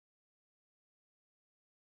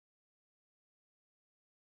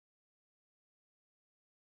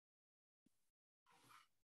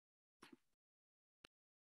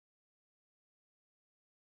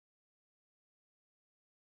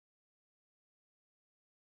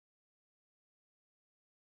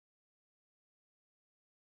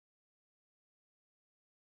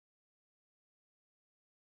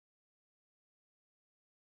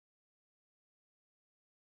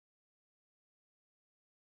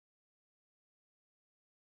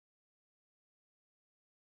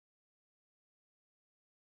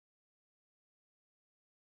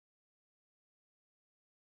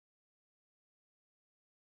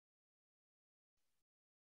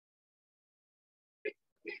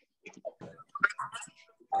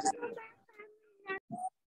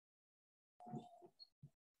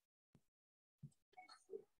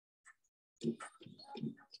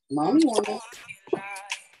Mommy wanted.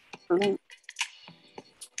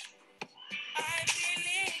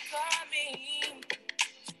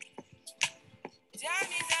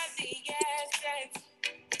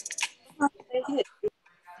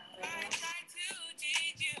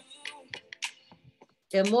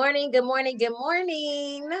 Good morning, good morning, good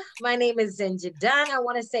morning. My name is Zinja Dunn. I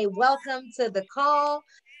want to say welcome to the call.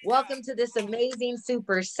 Welcome to this amazing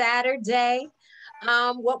Super Saturday.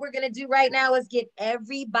 What we're going to do right now is get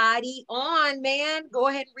everybody on, man. Go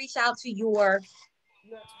ahead and reach out to your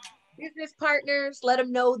business partners. Let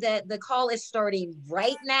them know that the call is starting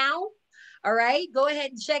right now. All right, go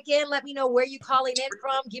ahead and check in. Let me know where you're calling in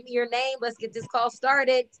from. Give me your name. Let's get this call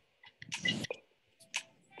started.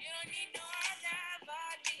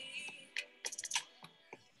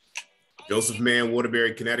 Joseph Mann,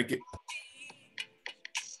 Waterbury, Connecticut.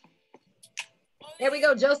 There we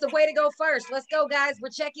go. Joseph, way to go first. Let's go, guys.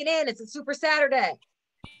 We're checking in. It's a Super Saturday.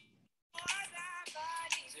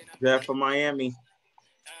 Jeff from Miami.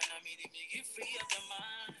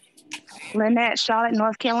 Lynette, Charlotte,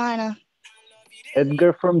 North Carolina.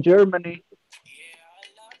 Edgar from Germany.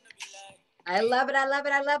 I love it. I love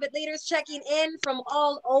it. I love it. Leaders checking in from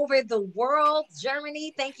all over the world.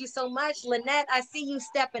 Germany, thank you so much. Lynette, I see you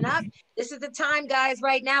stepping up. This is the time, guys,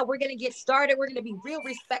 right now. We're going to get started. We're going to be real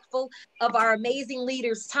respectful of our amazing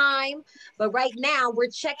leaders' time. But right now, we're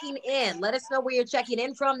checking in. Let us know where you're checking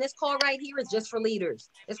in from. This call right here is just for leaders.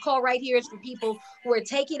 This call right here is for people who are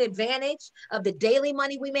taking advantage of the daily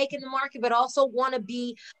money we make in the market, but also want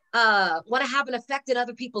to have an effect in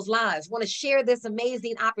other people's lives, want to share this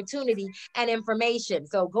amazing opportunity and information.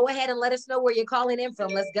 So go ahead and let us know where you're calling in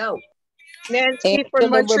from. Let's go. Nancy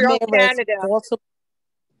from Montreal, Canada.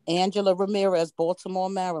 Angela Ramirez, Baltimore,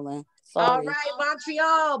 Maryland. Sorry. All right,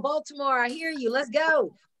 Montreal, Baltimore, I hear you. Let's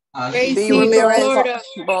go. Tracy Ramirez, Florida.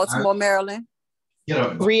 Baltimore, Maryland.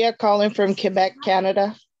 Ria calling from Quebec,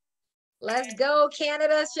 Canada. Let's go,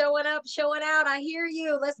 Canada, showing up, showing out. I hear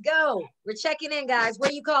you. Let's go. We're checking in, guys. Where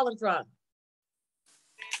are you calling from?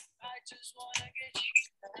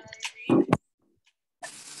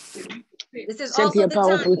 This is Cynthia also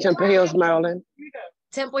Powell the from time. Temple Hills, Maryland.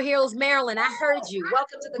 Temple Hills, Maryland. I heard you.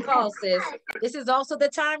 Welcome to the call, sis. This is also the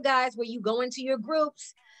time, guys, where you go into your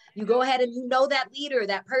groups. You go ahead and you know that leader,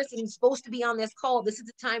 that person who's supposed to be on this call. This is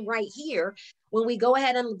the time right here when we go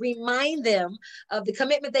ahead and remind them of the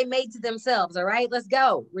commitment they made to themselves. All right, let's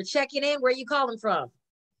go. We're checking in. Where are you calling from?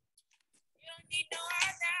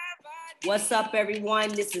 What's up, everyone?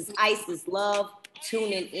 This is Isis Love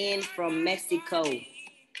tuning in from Mexico.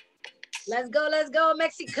 Let's go,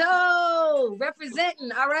 Mexico.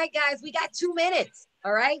 Representing. All right, guys, we got 2 minutes.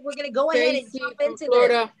 All right, we're going to go ahead and jump into this.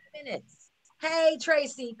 2 minutes. Hey,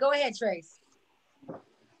 Tracy. Go ahead, Trace.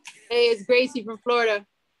 Hey, it's Gracie from Florida.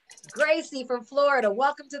 Gracie from Florida.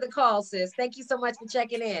 Welcome to the call, sis. Thank you so much for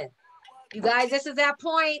checking in. You guys, this is that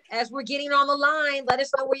point. As we're getting on the line, let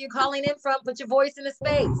us know where you're calling in from. Put your voice in the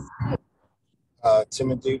space.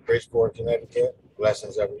 Timothy, Bridgeport, Connecticut.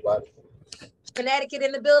 Blessings, everybody. Connecticut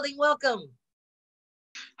in the building. Welcome.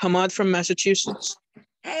 Hamad from Massachusetts.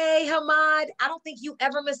 Hey, Hamad. I don't think you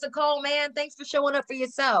ever missed a call, man. Thanks for showing up for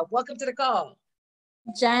yourself. Welcome to the call.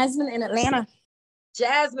 Jasmine in Atlanta.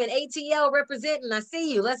 Jasmine, ATL representing. I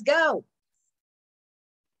see you. Let's go.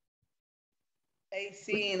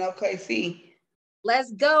 AC and OKC.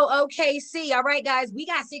 Let's go, OKC. All right, guys, we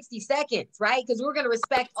got 60 seconds, right? Because we're going to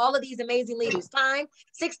respect all of these amazing leaders' time.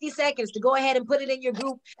 60 seconds to go ahead and put it in your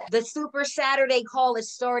group. The Super Saturday call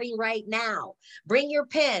is starting right now. Bring your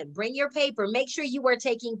pen, bring your paper. Make sure you are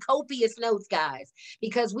taking copious notes, guys,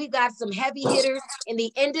 because we've got some heavy hitters in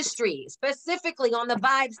the industry, specifically on the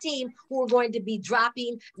Vibes team, who are going to be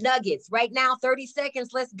dropping nuggets. Right now, 30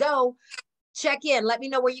 seconds. Let's go. Check in. Let me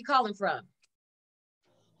know where you're calling from.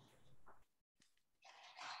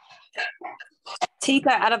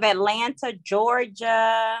 Tika out of Atlanta,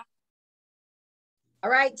 Georgia. All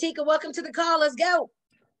right, Tika, welcome to the call. Let's go.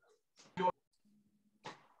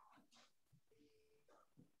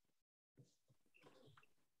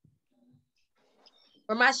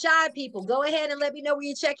 For my shy people, go ahead and let me know where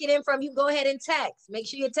you're checking in from. You can go ahead and text. Make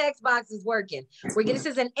sure your text box is working. This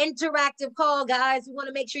is an interactive call, guys. We want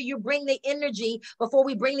to make sure you bring the energy before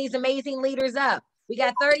we bring these amazing leaders up. We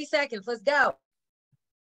got 30 seconds. Let's go.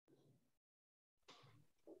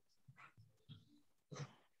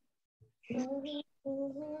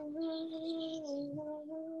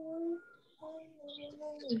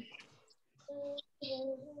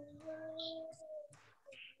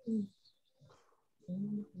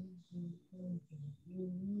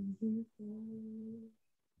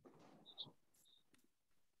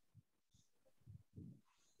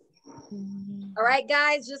 All right,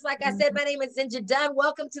 guys, just like I said, my name is Zinja Dunn.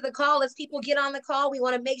 Welcome to the call. As people get on the call, we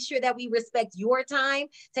want to make sure that we respect your time,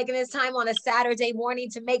 taking this time on a Saturday morning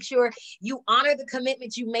to make sure you honor the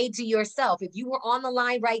commitment you made to yourself. If you were on the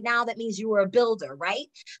line right now, that means you were a builder, right?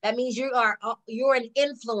 That means you're an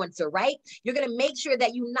influencer, right? You're going to make sure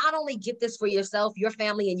that you not only get this for yourself, your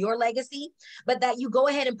family, and your legacy, but that you go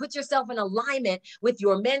ahead and put yourself in alignment with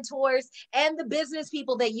your mentors and the business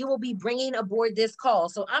people that you will be bringing aboard this call.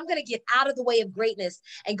 So I'm going to get out of the way of greatness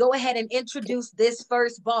and go ahead and introduce this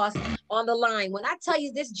first boss on the line. When I tell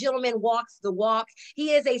you this gentleman walks the walk,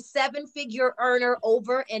 he is a 7-figure earner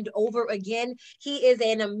over and over again. He is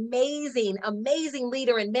an amazing, amazing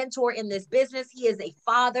leader and mentor in this business. He is a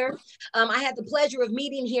father. I had the pleasure of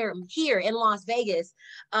meeting him here in Las Vegas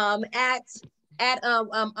at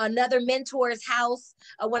another mentor's house.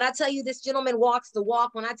 When I tell you this gentleman walks the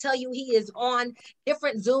walk, when I tell you he is on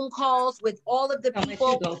different Zoom calls with all of the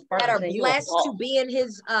people that are blessed to be in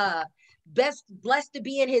his blessed to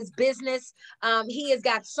be in his business. He has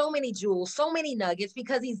got so many jewels, so many nuggets,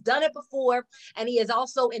 because he's done it before, and he has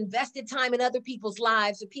also invested time in other people's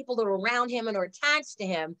lives, the people that are around him and are attached to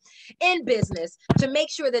him in business, to make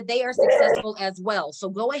sure that they are successful as well. So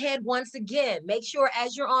go ahead once again, make sure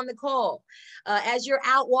as you're on the call, as you're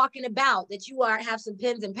out walking about, that you have some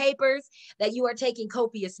pens and papers, that you are taking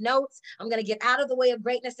copious notes. I'm going to get out of the way of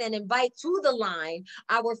greatness and invite to the line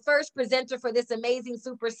our first presenter for this amazing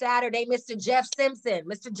Super Saturday, Mr. Jeff Simpson.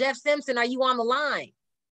 Mr. Jeff Simpson, are you on the line?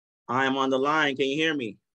 I am on the line. Can you hear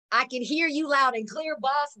me? I can hear you loud and clear,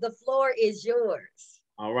 boss. The floor is yours.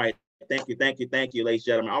 All right. Thank you, ladies and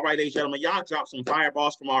gentlemen. All right, ladies and gentlemen, y'all drop some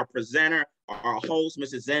fireballs from our presenter, our host,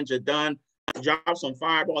 Mrs. Zinja Dunn. Drop some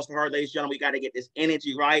fireballs for her, ladies and gentlemen. We got to get this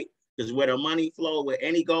energy right, because where the money flows, where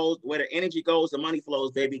the energy goes, the money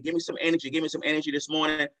flows, baby. Give me some energy. Give me some energy this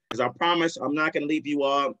morning, because I promise I'm not going to leave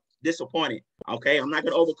you disappointed. Okay, I'm not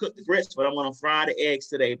going to overcook the grits, but I'm going to fry the eggs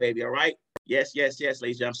today, baby. All right? Yes, ladies and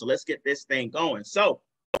gentlemen. So let's get this thing going. So,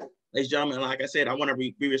 ladies and gentlemen, like I said, I want to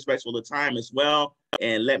be respectful of time as well,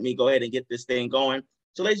 and let me go ahead and get this thing going.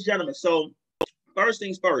 So, ladies and gentlemen, so first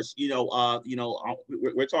things first,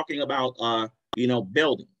 we're talking about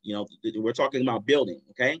building. We're talking about building.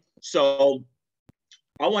 Okay, so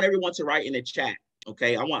I want everyone to write in the chat.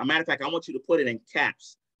 Okay, a matter of fact, I want you to put it in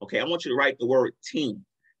caps. Okay, I want you to write the word team.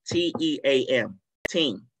 T-E-A-M,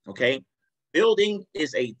 team, okay? Building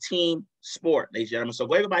is a team sport, ladies and gentlemen. So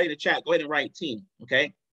go everybody in the chat, go ahead and write team,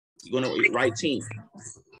 okay? You're going to write team,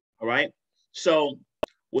 all right? So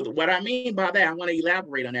with what I mean by that, I want to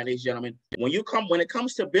elaborate on that, ladies and gentlemen. When it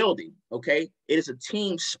comes to building, okay, it is a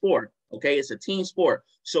team sport, okay? It's a team sport.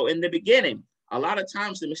 So in the beginning, a lot of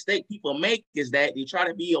times the mistake people make is that they try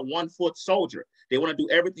to be a one-foot soldier. They want to do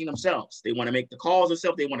everything themselves. They want to make the calls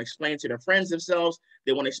themselves. They want to explain to their friends themselves.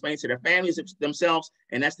 They want to explain to their families themselves.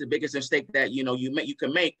 And that's the biggest mistake that you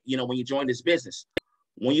can make when you join this business.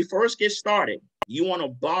 When you first get started, you want to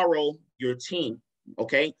borrow your team,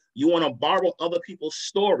 okay? You want to borrow other people's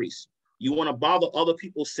stories. You want to borrow other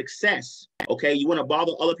people's success, okay? You want to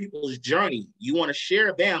borrow other people's journey. You want to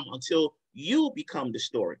share them until you become the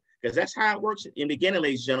story. Because that's how it works in the beginning,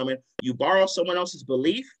 ladies and gentlemen. You borrow someone else's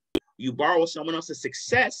belief, you borrow someone else's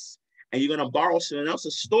success, and you're going to borrow someone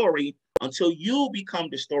else's story until you become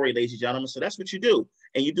the story, ladies and gentlemen. So that's what you do.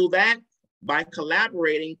 And you do that by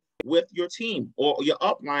collaborating with your team or your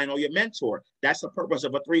upline or your mentor. That's the purpose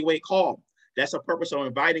of a three-way call. That's the purpose of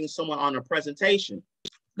inviting someone on a presentation.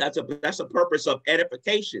 That's a purpose of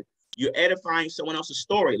edification. You're edifying someone else's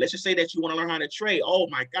story. Let's just say that you want to learn how to trade. Oh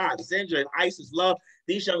my God, Zinja and Isis love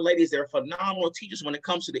these young ladies. They're phenomenal teachers when it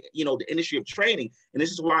comes to the industry of trading. And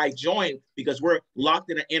this is why I joined, because we're locked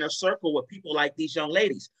in an inner circle with people like these young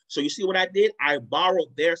ladies. So you see what I did? I borrowed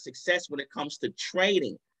their success when it comes to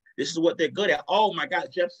trading. This is what they're good at. Oh my God,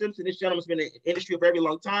 Jeff Simpson, this gentleman's been in the industry for a very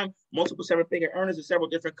long time, multiple seven-figure earners in several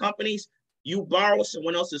different companies. You borrow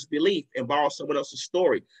someone else's belief and borrow someone else's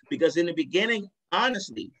story. Because in the beginning,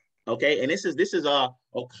 honestly, okay, and this is a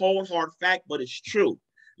cold, hard fact, but it's true.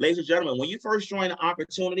 Ladies and gentlemen, when you first join an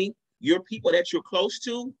opportunity, your people that you're close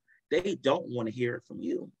to, they don't want to hear it from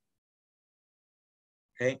you.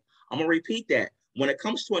 Okay, I'm going to repeat that. When it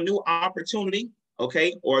comes to a new opportunity,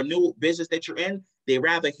 okay, or a new business that you're in, they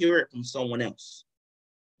rather hear it from someone else.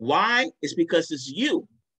 Why? It's because it's you.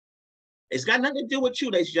 It's got nothing to do with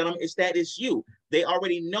you, ladies and gentlemen. It's you. They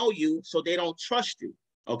already know you, so they don't trust you.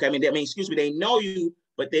 Okay, they know you,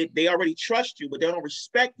 but they already trust you, but they don't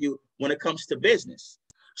respect you when it comes to business.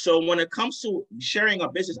 So when it comes to sharing a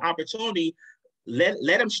business opportunity, Let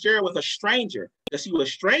them share with a stranger. Because see, with a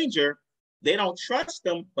stranger, they don't trust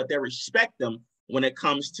them, but they respect them when it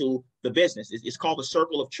comes to the business. It's called the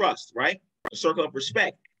circle of trust, right? The circle of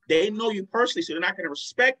respect. They know you personally, so they're not going to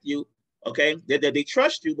respect you. Okay, they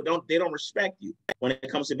trust you, but they don't respect you when it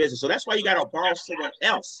comes to business. So that's why you got to borrow someone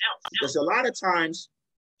else. Because a lot of times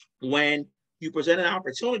when you present an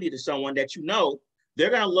opportunity to someone that you know,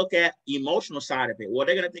 they're going to look at the emotional side of it. Well,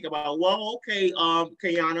 they're going to think about, well, okay,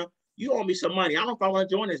 Kayana, you owe me some money. I don't know if I want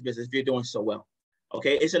to join this business if you're doing so well.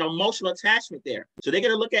 Okay, it's an emotional attachment there. So they're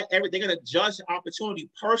going to look at everything. They're going to judge the opportunity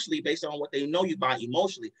personally based on what they know you by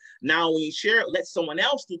emotionally. Now, when you share, let someone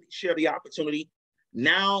else share the opportunity.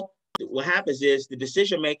 Now, what happens is the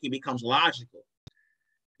decision-making becomes logical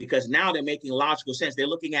because now they're making logical sense. They're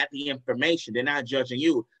looking at the information. They're not judging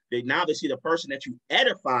you. Now they see the person that you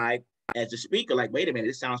edified as the speaker, like, wait a minute,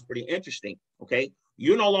 this sounds pretty interesting. Okay.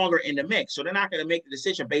 You're no longer in the mix. So they're not going to make the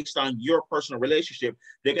decision based on your personal relationship.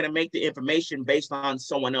 They're going to make the information based on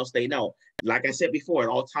someone else they know. Like I said before, it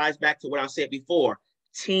all ties back to what I said before.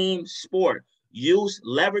 Team sport.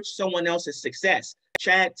 Leverage someone else's success.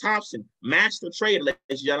 Chad Thompson, master trader, ladies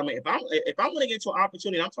and gentlemen. If I'm going to get into an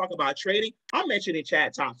opportunity, I'm talking about trading, I'm mentioning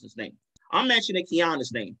Chad Thompson's name. I'm mentioning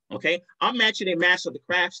Kiana's name. Okay. I'm mentioning Master of the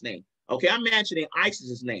Craft's name. Okay. I'm mentioning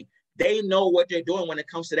ISIS's name. They know what they're doing when it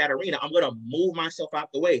comes to that arena. I'm going to move myself out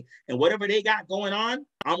the way. And whatever they got going on,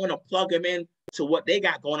 I'm going to plug them in to what they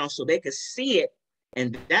got going on so they can see it.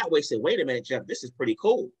 And that way say, wait a minute, Jeff, this is pretty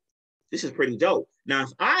cool. This is pretty dope. Now, if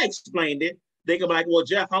I explained it, they can be like, well,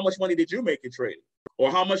 Jeff, how much money did you make in trading? Or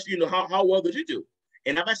how much, how well did you do?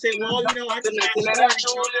 And if I say, well, I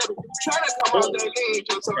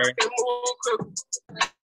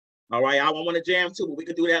all right, I want to jam too, but we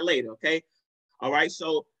can do that later, okay? All right,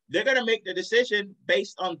 so they're going to make the decision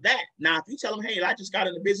based on that. Now, if you tell them, hey, I just got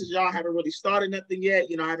in the business, y'all haven't really started nothing yet,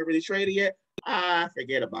 I haven't really traded yet,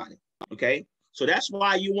 forget about it, okay? So that's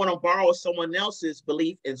why you want to borrow someone else's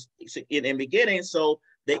belief in beginning so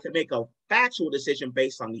they can make a factual decision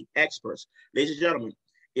based on the experts. Ladies and gentlemen,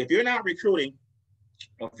 if you're not recruiting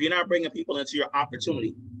or if you're not bringing people into your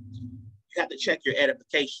opportunity, you have to check your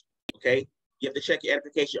edification, okay? You have to check your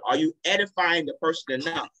edification. Are you edifying the person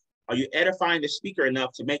enough? Are you edifying the speaker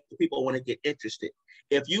enough to make the people want to get interested?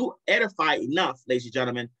 If you edify enough, ladies and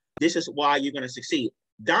gentlemen, this is why you're going to succeed.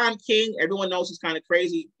 Don King, everyone knows he's kind of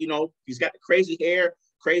crazy. He's got the crazy hair,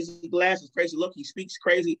 crazy glasses, crazy look. He speaks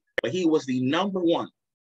crazy, but he was the #1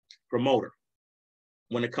 promoter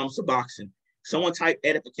when it comes to boxing. Someone type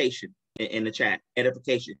edification in the chat,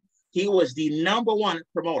 edification. He was the #1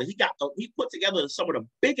 promoter. He put together some of the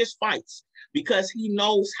biggest fights because he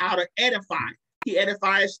knows how to edify. He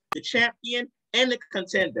edifies the champion and the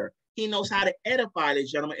contender. He knows how to edify, ladies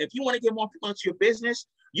and gentlemen. If you want to get more people into your business,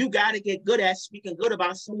 you got to get good at speaking good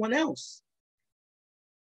about someone else.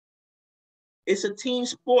 It's a team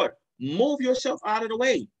sport. Move yourself out of the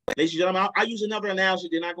way. Ladies and gentlemen, I'll use another analogy,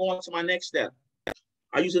 then I go on to my next step.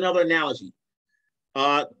 I'll use another analogy.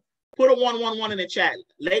 Put a 111 in the chat.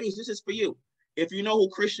 Ladies, this is for you. If you know who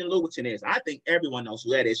Christian Louboutin is, I think everyone knows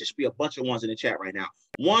who that is. There should be a bunch of ones in the chat right now.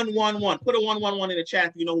 111. Put a 111 in the chat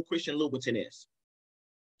if you know who Christian Louboutin is.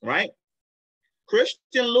 Right?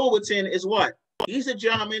 Christian Louboutin is what? He's a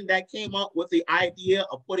gentleman that came up with the idea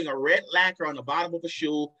of putting a red lacquer on the bottom of a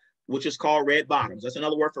shoe, which is called red bottoms. That's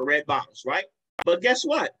another word for red bottoms, right? But guess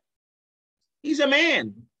what? He's a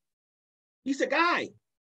man. He's a guy.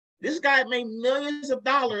 This guy made millions of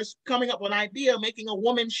dollars coming up with an idea of making a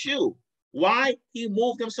woman's shoe. Why? He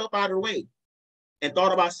moved himself out of the way and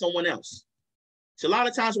thought about someone else. So a lot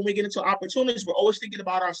of times when we get into opportunities, we're always thinking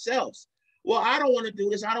about ourselves. Well, I don't want to do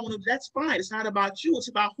this. I don't want to do that's fine. It's not about you. It's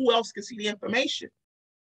about who else can see the information.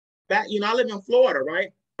 I live in Florida,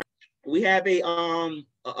 right? We have there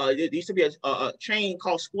used to be a chain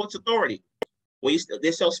called Sports Authority where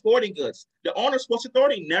they sell sporting goods. The owner of Sports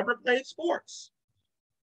Authority never played sports.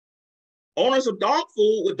 Owners of dog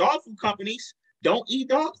food with dog food companies don't eat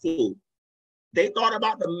dog food. They thought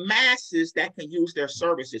about the masses that can use their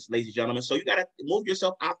services, ladies and gentlemen. So you got to move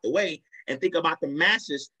yourself out the way and think about the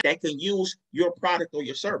masses that can use your product or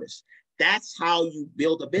your service. That's how you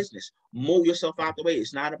build a business. Move yourself out the way.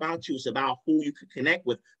 It's not about you. It's about who you can connect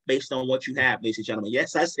with based on what you have, ladies and gentlemen.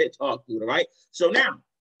 Yes, I said dog food, all right? So now,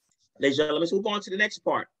 ladies and gentlemen, let's move on to the next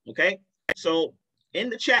part, okay? So in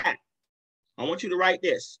the chat, I want you to write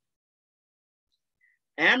this.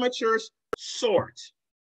 Amateurs sort.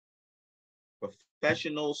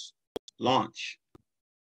 Professionals launch.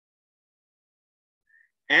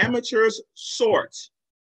 Amateurs sort.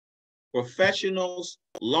 Professionals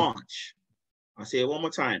launch. I'll say it one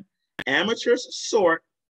more time. Amateurs sort.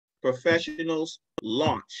 Professionals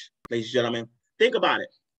launch. Ladies and gentlemen, Think about it.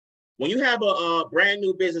 When you have a brand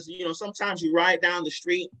new business, you know, sometimes you ride down the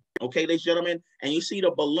street, okay, ladies and gentlemen, and you see the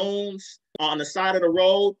balloons on the side of the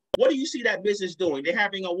road. What do you see that business doing? They're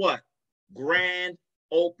having a what? Grand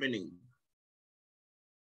opening.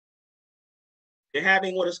 They're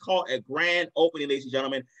having what is called a grand opening, ladies and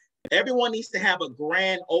gentlemen. Everyone needs to have a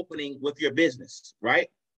grand opening with your business, right?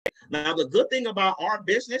 Now, the good thing about our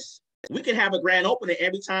business, we can have a grand opening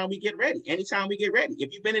every time we get ready, anytime we get ready.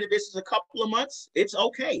 If you've been in the business a couple of months, it's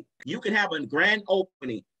okay. You can have a grand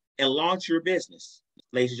opening and launch your business,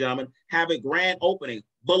 ladies and gentlemen. Have a grand opening,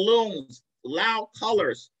 balloons, loud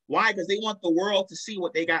colors. Why? Because they want the world to see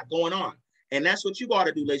what they got going on. And that's what you got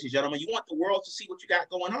to do, ladies and gentlemen. You want the world to see what you got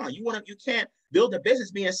going on. You can't build a business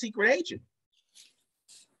being a secret agent.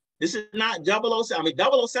 This is not 007. I mean,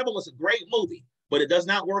 007 was a great movie, but it does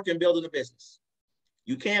not work in building a business.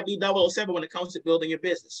 You can't be 007 when it comes to building your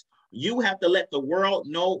business. You have to let the world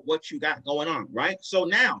know what you got going on, right? So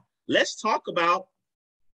now let's talk about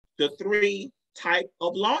the 3 type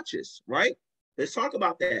of launches, right? Let's talk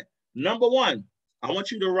about that. Number 1, I want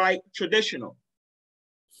you to write traditional.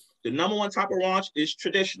 The number 1 type of launch is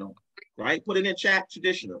traditional, right? Put it in chat,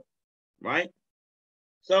 traditional, right?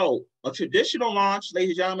 So a traditional launch, ladies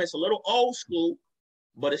and gentlemen, it's a little old school,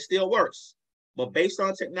 but it still works. But based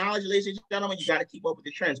on technology, ladies and gentlemen, you got to keep up with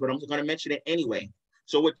the trends, but I'm going to mention it anyway.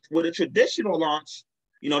 So with a traditional launch,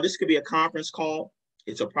 you know, this could be a conference call.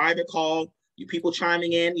 It's a private call. You people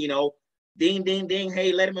chiming in, you know, ding, ding, ding.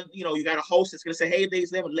 Hey, let them, you know, you got a host that's going to say, hey,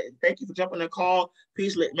 ladies, thank you for jumping on the call.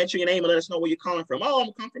 Please mention your name and let us know where you're calling from. Oh,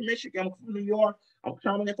 I'm coming from Michigan. I'm from New York. I'm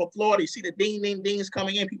coming in from Florida. You see the ding, ding, ding is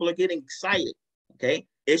coming in. People are getting excited. Okay.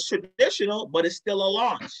 It's traditional, but it's still a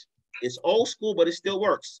launch. It's old school, but it still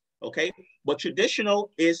works. Okay. But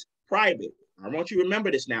traditional is private. I want you to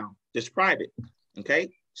remember this now. It's private. Okay.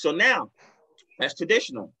 So now that's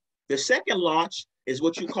traditional. The second launch is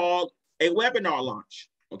what you call a webinar launch.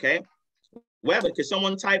 Okay. Can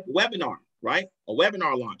someone type webinar, right? A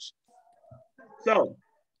webinar launch. So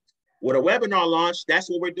with a webinar launch,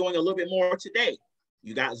 that's what we're doing a little bit more today.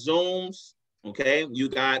 You got Zooms, okay? You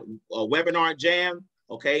got a webinar jam,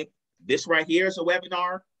 okay? This right here is a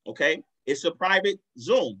webinar, okay? It's a private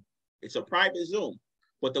Zoom. It's a private Zoom.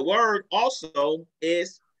 But the word also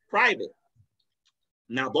is private.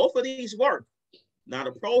 Now, both of these work. Now,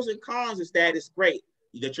 the pros and cons is that it's great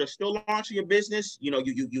that you're still launching your business. You know,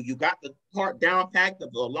 you got the part down packed of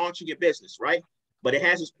launching your business, right? But it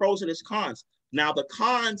has its pros and its cons. Now, the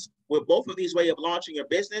cons with both of these ways of launching your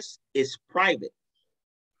business is private.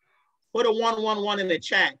 Put a 111 in the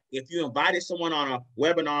chat if you invited someone on a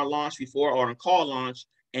webinar launch before or on a call launch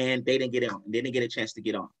and they didn't get on, they didn't get a chance to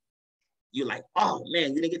get on. You're like, oh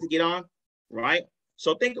man, you didn't get to get on, right?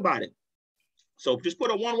 So think about it. So just put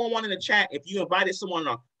a 111 in the chat if you invited someone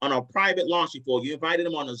on a private launch before. You invited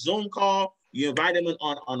them on a Zoom call. You invited them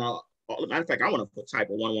on a, matter of fact, I want to type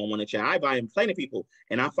a 111 in the chat. I invited plenty of people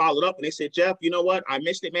and I followed up and they said, Jeff, you know what? I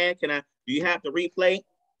missed it, man. Do you have the replay?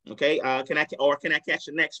 Okay. Can I catch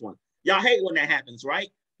the next one? Y'all hate when that happens, right?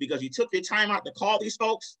 Because you took your time out to call these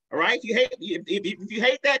folks. All right. If you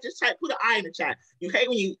hate that, just put an I in the chat. You hate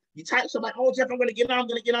when you type somebody, oh, Jeff, I'm going to get on,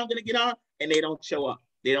 and they don't show up.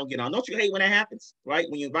 They don't get on. Don't you hate when that happens, right?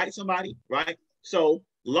 When you invite somebody, right? So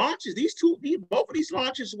launches, both of these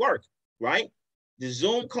launches work, right? The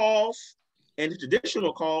Zoom calls and the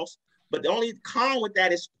traditional calls, but the only con with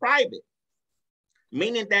that is private,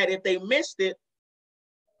 meaning that if they missed it,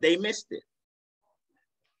 they missed it.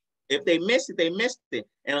 If they missed it, they missed it.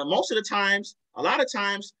 And most of the times, a lot of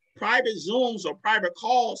times, private Zooms or private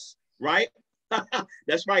calls, right?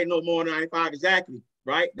 That's right, no more than 95 exactly,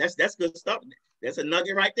 right? That's good stuff. That's a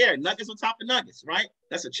nugget right there. Nuggets on top of nuggets, right?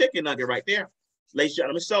 That's a chicken nugget right there, ladies and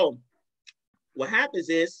gentlemen. So what happens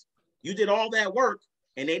is you did all that work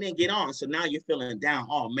and they didn't get on. So now you're feeling down.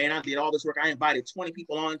 Oh man, I did all this work. I invited 20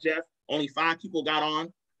 people on, Jeff. Only 5 people got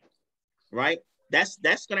on, right?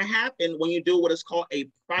 That's going to happen when you do what is called a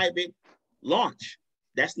private launch.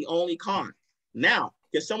 That's the only con. Now,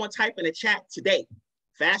 can someone type in the chat today?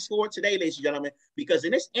 Fast forward today, ladies and gentlemen, because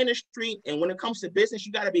in this industry and when it comes to business,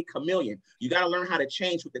 you got to be chameleon. You got to learn how to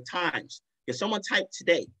change with the times. If someone type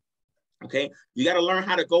today, okay, you got to learn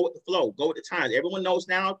how to go with the flow, go with the times. Everyone knows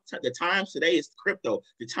now the times today is crypto.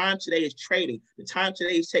 The time today is trading. The time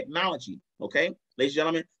today is technology, okay, ladies and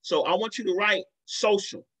gentlemen. So I want you to write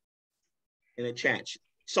social in the chat,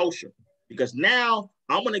 social, because now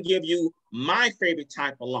I'm going to give you my favorite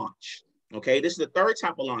type of launch. Okay, this is the third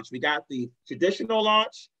type of launch. We got the traditional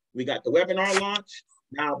launch. We got the webinar launch.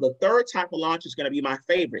 Now, the third type of launch is going to be my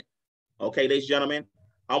favorite. Okay, ladies and gentlemen,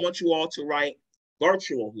 I want you all to write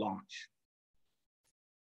virtual launch.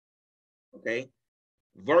 Okay.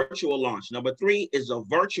 Virtual launch. Number 3 is a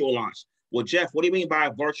virtual launch. Well, Jeff, what do you mean by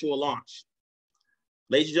a virtual launch?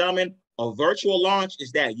 Ladies and gentlemen, a virtual launch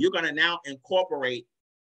is that you're going to now incorporate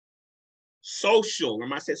social.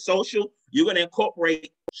 Remember I said social? You're going to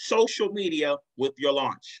incorporate social media with your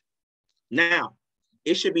launch. Now,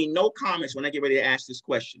 it should be no comments when I get ready to ask this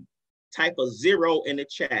question. Type a 0 in the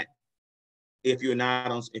chat if you're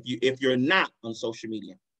not on social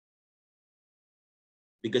media.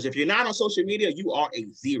 Because if you're not on social media, you are a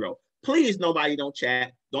 0. Please, nobody don't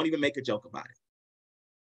chat. Don't even make a joke about it.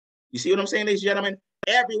 You see what I'm saying, ladies and gentlemen?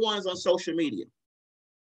 Everyone's on social media,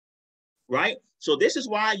 right? So this is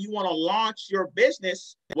why you want to launch your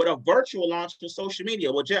business with a virtual launch on social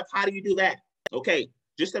media. Well, Jeff, how do you do that? Okay,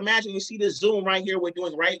 just imagine you see this Zoom right here we're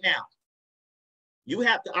doing right now. You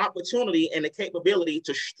have the opportunity and the capability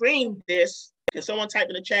to stream this. Can someone type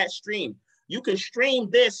in the chat, stream? You can stream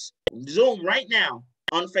this Zoom right now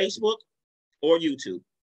on Facebook or YouTube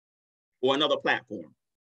or another platform.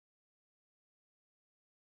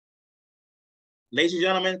 Ladies and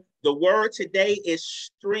gentlemen, the word today is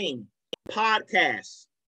stream, podcast,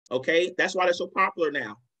 okay? That's why they're so popular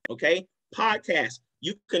now, okay? Podcast.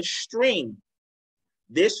 You can stream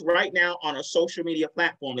this right now on a social media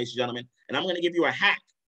platform, ladies and gentlemen, and I'm going to give you a hack,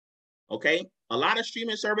 okay? A lot of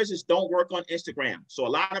streaming services don't work on Instagram. So a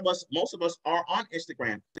lot of us, most of us are on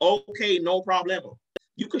Instagram. Okay, no problem.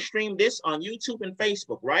 You can stream this on YouTube and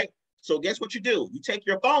Facebook, right? So guess what you do? You take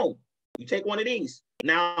your phone, you take one of these.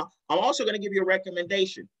 Now, I'm also going to give you a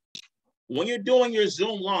recommendation. When you're doing your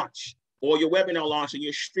Zoom launch or your webinar launch and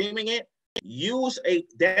you're streaming it, use a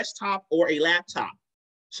desktop or a laptop.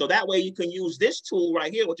 So that way you can use this tool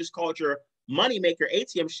right here, which is called your Moneymaker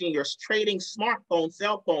ATM machine, your trading smartphone,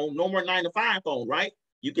 cell phone, no more 9-to-5 phone, right?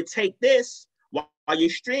 You could take this while you're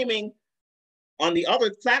streaming on the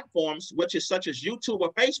other platforms, which is such as YouTube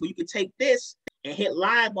or Facebook. You can take this and hit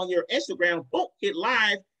live on your Instagram, boom, hit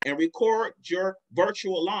live and record your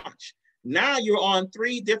virtual launch. Now you're on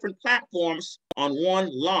 3 different platforms on one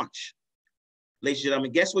launch. Ladies and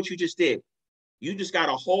gentlemen, guess what you just did? You just got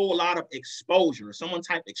a whole lot of exposure. Someone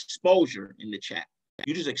type exposure in the chat.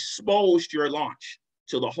 You just exposed your launch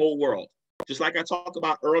to the whole world. Just like I talked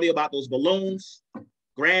about earlier about those balloons,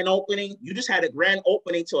 grand opening, you just had a grand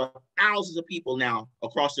opening to thousands of people now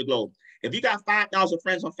across the globe. If you got 5,000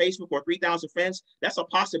 friends on Facebook or 3,000 friends, that's a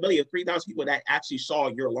possibility of 3,000 people that actually saw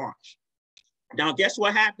your launch. Now, guess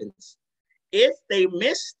what happens? If they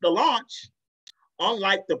miss the launch,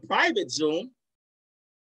 unlike the private Zoom,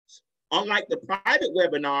 unlike the private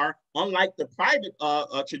webinar, unlike the private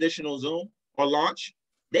traditional Zoom or launch,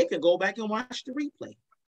 they can go back and watch the replay.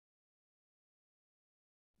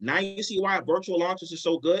 Now you see why virtual launches are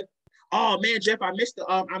so good. Oh man, Jeff, I missed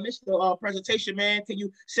the presentation, man. Can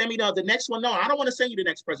you send me the next one? No, I don't want to send you the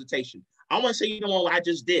next presentation. I want to send you the one I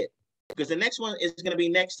just did, because the next one is going to be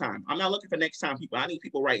next time. I'm not looking for next time people. I need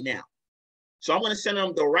people right now. So I'm going to send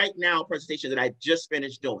them the right now presentation that I just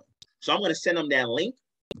finished doing. So I'm going to send them that link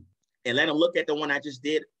and let them look at the one I just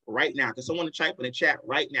did right now. Because someone to type in the chat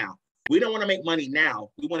right now. We don't want to make money now.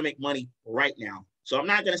 We want to make money right now. So I'm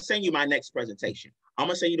not going to send you my next presentation. I'm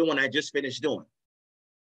going to send you the one I just finished doing.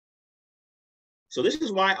 So this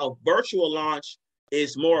is why a virtual launch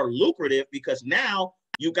is more lucrative, because now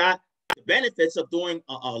you got the benefits of doing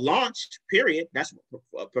a launch period. That's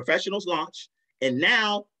what professionals launch. And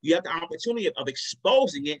now you have the opportunity of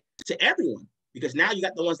exposing it to everyone, because now you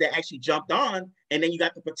got the ones that actually jumped on, and then you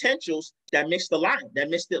got the potentials that missed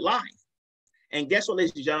it live. And guess what,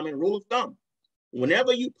 ladies and gentlemen, rule of thumb,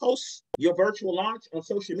 whenever you post your virtual launch on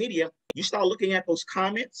social media, you start looking at those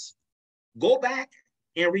comments, go back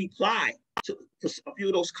and reply to a few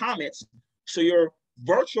of those comments, so your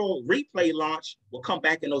virtual replay launch will come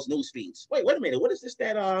back in those news feeds. Wait a minute. What is this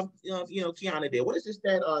that Kiana did? What is this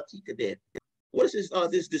that Tika did? What is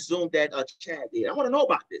this this Zoom that Chad did? I want to know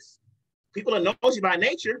about this. People are nosy by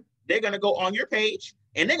nature. They're gonna go on your page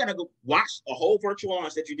and they're gonna go watch a whole virtual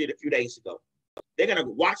launch that you did a few days ago. They're gonna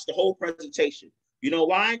watch the whole presentation. You know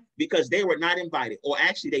why? Because they were not invited, or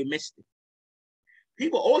actually they missed it.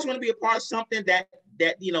 People always want to be a part of something that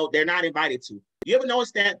they're not invited to. You ever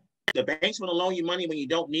notice that the banks want to loan you money when you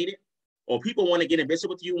don't need it, or people want to get in business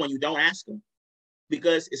with you when you don't ask them?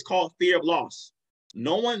 Because it's called fear of loss.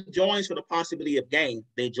 No one joins for the possibility of gain.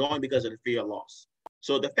 They join because of the fear of loss.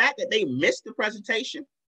 So the fact that they missed the presentation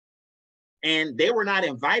and they were not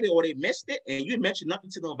invited, or they missed it and you mentioned nothing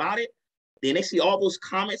to them about it, then they see all those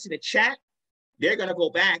comments in the chat, they're going to go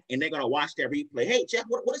back and they're going to watch that replay. Hey, Jeff,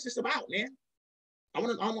 what is this about, man? I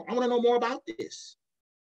want to know more about this.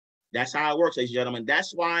 That's how it works, ladies and gentlemen.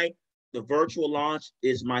 That's why the virtual launch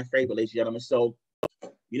is my favorite, ladies and gentlemen. So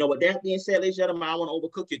You know, with that being said, ladies and gentlemen, I want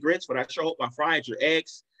to overcook your grits, but I sure hope I fried your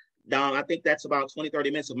eggs. Down, I think that's about 20,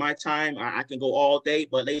 30 minutes of my time. I can go all day,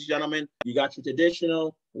 but ladies and gentlemen, you got your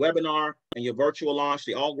traditional webinar and your virtual launch.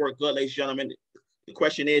 They all work good, ladies and gentlemen. The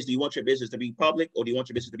question is, do you want your business to be public or do you want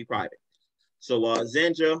your business to be private? So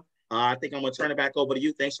Zenja, I think I'm gonna turn it back over to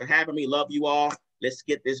you. Thanks for having me. Love you all. Let's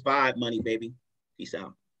get this vibe money, baby. Peace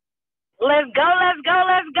out. Let's go, let's go,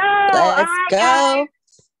 let's go. Let's go. Guys,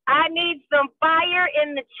 I need some fire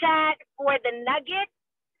in the chat for the nugget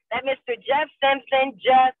that Mr. Jeff Simpson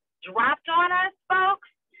just dropped on us, folks.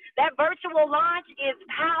 That virtual launch is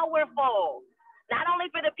powerful. Not only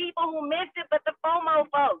for the people who missed it, but the FOMO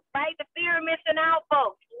folks, right? The fear of missing out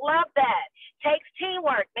folks. Love that. Takes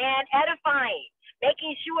teamwork, man, edifying.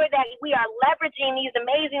 Making sure that we are leveraging these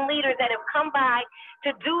amazing leaders that have come by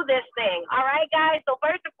to do this thing. All right, guys? So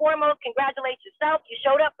first and foremost, congratulate yourself. You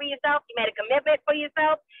showed up for yourself. You made a commitment for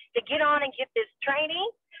yourself to get on and get this training.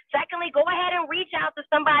 Secondly, go ahead and reach out to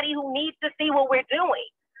somebody who needs to see what we're doing.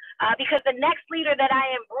 Because the next leader that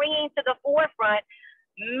I am bringing to the forefront,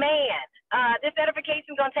 man, this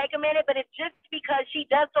edification is going to take a minute, but it's just because she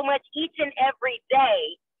does so much each and every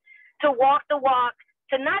day to walk the walk,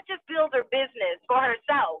 to not just build her business for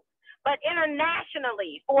herself, but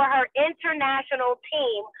internationally for her international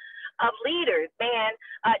team of leaders, man.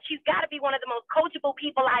 She's got to be one of the most coachable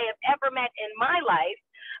people I have ever met in my life.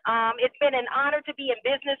 It's been an honor to be in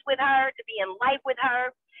business with her, to be in life with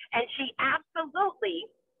her, and she absolutely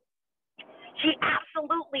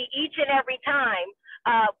each and every time,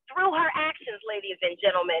 through her actions, ladies and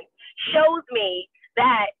gentlemen, shows me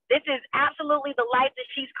that this is absolutely the life that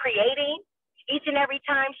she's creating. Each and every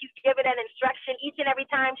time she's given an instruction, each and every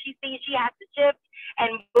time she sees she has to shift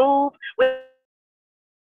and move with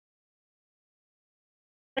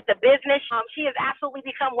the business, she has absolutely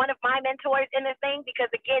become one of my mentors in this thing because,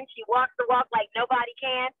 again, she walks the walk like nobody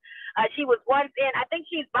can. She was once in, I think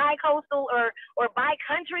she's bi-coastal or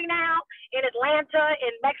bi-country now in Atlanta,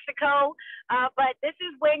 in Mexico. But this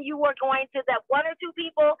is when you were going to that 1 or 2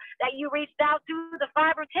 people that you reached out to, the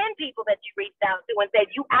 5 or 10 people that you reached out to and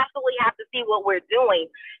said, you absolutely have to see what we're doing.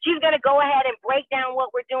 She's going to go ahead and break down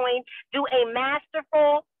what we're doing, do a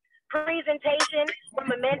masterful presentation from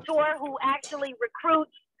a mentor who actually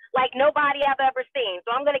recruits like nobody I've ever seen.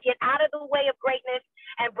 So I'm going to get out of the way of greatness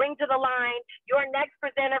and bring to the line your next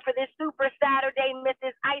presenter for this Super Saturday,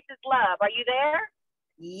 Mrs. Isis Love. Are you there?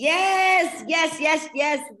 Yes, yes, yes,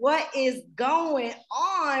 yes. What is going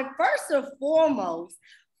on? First and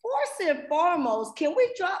foremost, can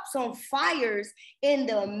we drop some fires in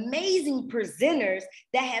the amazing presenters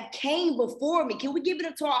that have came before me? Can we give it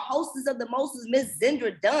up to our hostess of the Moses, Miss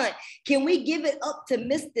Zendra Dunn? Can we give it up to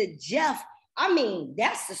Mr. Jeff? I mean,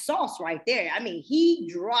 that's the sauce right there. I mean, he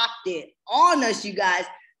dropped it on us, you guys.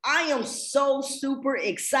 I am so super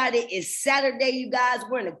excited. It's Saturday, you guys.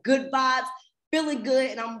 We're in a good vibes, feeling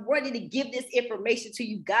good, and I'm ready to give this information to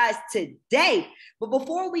you guys today. But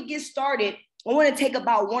before we get started, I want to take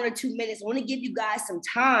about 1 or 2 minutes. I want to give you guys some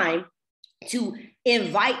time to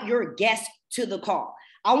invite your guests to the call.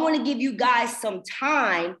 I want to give you guys some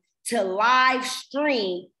time to live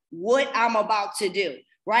stream what I'm about to do.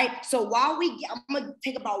 Right? So I'm going to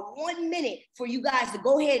take about 1 minute for you guys to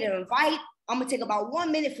go ahead and invite. I'm going to take about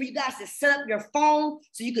 1 minute for you guys to set up your phone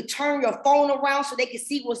so you can turn your phone around so they can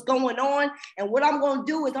see what's going on. And what I'm going to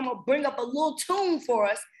do is I'm going to bring up a little tune for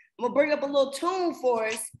us.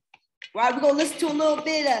 Right? We're going to listen to a little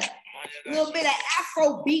bit of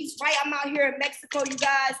Afro beats, right? I'm out here in Mexico, you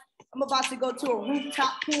guys. I'm about to go to a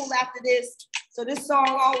rooftop pool after this. So this song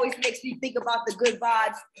always makes me think about the good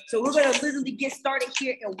vibes. So we're going to literally get started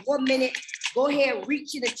here in 1 minute. Go ahead,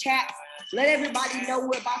 reach in the chat. Let everybody know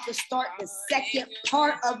we're about to start the second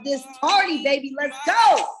part of this party, baby. Let's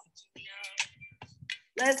go.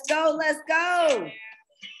 Let's go. Let's go.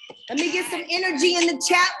 Let me get some energy in the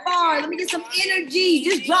chat bar. Let me get some energy.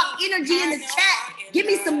 Just drop energy in the chat. Give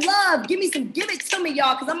me some love. Give it to me,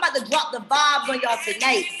 y'all, because I'm about to drop the vibes on y'all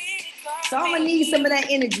tonight. So I'm gonna need some of that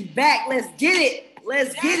energy back. Let's get it.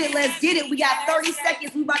 Let's get it. Let's get it. We got 30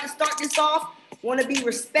 seconds. We about to start this off. Want to be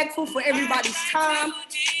respectful for everybody's time.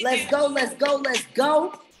 Let's go. Let's go. Let's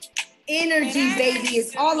go. Energy, baby.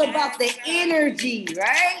 It's all about the energy,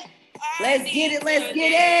 right? Let's get it. Let's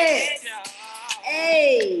get it.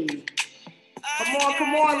 Hey. Come on.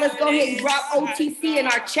 Come on. Let's go ahead and drop OTC in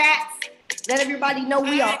our chats. Let everybody know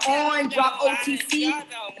we are on. Drop OTC. I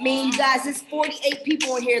mean, you guys, it's 48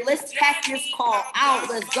 people in here. Let's pack this call out.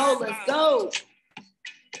 Let's go. Let's go.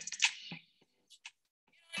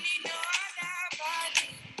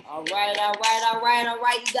 All right.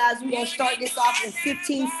 You guys, we're going to start this off in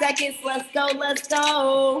 15 seconds. Let's go. Let's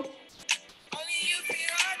go.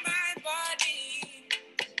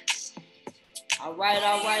 All right.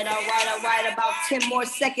 About 10 more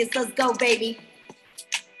seconds. Let's go, baby.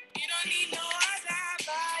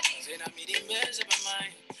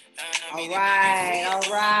 All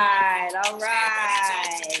right.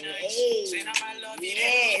 Hey,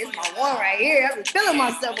 yeah, it's my one right here. I've been feeling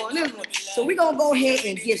myself on this one. So we're going to go ahead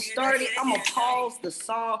and get started. I'm going to pause the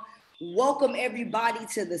song. Welcome everybody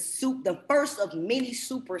to the first of many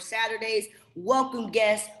Super Saturdays. Welcome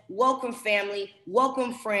guests, welcome family,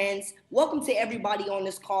 welcome friends, welcome to everybody on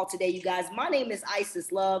this call today, you guys. My name is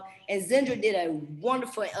Isis Love, and Zendra did a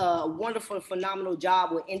wonderful, phenomenal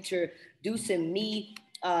job with introducing me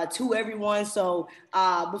to everyone. So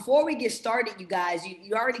before we get started, you guys,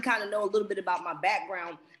 you already kind of know a little bit about my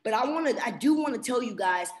background, but I do want to tell you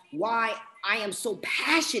guys why I am so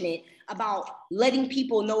passionate about letting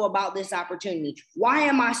people know about this opportunity. Why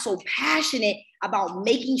am I so passionate about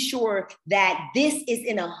making sure that this is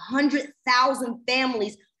in 100,000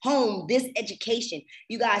 families' home, this education?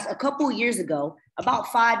 You guys, a couple years ago,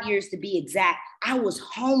 about 5 years to be exact, I was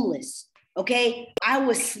homeless. Okay, I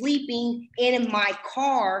was sleeping in my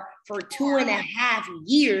car for 2.5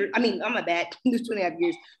 years. I mean, I'm not bad, 2.5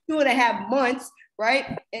 years, 2.5 months,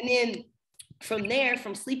 right? And then from there,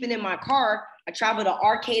 from sleeping in my car, I traveled to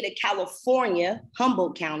Arcata, California,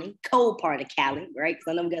 Humboldt County, cold part of Cali, right?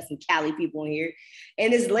 Because I know we got some Cali people in here.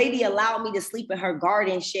 And this lady allowed me to sleep in her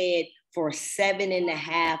garden shed for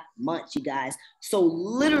 7.5 months, you guys. So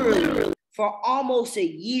literally for almost a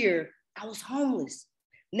year, I was homeless.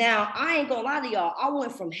 Now, I ain't gonna lie to y'all, I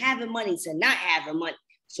went from having money to not having money.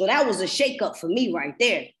 So that was a shakeup for me right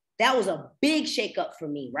there. That was a big shakeup for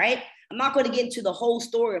me, right? I'm not going to get into the whole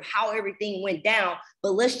story of how everything went down,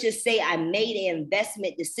 but let's just say I made an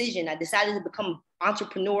investment decision. I decided to become an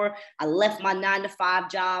entrepreneur. I left my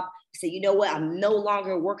 9-to-5 job. I said, you know what? I'm no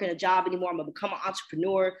longer working a job anymore. I'm going to become an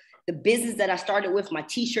entrepreneur. The business that I started with, my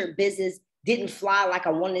t-shirt business, didn't fly like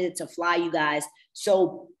I wanted it to fly, you guys.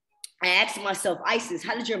 So I asked myself, Isis,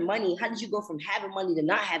 how did you go from having money to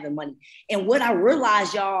not having money? And what I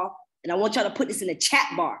realized, y'all, and I want y'all to put this in the chat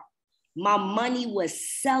bar, my money was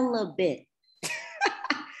celibate.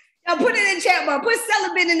 Y'all put it in the chat bar. Put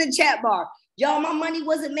celibate in the chat bar. Y'all, my money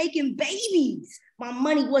wasn't making babies. My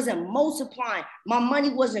money wasn't multiplying. My money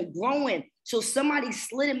wasn't growing. So somebody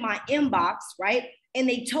slid in my inbox, right? And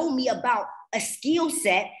they told me about a skill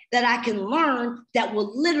set that I can learn that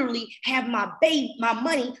will literally have my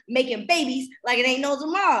money making babies like it ain't no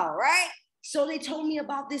tomorrow, right? So they told me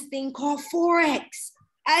about this thing called Forex.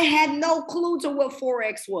 I had no clue to what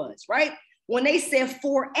Forex was, right? When they said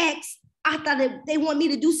 4X, I thought that they want me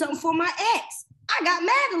to do something for my ex. I got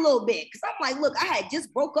mad a little bit because I'm like, look, I had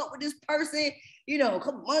just broke up with this person, a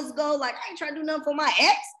couple months ago. Like, I ain't trying to do nothing for my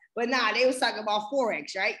ex. But nah, they was talking about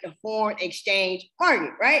Forex, right? The foreign exchange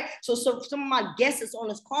market, right? So some of my guests on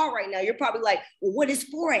this call right now, you're probably like, well, what is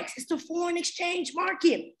Forex? It's the foreign exchange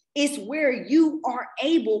market. It's where you are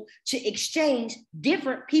able to exchange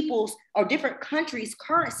different people's or different countries'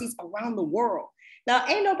 currencies around the world. Now,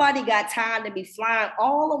 ain't nobody got time to be flying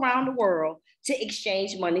all around the world to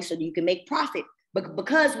exchange money so that you can make profit. But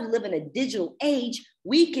because we live in a digital age,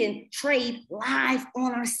 we can trade live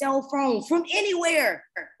on our cell phone from anywhere,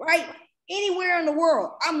 right? Anywhere in the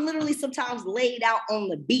world. I'm literally sometimes laid out on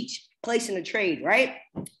the beach placing a trade, right?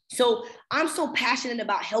 So I'm so passionate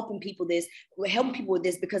about helping people with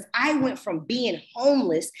this because I went from being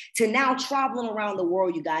homeless to now traveling around the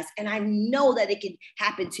world, you guys. And I know that it can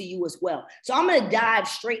happen to you as well. So I'm going to dive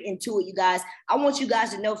straight into it, you guys. I want you guys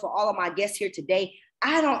to know, for all of my guests here today,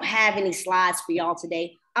 I don't have any slides for y'all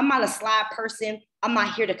today. I'm not a slide person. I'm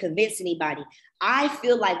not here to convince anybody. I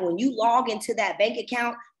feel like when you log into that bank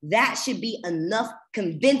account, that should be enough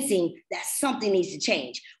convincing that something needs to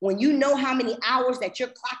change. When you know how many hours that you're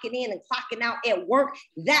clocking in and clocking out at work,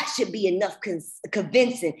 that should be enough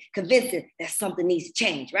convincing that something needs to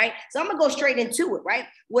change, right? So I'm gonna go straight into it, right?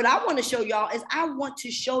 What I want to show y'all is I want to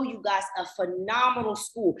show you guys a phenomenal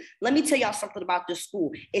school. Let me tell y'all something about this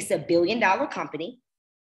school. It's a $1 billion company.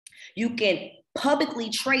 You can publicly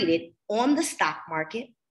trade it on the stock market,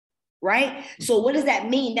 right? So what does that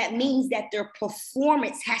mean? That means that their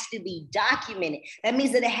performance has to be documented. That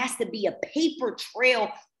means that it has to be a paper trail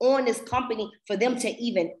on this company for them to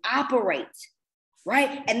even operate,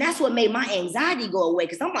 right? And that's what made my anxiety go away,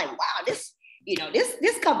 because I'm like, wow, this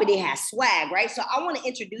company has swag, right? So I want to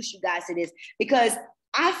introduce you guys to this because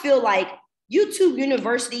I feel like YouTube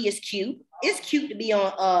University is cute. It's cute to be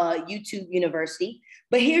on YouTube University.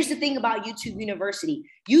 But here's the thing about YouTube University.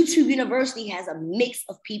 YouTube University has a mix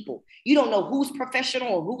of people. You don't know who's professional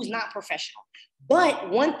or who's not professional. But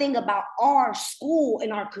one thing about our school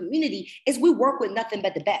and our community is we work with nothing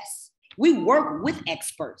but the best. We work with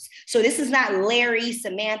experts. So this is not Larry,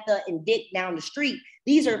 Samantha, and Dick down the street.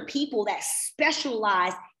 These are people that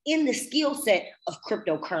specialize in the skill set of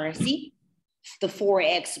cryptocurrency, the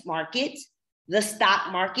Forex market, the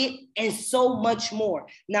stock market, and so much more.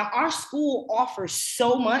 Now, our school offers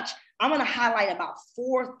so much. I'm going to highlight about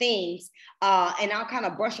 4 things, and I'll kind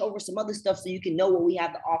of brush over some other stuff so you can know what we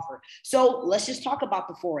have to offer. So let's just talk about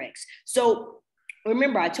the Forex. So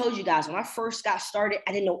remember, I told you guys when I first got started,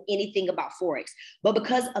 I didn't know anything about Forex, but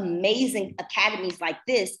because amazing academies like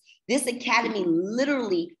this academy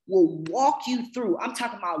literally will walk you through. I'm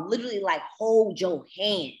talking about literally like hold your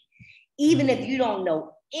hand. Even if you don't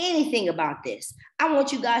know anything about this, I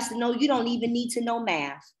want you guys to know you don't even need to know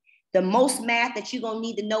math. The most math that you're going to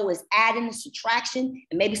need to know is adding and subtraction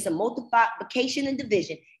and maybe some multiplication and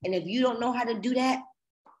division. And if you don't know how to do that,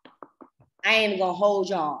 I ain't going to hold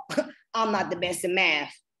y'all. I'm not the best in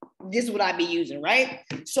math. This is what I be using, right?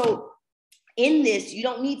 So in this, you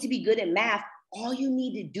don't need to be good at math. All you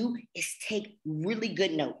need to do is take really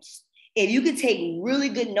good notes. If you can take really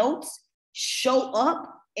good notes, show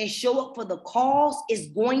up for the calls, it's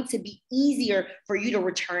going to be easier for you to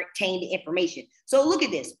retain the information. So look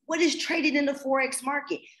at this. What is traded in the Forex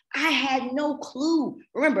market? I had no clue.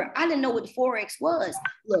 Remember, I didn't know what the Forex was.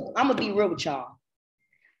 Look, I'm going to be real with y'all.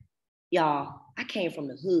 Y'all, I came from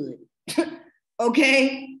the hood.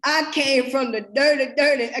 Okay? I came from the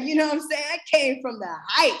dirty. You know what I'm saying? I came from the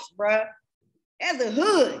heights, bruh. That's the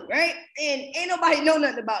hood, right? And ain't nobody know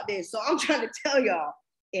nothing about this. So I'm trying to tell y'all,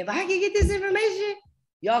 if I can get this information,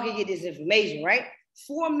 y'all can get this information, right?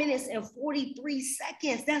 4 minutes and 43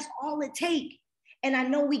 seconds. That's all it takes. And I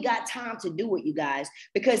know we got time to do it, you guys,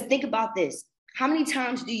 because think about this. How many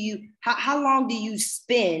times how long do you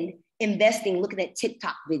spend investing looking at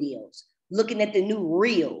TikTok videos, looking at the new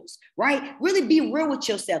reels, right? Really be real with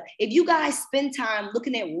yourself. If you guys spend time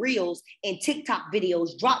looking at reels and TikTok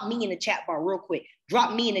videos, drop me in the chat bar real quick.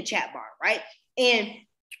 Drop me in the chat bar, right? And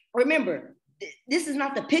remember, this is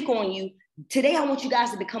not to pick on you. Today, I want you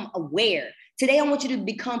guys to become aware. Today, I want you to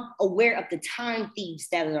become aware of the time thieves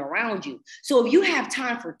that are around you. So if you have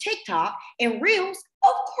time for TikTok and Reels,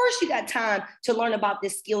 of course you got time to learn about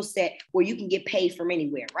this skill set where you can get paid from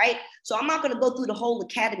anywhere, right? So I'm not going to go through the whole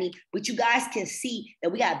academy, but you guys can see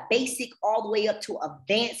that we got basic all the way up to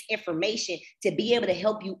advanced information to be able to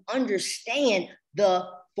help you understand the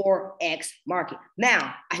Forex market.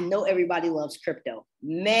 Now, I know everybody loves crypto.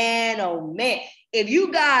 Man, oh man. If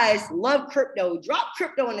you guys love crypto, drop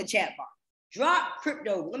crypto in the chat bar. Drop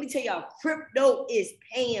crypto. Let me tell y'all, crypto is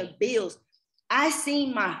paying bills. I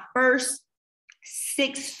seen my first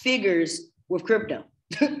 6 figures with crypto.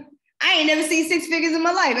 I ain't never seen 6 figures in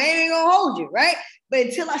my life. I ain't gonna hold you, right? But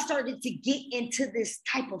until I started to get into this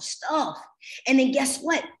type of stuff. And then guess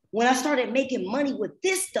what? When I started making money with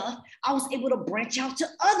this stuff, I was able to branch out to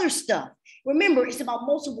other stuff. Remember, it's about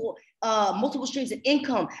multiple streams of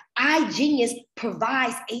income. iGenius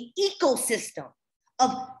provides an ecosystem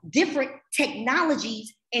of different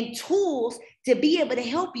technologies and tools to be able to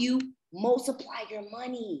help you multiply your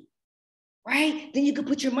money, right? Then you can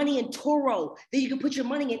put your money in Turo. Then you can put your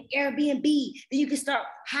money in Airbnb. Then you can start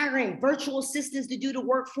hiring virtual assistants to do the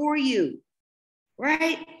work for you,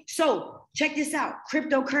 right? So check this out.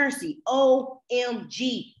 Cryptocurrency,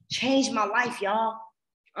 OMG, changed my life, y'all.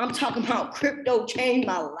 I'm talking about crypto changed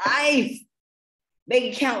my life.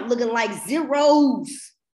 Bank account looking like zeros.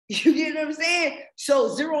 You get what I'm saying?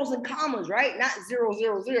 So zeros and commas, right? Not 0,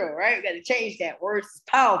 0, 0, right? We got to change that. Words is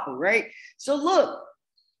powerful, right? So look,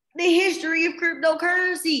 the history of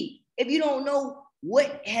cryptocurrency. If you don't know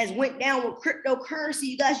what has went down with cryptocurrency,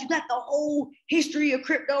 you guys, you got the whole history of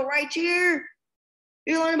crypto right here.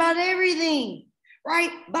 You learn about everything,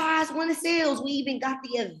 right? Buys when it sells. We even got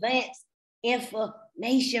the advanced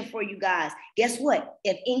information for you guys. Guess what?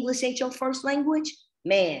 If English ain't your first language,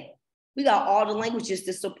 man, we got all the languages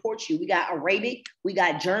to support you. We got Arabic, we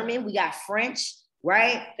got German, we got French,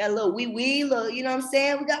 right? Got a little little, you know what I'm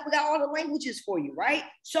saying? We got all the languages for you, right?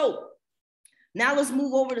 So now let's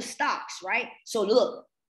move over to stocks, right? So look,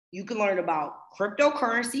 you can learn about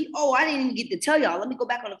cryptocurrency. Oh, I didn't even get to tell y'all. Let me go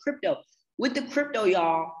back on the crypto. With the crypto,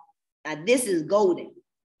 y'all, now this is golden.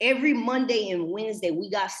 Every Monday and Wednesday, we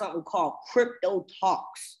got something called Crypto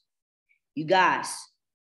Talks. You guys,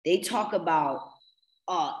 they talk about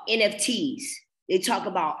NFTs. They talk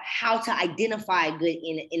about how to identify a good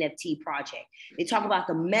NFT project. They talk about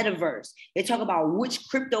the metaverse. They talk about which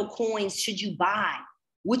crypto coins should you buy,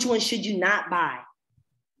 which ones should you not buy.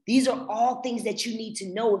 These are all things that you need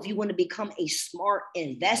to know if you want to become a smart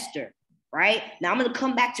investor, right? Now I'm going to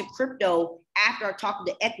come back to crypto after I talk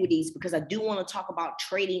to equities, because I do want to talk about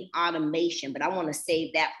trading automation, but I want to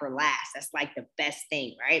save that for last. That's like the best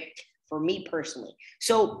thing, right? For me personally.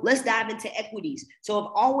 So let's dive into equities. So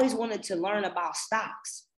I've always wanted to learn about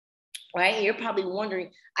stocks, right? And you're probably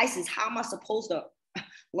wondering, Isis, how am I supposed to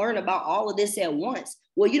learn about all of this at once?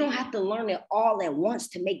 Well, you don't have to learn it all at once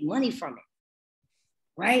to make money from it,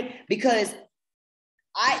 right? Because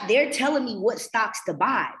they're telling me what stocks to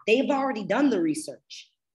buy. They've already done the research.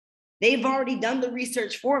 They've already done the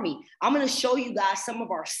research for me. I'm going to show you guys some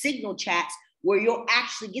of our signal chats where you'll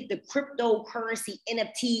actually get the cryptocurrency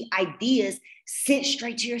NFT ideas sent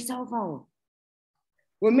straight to your cell phone.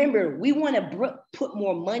 Remember, we want to put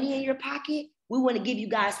more money in your pocket. We want to give you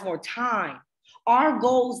guys more time. Our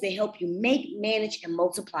goal is to help you make, manage, and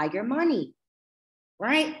multiply your money,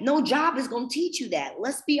 right? No job is going to teach you that.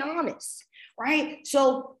 Let's be honest, right?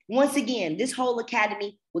 So once again, this whole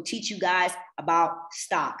academy will teach you guys about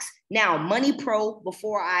stocks. Now, Money Pro,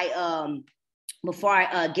 before I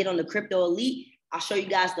get on the Crypto Elite, I'll show you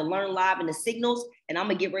guys the Learn Live and the signals, and I'm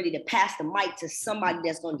gonna get ready to pass the mic to somebody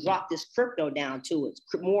that's gonna drop this crypto down to us,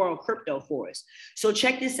 more on crypto for us. So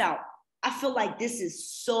check this out. I feel like this is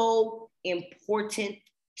so important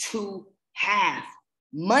to have.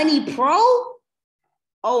 Money Pro?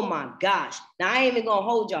 Oh my gosh. Now I ain't even gonna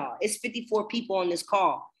hold y'all. It's 54 people on this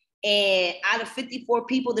call. And out of 54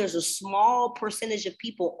 people, there's a small percentage of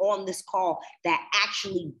people on this call that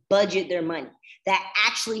actually budget their money, that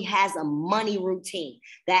actually has a money routine,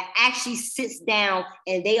 that actually sits down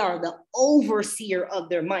and they are the overseer of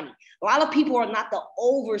their money. A lot of people are not the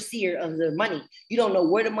overseer of their money. You don't know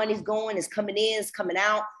where the money's going, it's coming in, it's coming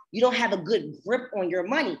out. You don't have a good grip on your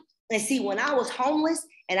money. And see, when I was homeless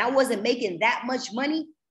and I wasn't making that much money,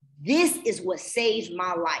 this is what saved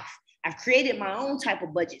my life. I've created my own type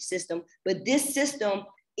of budget system, but this system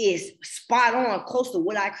is spot on, close to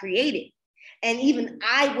what I created. And even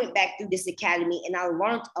I went back through this academy and I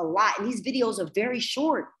learned a lot. And these videos are very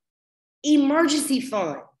short. Emergency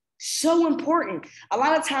fund, so important. A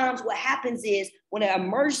lot of times what happens is when an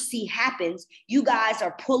emergency happens, you guys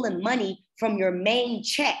are pulling money from your main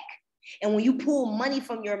check. And when you pull money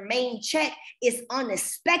from your main check, it's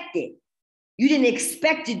unexpected. You didn't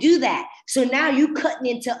expect to do that. So now you're cutting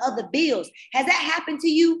into other bills. Has that happened to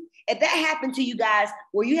you? If that happened to you guys,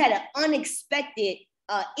 where you had an unexpected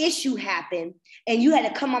issue happen and you had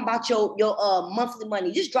to come about your monthly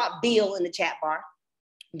money, just drop bill in the chat bar.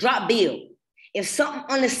 Drop bill. If something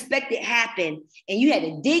unexpected happened and you had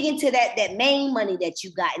to dig into that main money that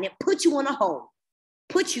you got and it put you in a hole,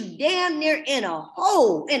 put you damn near in a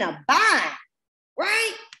hole, in a bind,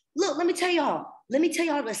 right? Look, let me tell y'all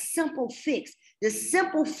the simple fix. The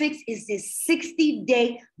simple fix is this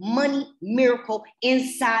 60-day money miracle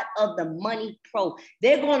inside of the Money Pro.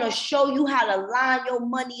 They're going to show you how to line your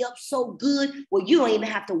money up so good, well, you don't even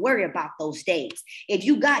have to worry about those days. If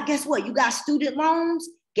you got, guess what? You got student loans.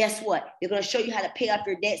 Guess what? They're going to show you how to pay off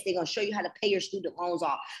your debts. They're going to show you how to pay your student loans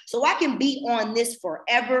off. So I can be on this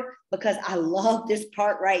forever because I love this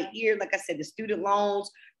part right here. Like I said, the student loans,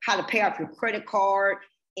 how to pay off your credit card,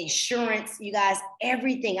 insurance, you guys,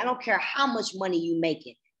 everything. I don't care how much money you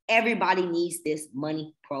making. Everybody needs this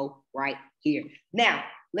Money Pro right here. Now,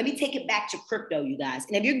 let me take it back to crypto, you guys.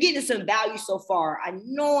 And if you're getting some value so far, I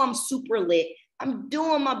know I'm super lit. I'm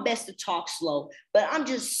doing my best to talk slow, but I'm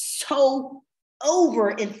just so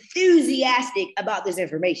over enthusiastic about this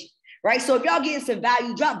information, right? So if y'all getting some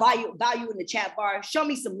value, drop value in the chat bar. Show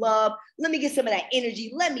me some love. Let me get some of that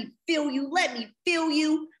energy. Let me feel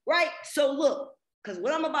you, right? So look, because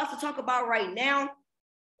what I'm about to talk about right now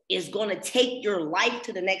is going to take your life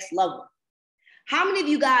to the next level. How many of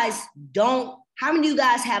you guys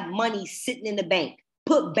have money sitting in the bank?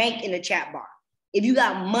 Put bank in the chat bar. If you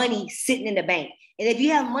got money sitting in the bank. And if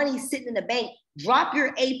you have money sitting in the bank, drop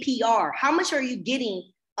your APR. How much are you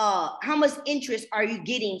getting? How much interest are you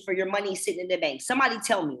getting for your money sitting in the bank? Somebody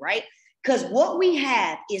tell me, right? Because what we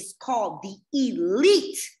have is called the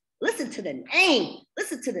Elite. Listen to the name.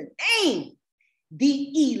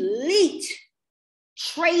 The Elite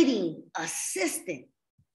Trading Assistant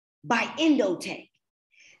by Indotech.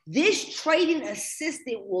 This trading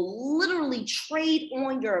assistant will literally trade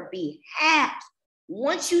on your behalf.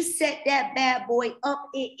 Once you set that bad boy up,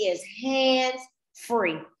 it is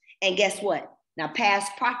hands-free. And guess what? Now,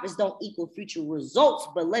 past profits don't equal future results,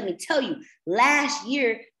 but let me tell you, last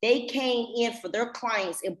year, they came in for their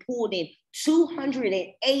clients and pulled in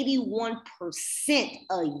 281%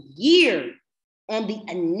 a year on the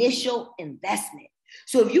initial investment.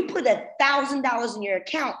 So if you put $1,000 in your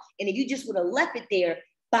account, and if you just would have left it there,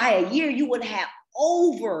 by a year, you would have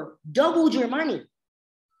over doubled your money.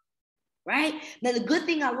 right? Now, the good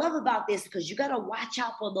thing I love about this, because you got to watch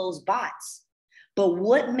out for those bots. But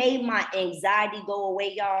what made my anxiety go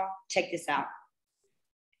away, y'all? Check this out.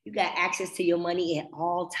 You got access to your money at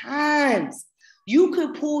all times. You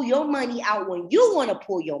could pull your money out when you want to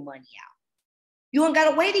pull your money out. You don't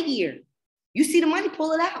got to wait a year. You see the money,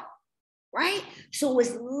 pull it out, right? So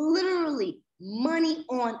it's literally money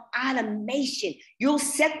on automation. You'll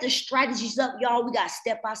set the strategies up, y'all. We got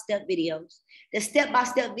step-by-step videos. The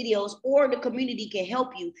step-by-step videos, or the community can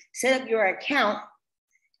help you set up your account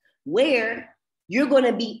where you're going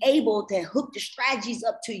to be able to hook the strategies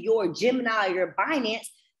up to your Gemini or your Binance,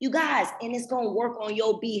 you guys, and it's going to work on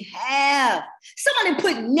your behalf. Somebody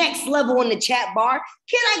put next level in the chat bar.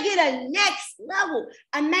 Can I get a next level?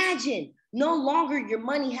 Imagine no longer your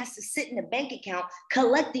money has to sit in a bank account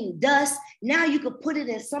collecting dust. Now you can put it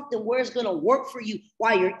in something where it's going to work for you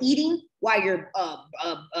while you're eating, while you're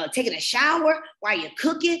taking a shower, while you're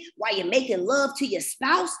cooking, while you're making love to your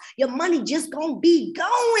spouse. Your money just going to be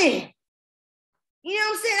going. You know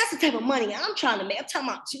what I'm saying? That's the type of money I'm trying to make. I'm talking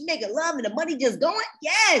about you making love and the money just going.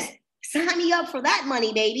 Yes, sign me up for that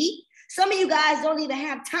money, baby. Some of you guys don't even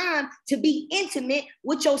have time to be intimate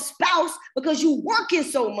with your spouse because you're working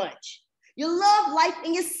so much. Your love life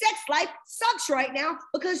and your sex life sucks right now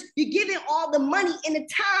because you're giving all the money and the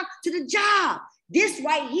time to the job. This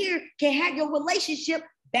right here can have your relationship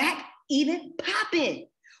back even popping.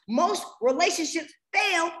 Most relationships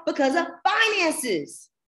fail because of finances.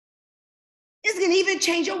 It's gonna even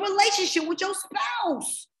change your relationship with your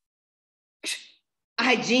spouse.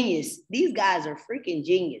 Genius. These guys are freaking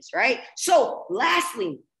genius, right? So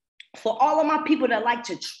lastly, for all of my people that like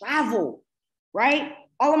to travel, right?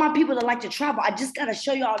 All of my people that like to travel, I just gotta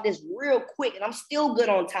show y'all this real quick, and I'm still good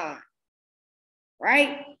on time,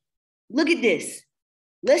 right? Look at this.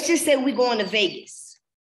 Let's just say we're going to Vegas,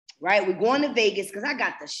 right? We're going to Vegas because I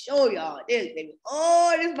got to show y'all this, baby.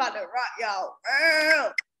 Oh, this is about to rock y'all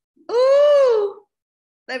world. Ooh,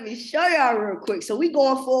 let me show y'all real quick. So we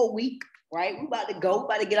going for a week, right? We about to go,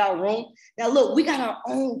 about to get our room. Now look, we got our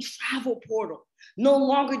own travel portal. No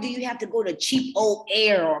longer do you have to go to cheap old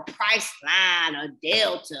Air or Priceline or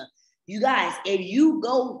Delta. You guys, if you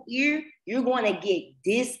go here, you're going to get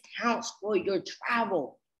discounts for your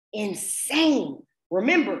travel. Insane.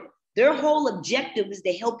 Remember, their whole objective is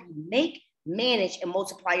to help you make, manage, and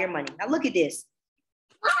multiply your money. Now look at this.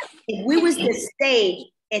 If we was to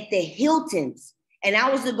stay at the Hiltons and I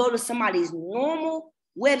was to go to somebody's normal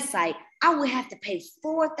website, I would have to pay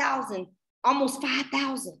 $4,000, almost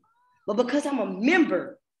 $5,000. But because I'm a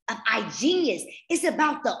member of iGenius, it's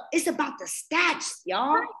about the stats,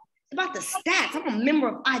 y'all. It's about the stats. I'm a member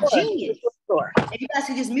of iGenius. And you guys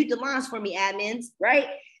can just mute the lines for me, admins, right?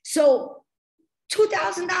 So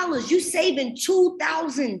 $2,000, you saving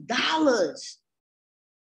 $2,000.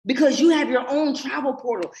 Because you have your own travel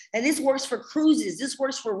portal. And this works for cruises. This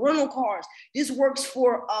works for rental cars. This works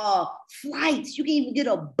for flights. You can even get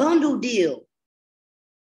a bundle deal,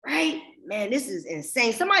 right? Man, this is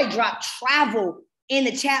insane. Somebody drop travel in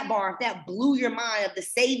the chat bar if that blew your mind of the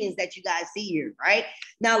savings that you guys see here, right?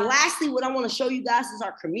 Now, lastly, what I want to show you guys is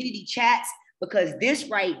our community chats, because this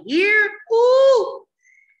right here, ooh,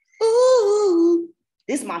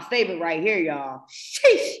 this is my favorite right here, y'all.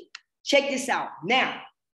 Sheesh. Check this out. Now,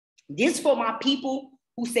 this for my people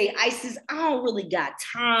who say, Isis, I don't really got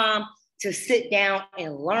time to sit down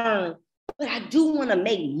and learn, but I do want to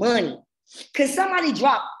make money. Because somebody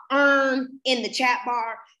dropped earn in the chat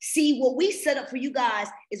bar. See, what we set up for you guys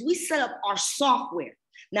is we set up our software.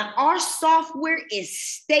 Now, our software is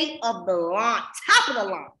state of the line, top of the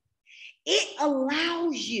line. It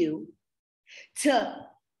allows you to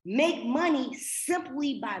make money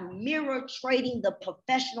simply by mirror trading the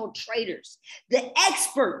professional traders. The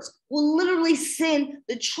experts will literally send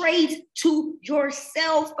the trades to your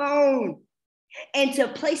cell phone. And to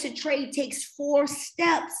place a trade takes 4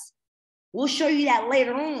 steps. We'll show you that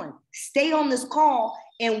later on. Stay on this call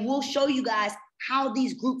and we'll show you guys how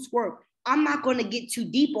these groups work. I'm not going to get too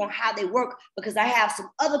deep on how they work because I have some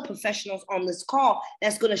other professionals on this call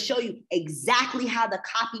that's going to show you exactly how the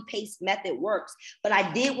copy paste method works. But I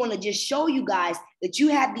did want to just show you guys that you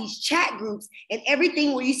have these chat groups and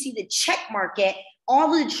everything where you see the check mark at,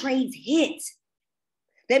 all of the trades hit.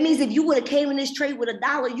 That means if you would have came in this trade with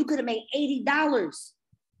 $1, you could have made $80.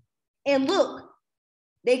 And look,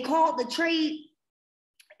 they called the trade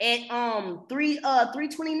at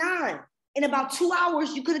 329. In about 2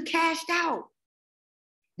 hours, you could have cashed out.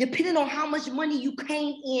 Depending on how much money you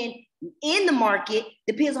came in the market,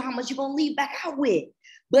 depends on how much you're going to leave back out with.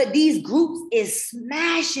 But these groups is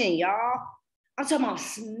smashing, y'all. I'm talking about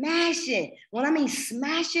smashing. When I mean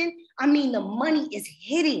smashing, I mean the money is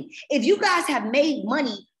hitting. If you guys have made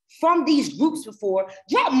money from these groups before,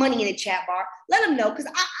 drop money in the chat bar. Let them know, because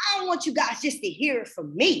I don't want you guys just to hear it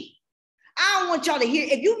from me. I don't want y'all to hear.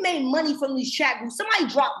 If you made money from these chat groups, somebody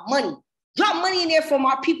drop money. Drop money in there from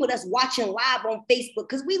our people that's watching live on Facebook,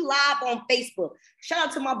 because we live on Facebook. Shout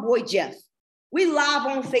out to my boy Jeff. We live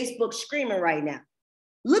on Facebook screaming right now.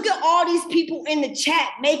 Look at all these people in the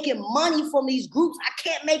chat making money from these groups. I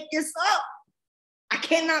can't make this up. I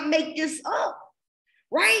cannot make this up,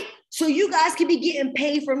 right? So you guys can be getting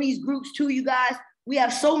paid from these groups too, you guys. We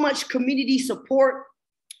have so much community support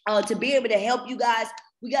to be able to help you guys.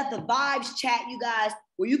 We got the Vibes chat, you guys,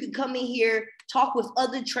 where you can come in here, talk with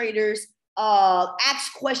other traders,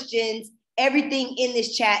 ask questions, everything in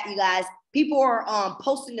this chat, you guys. People are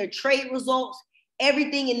posting their trade results,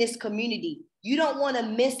 everything in this community. You don't want to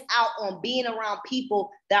miss out on being around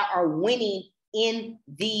people that are winning in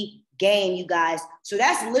the game, you guys. So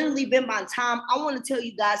that's literally been my time. I want to tell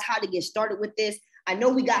you guys how to get started with this. I know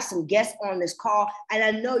we got some guests on this call, and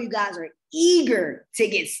I know you guys are eager to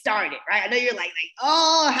get started, right? I know you're like,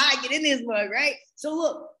 oh, how I get in this mug, right? So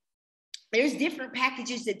look, there's different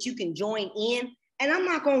packages that you can join in, and I'm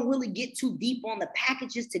not going to really get too deep on the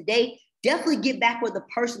packages today. Definitely get back with the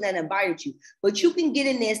person that invited you. But you can get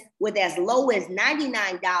in this with as low as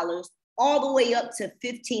 $99 all the way up to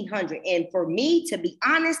 $1,500. And for me, to be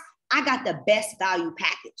honest, I got the best value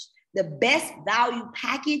package. The best value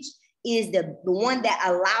package is the one that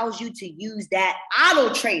allows you to use that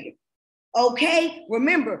auto trader. Okay?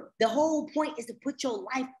 Remember, the whole point is to put your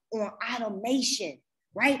life on automation.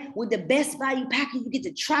 Right? With the best value package, you get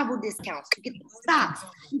the travel discounts, you get the stocks,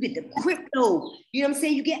 you get the crypto, you know what I'm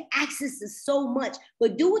saying? You get access to so much,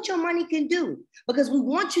 but do what your money can do, because we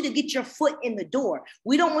want you to get your foot in the door.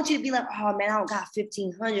 We don't want you to be like, oh man, I don't got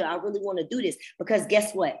 $1,500. I really want to do this, because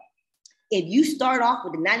guess what? If you start off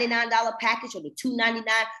with the $99 package or the $299,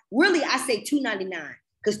 really I say $299,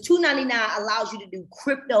 because $299 allows you to do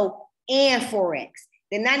crypto and Forex.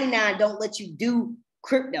 The $99 don't let you do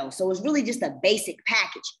crypto. So it's really just a basic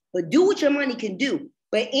package, but do what your money can do.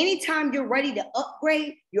 But anytime you're ready to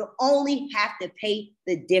upgrade, you only have to pay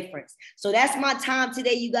the difference. So that's my time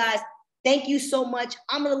today, you guys. Thank you so much.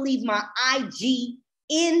 I'm going to leave my IG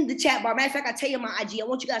in the chat bar. Matter of fact, I'll tell you my IG. I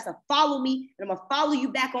want you guys to follow me, and I'm going to follow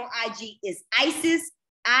you back on IG. It's Isis,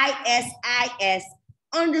 ISIS_love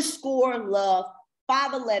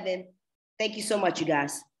 511. Thank you so much, you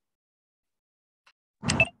guys.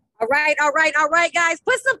 All right, guys.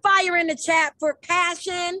 Put some fire in the chat for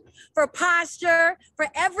passion, for posture, for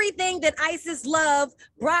everything that Isis Love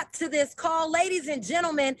brought to this call. Ladies and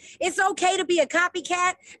gentlemen, it's okay to be a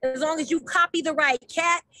copycat as long as you copy the right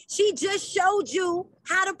cat. She just showed you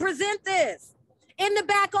how to present this in the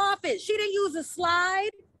back office. She didn't use a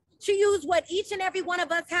slide. She used what each and every one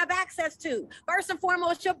of us have access to. First and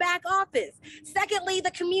foremost, your back office. Secondly,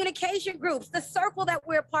 the communication groups, the circle that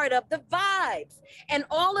we're a part of, the vibes, and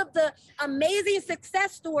all of the amazing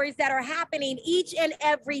success stories that are happening each and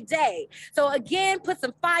every day. So again, put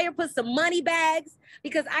some fire, put some money bags,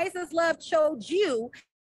 because Isis Love showed you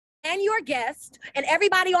and your guest and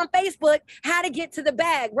everybody on Facebook how to get to the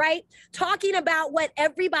bag, right? Talking about what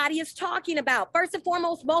everybody is talking about. First and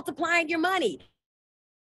foremost, multiplying your money.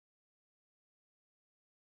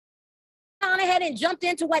 On ahead and jumped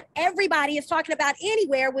into what everybody is talking about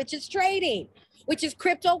anywhere, which is trading, which is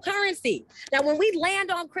cryptocurrency. Now, when we land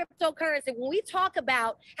on cryptocurrency, when we talk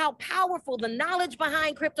about how powerful the knowledge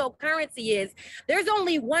behind cryptocurrency is, there's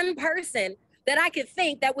only one person that I could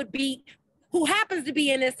think that would be, who happens to be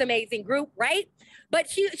in this amazing group, right? But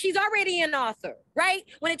she's already an author, right?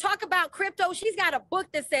 When they talk about crypto, she's got a book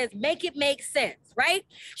that says, Make It Make Sense, right?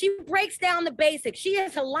 She breaks down the basics. She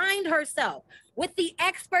has aligned herself with the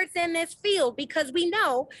experts in this field, because we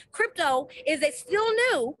know crypto is a still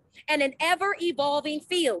new and an ever evolving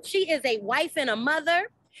field. She is a wife and a mother.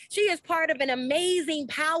 She is part of an amazing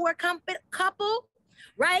power couple,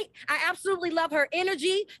 right? I absolutely love her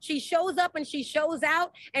energy. She shows up and she shows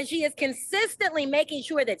out, and she is consistently making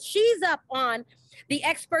sure that she's up on the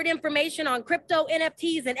expert information on crypto,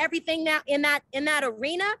 NFTs, and everything now in that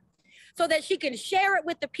arena, so that she can share it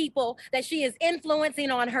with the people that she is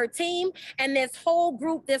influencing on her team and this whole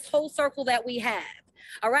group, this whole circle that we have.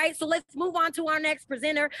 All right, so let's move on to our next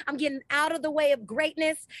presenter. I'm getting out of the way of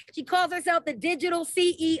greatness. She calls herself the digital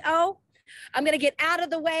CEO. I'm going to get out of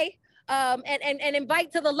the way and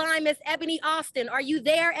invite to the line Miss Ebony Austin. Are you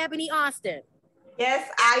there, Ebony Austin? Yes,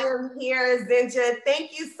 I am here, Zenja.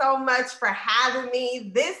 Thank you so much for having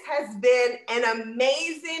me. This has been an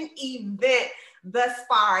amazing event. thus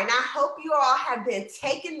far. And I hope you all have been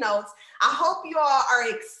taking notes. I hope you all are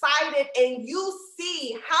excited and you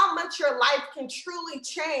see how much your life can truly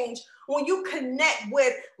change when you connect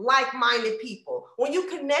with like-minded people, when you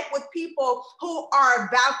connect with people who are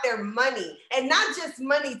about their money and not just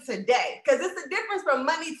money today, because it's a difference from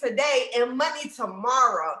money today and money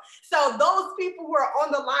tomorrow. So those people who are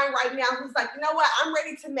on the line right now, who's like, you know what, I'm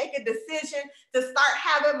ready to make a decision to start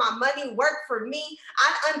having my money work for me.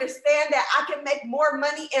 I understand that I can make more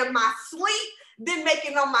money in my sleep than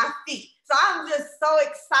making on my feet. So I'm just so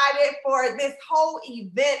excited for this whole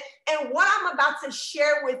event and what I'm about to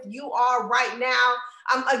share with you all right now.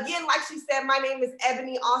 Again, like she said, my name is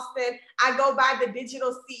Ebony Austin. I go by the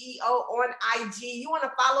Digital CEO on IG. You want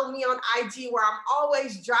to follow me on IG where I'm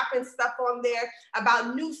always dropping stuff on there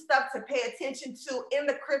about new stuff to pay attention to in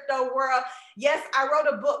the crypto world. Yes, I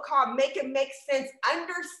wrote a book called Make It Make Sense,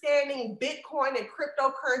 Understanding Bitcoin and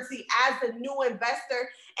Cryptocurrency as a New Investor.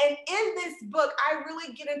 And in this book, I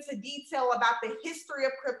really get into detail about the history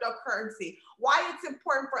of cryptocurrency, why it's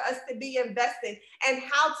important for us to be investing, and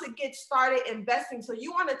how to get started investing. So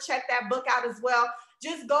you want to check that book out as well.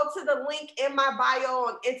 Just go to the link in my bio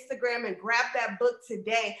on Instagram and grab that book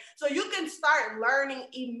today so you can start learning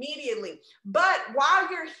immediately. But while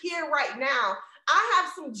you're here right now, I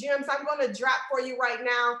have some gems I'm going to drop for you right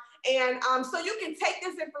now. And so you can take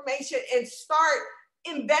this information and start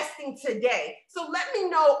investing today. So let me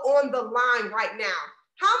know on the line right now,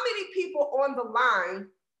 how many people on the line,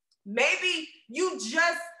 maybe you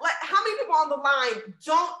just, how many people on the line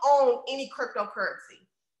don't own any cryptocurrency?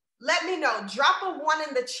 Let me know. Drop a 1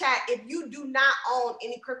 in the chat if you do not own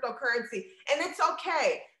any cryptocurrency. And it's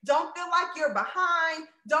okay. Don't feel like you're behind.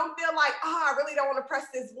 Don't feel like, oh, I really don't want to press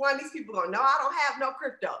this 1. These people going, no, I don't have no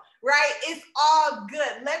crypto, right? It's all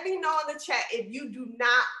good. Let me know in the chat if you do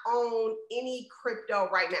not own any crypto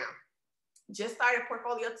right now. Just started a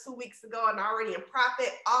portfolio 2 weeks ago and already in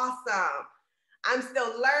profit. Awesome. I'm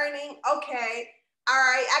still learning. Okay. All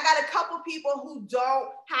right, I got a couple people who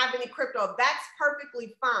don't have any crypto. That's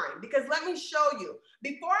perfectly fine, because let me show you.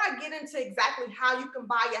 Before I get into exactly how you can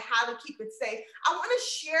buy it, how to keep it safe, I want to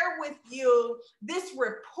share with you this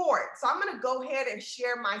report. So I'm going to go ahead and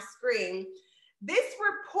share my screen. This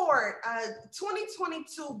report,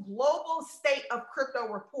 2022 Global State of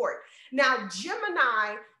Crypto Report. Now,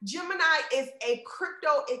 Gemini is a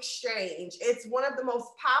crypto exchange. It's one of the most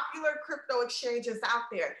popular crypto exchanges out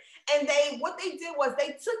there. And what they did was they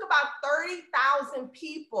took about 30,000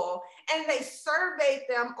 people and they surveyed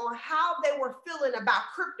them on how they were feeling about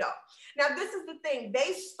crypto. Now, this is the thing.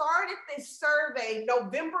 They started this survey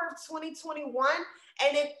November of 2021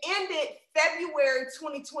 and it ended February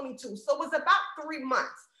 2022. So it was about 3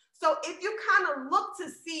 months. So if you kind of look to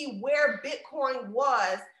see where Bitcoin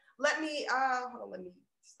was, let me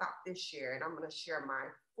stop this share and I'm going to share my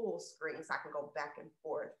full screen so I can go back and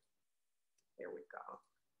forth. There we go.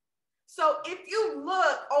 So if you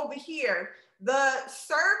look over here, the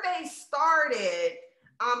survey started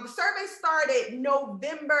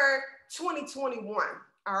November 2021.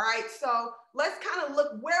 All right, so let's kind of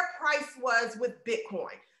look where price was with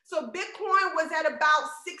Bitcoin. So Bitcoin was at about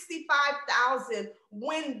 65,000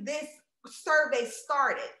 when this survey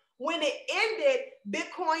started. When it ended,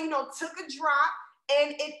 Bitcoin, took a drop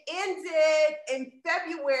and it ended in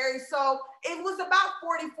February. So it was about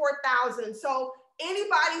 44,000. So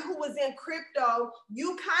anybody who was in crypto,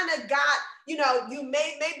 you kind of got,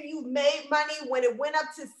 maybe you made money when it went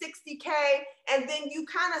up to 60K, and then you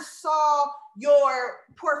kind of saw your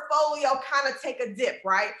portfolio kind of take a dip,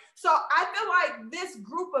 right? So I feel like this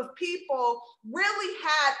group of people really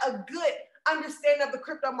had a good understanding of the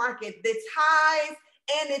crypto market, its highs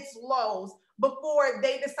and its lows, before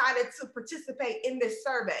they decided to participate in this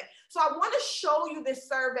survey. So I want to show you this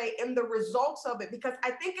survey and the results of it, because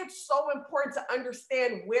I think it's so important to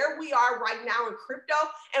understand where we are right now in crypto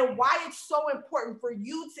and why it's so important for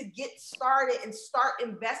you to get started and start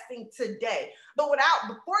investing today. But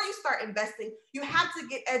before you start investing, you have to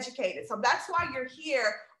get educated. So that's why you're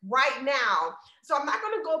here right now. So I'm not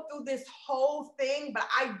going to go through this whole thing, but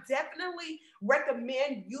I definitely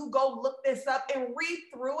recommend you go look this up and read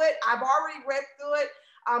through it. I've already read through it,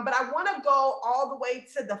 but I want to go all the way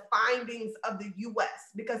to the findings of the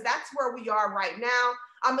US, because that's where we are right now.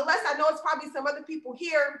 Unless I know it's probably some other people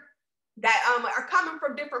here that are coming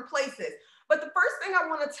from different places. But the first thing I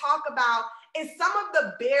want to talk about is some of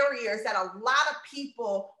the barriers that a lot of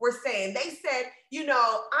people were saying. They said, you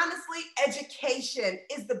know, honestly, education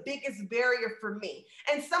is the biggest barrier for me.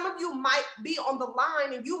 And some of you might be on the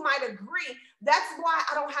line and you might agree, that's why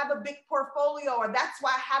I don't have a big portfolio, or that's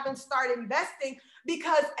why I haven't started investing,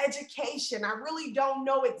 because education, I really don't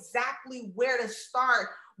know exactly where to start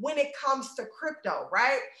when it comes to crypto,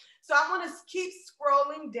 right? So I want to keep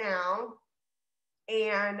scrolling down.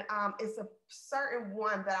 And it's a certain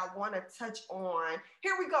one that I want to touch on.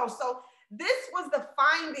 Here we go. So this was the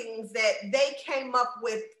findings that they came up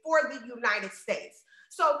with for the United States.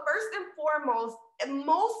 So first and foremost,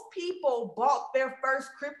 most people bought their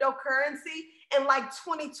first cryptocurrency in like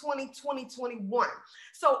 2020, 2021.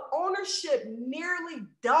 So ownership nearly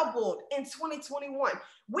doubled in 2021.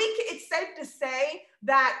 It's safe to say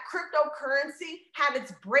that cryptocurrency had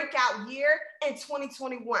its breakout year in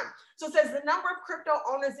 2021. So it says the number of crypto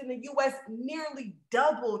owners in the US nearly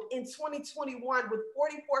doubled in 2021, with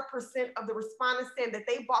 44% of the respondents saying that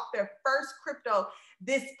they bought their first crypto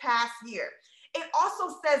this past year. It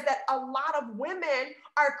also says that a lot of women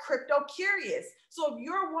are crypto curious. So if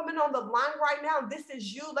you're a woman on the line right now, this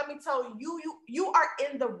is you, let me tell you, you are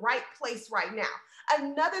in the right place right now.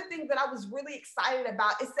 Another thing that I was really excited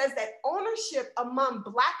about, it says that ownership among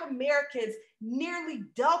Black Americans nearly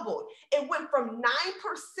doubled. It went from 9%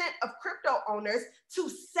 of crypto owners to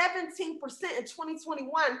 17% in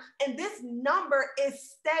 2021. And this number is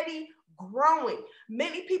steady growing.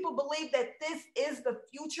 Many people believe that this is the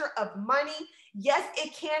future of money. Yes,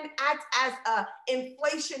 it can act as an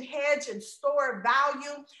inflation hedge and store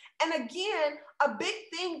value. And again, a big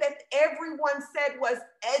thing that everyone said was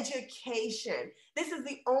education. This is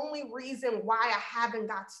the only reason why I haven't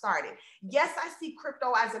got started. Yes, I see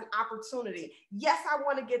crypto as an opportunity. Yes, I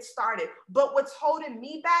want to get started. But what's holding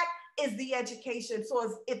me back is the education.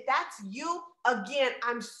 So if that's you, again,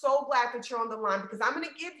 I'm so glad that you're on the line, because I'm going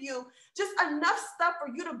to give you just enough stuff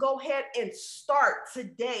for you to go ahead and start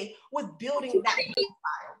today with building that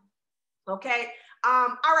profile. Okay.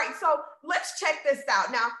 All right. So let's check this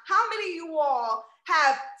out. Now, how many of you all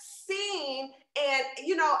have seen and,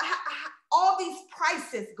 you know, all these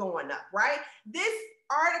prices going up, right? This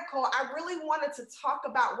article I really wanted to talk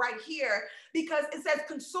about right here, because it says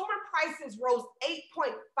consumer prices rose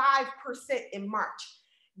 8.5% in March.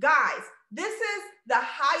 Guys, this is the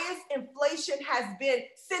highest inflation has been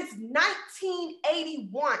since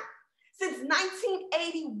 1981. Since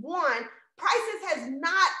 1981,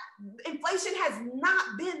 inflation has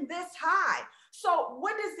not been this high. So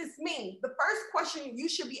what does this mean? The first question you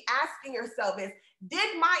should be asking yourself is,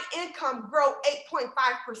 did my income grow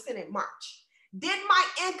 8.5% in March? Did my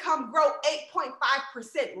income grow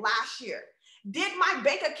 8.5% last year? Did my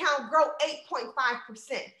bank account grow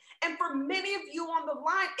 8.5%? And for many of you on the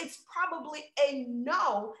line, it's probably a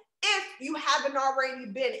no if you haven't already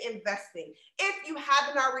been investing, if you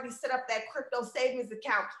haven't already set up that crypto savings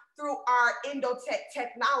account through our Indotech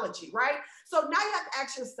technology, right? So now you have to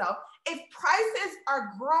ask yourself, if prices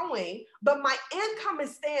are growing, but my income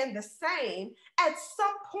is staying the same, at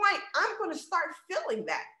some point, I'm going to start feeling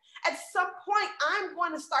that. At some point, I'm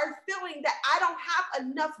going to start feeling that I don't have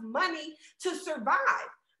enough money to survive,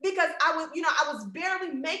 because I was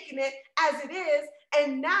barely making it as it is.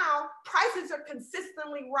 And now prices are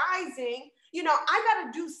consistently rising. You know, I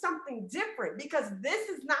got to do something different, because this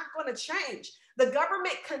is not going to change. The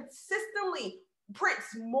government consistently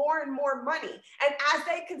prints more and more money. And as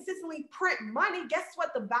they consistently print money, guess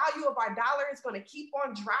what? The value of our dollar is going to keep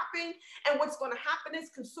on dropping. And what's going to happen is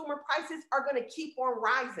consumer prices are going to keep on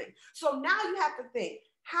rising. So now you have to think,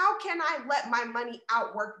 how can I let my money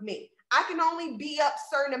outwork me? I can only be up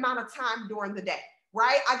a certain amount of time during the day,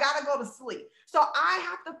 right? I got to go to sleep. So I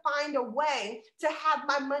have to find a way to have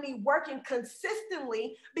my money working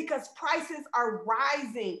consistently, because prices are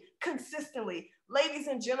rising consistently. Ladies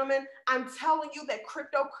and gentlemen, I'm telling you that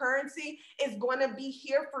cryptocurrency is going to be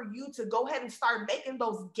here for you to go ahead and start making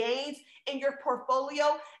those gains in your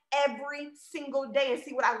portfolio every single day. And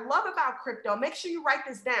see, what I love about crypto, make sure you write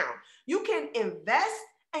this down. You can invest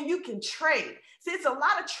and you can trade. See, it's a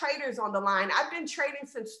lot of traders on the line. I've been trading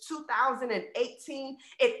since 2018.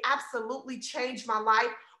 It absolutely changed my life.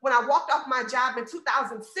 When I walked off my job in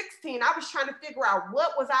 2016, I was trying to figure out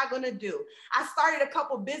what was I going to do. I started a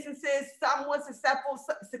couple businesses. Some was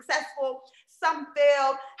successful, some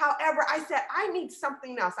failed. However, I said, I need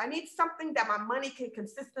something else. I need something that my money can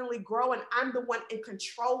consistently grow, and I'm the one in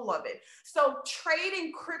control of it. So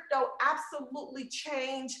trading crypto absolutely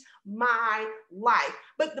changed my life.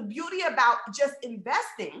 But the beauty about just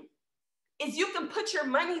investing is you can put your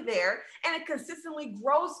money there and it consistently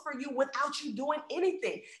grows for you without you doing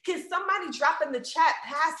anything. Can somebody drop in the chat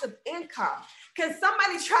passive income? Can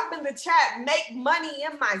somebody drop in the chat make money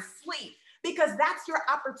in my sleep? Because that's your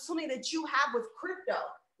opportunity that you have with crypto.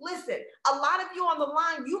 Listen, a lot of you on the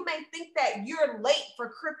line, you may think that you're late for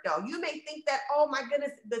crypto. You may think that, oh my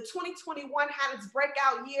goodness, the 2021 had its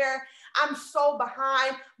breakout year. I'm so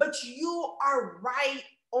behind, but you are right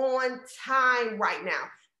on time right now.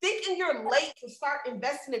 Thinking you're late to start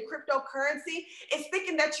investing in cryptocurrency is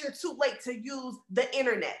thinking that you're too late to use the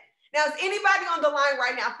internet. Now, does anybody on the line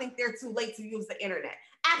right now think they're too late to use the internet?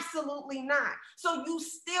 Absolutely not. So you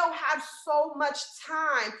still have so much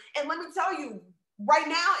time. And let me tell you, right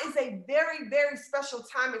now is a very, very special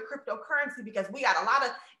time in cryptocurrency because we got a lot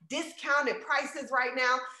of discounted prices right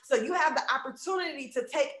now. So you have the opportunity to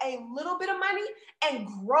take a little bit of money and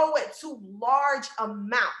grow it to large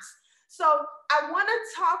amounts. So I want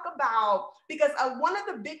to talk about, because one of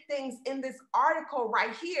the big things in this article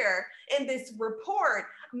right here, in this report,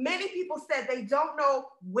 many people said they don't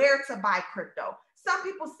know where to buy crypto. Some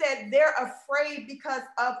people said they're afraid because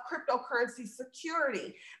of cryptocurrency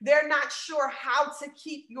security. They're not sure how to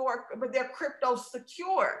keep their crypto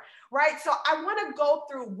secure, right? So I want to go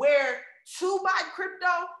through where to buy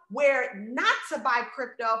crypto, where not to buy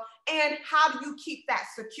crypto, and how do you keep that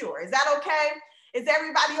secure? Is that okay? Is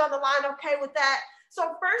everybody on the line okay with that?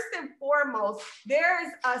 So first and foremost,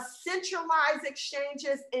 there's centralized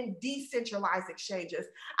exchanges and decentralized exchanges.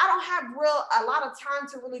 I don't have a lot of time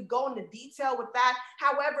to really go into detail with that.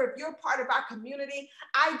 However, if you're part of our community,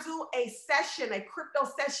 I do a session, a crypto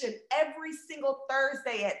session every single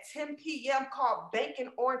Thursday at 10 p.m. called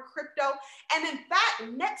Banking on Crypto. And in fact,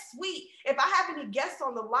 next week, if I have any guests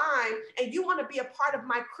on the line and you want to be a part of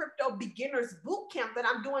my crypto beginners bootcamp that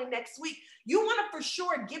I'm doing next week, you want to for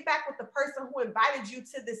sure get back with the person who invited you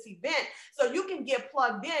to this event so you can get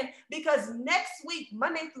plugged in, because next week,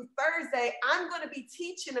 Monday through Thursday, I'm going to be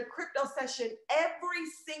teaching a crypto session every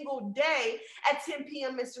single day at 10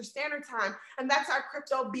 p.m. Mr. Standard Time. And that's our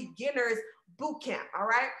crypto beginners bootcamp. All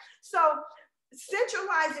right. So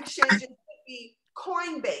centralized exchanges would be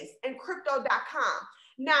Coinbase and crypto.com.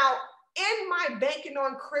 Now, in my Banking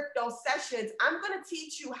on Crypto sessions, I'm going to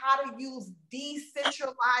teach you how to use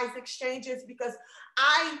decentralized exchanges because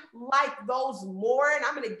I like those more, and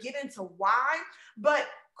I'm going to get into why. But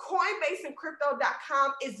Coinbase and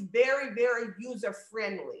crypto.com is very, very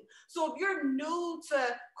user-friendly. So if you're new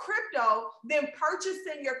to crypto, then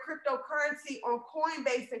purchasing your cryptocurrency on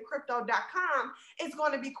Coinbase and crypto.com is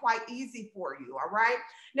going to be quite easy for you, all right?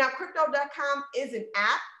 Now, crypto.com is an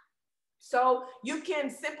app. So you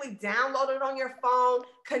can simply download it on your phone,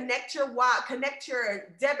 connect your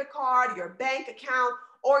debit card, your bank account,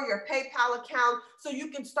 or your PayPal account so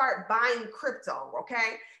you can start buying crypto,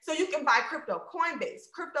 okay? So you can buy crypto,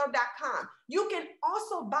 Coinbase, crypto.com. You can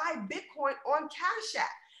also buy Bitcoin on Cash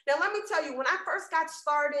App. Now, let me tell you, when I first got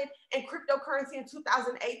started in cryptocurrency in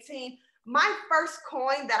 2018, my first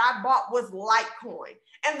coin that I bought was Litecoin.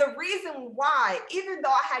 And the reason why, even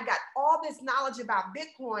though I had got all this knowledge about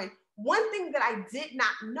Bitcoin, one thing that I did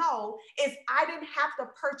not know is I didn't have to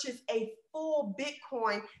purchase a full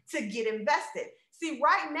Bitcoin to get invested. See,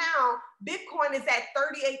 right now, Bitcoin is at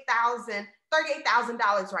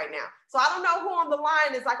 $38,000 right now. So I don't know who on the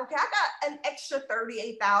line is like, okay, I got an extra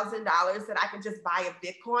 $38,000 that I can just buy a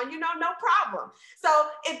Bitcoin, no problem. So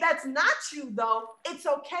if that's not you though, it's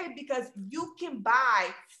okay because you can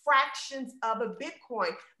buy fractions of a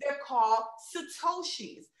Bitcoin. They're called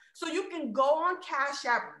Satoshis. So you can go on Cash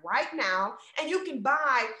App right now and you can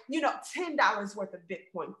buy, $10 worth of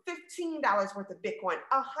Bitcoin, $15 worth of Bitcoin,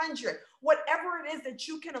 $100, whatever it is that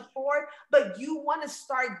you can afford, but you want to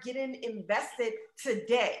start getting invested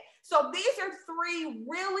today. So these are three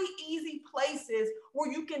really easy places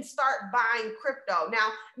where you can start buying crypto.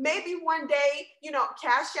 Now, maybe one day,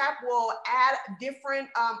 Cash App will add different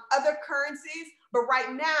other currencies, but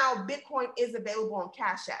right now, Bitcoin is available on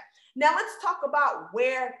Cash App. Now let's talk about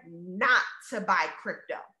where not to buy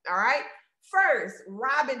crypto, all right? First,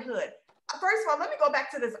 Robinhood. First of all, let me go back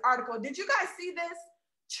to this article. Did you guys see this?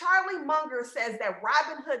 Charlie Munger says that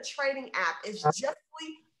Robinhood trading app is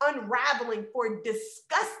justly unraveling for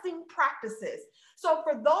disgusting practices. So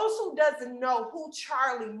for those who doesn't know who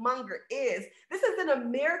Charlie Munger is, this is an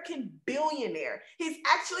American billionaire. He's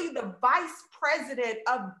actually the vice president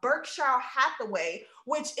of Berkshire Hathaway,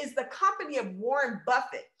 which is the company of Warren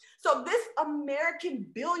Buffett. So this American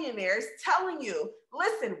billionaire is telling you,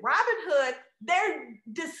 listen, Robinhood, they're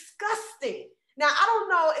disgusting. Now, I don't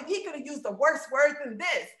know if he could have used a worse word than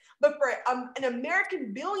this, but for an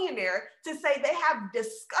American billionaire to say they have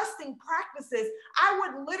disgusting practices, I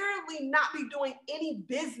would literally not be doing any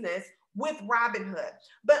business with Robinhood.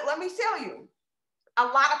 But let me tell you, a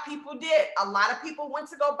lot of people did. A lot of people went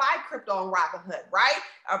to go buy crypto on Robinhood, right?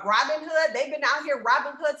 Robinhood, they've been out here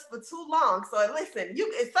Robinhoods for too long. So listen,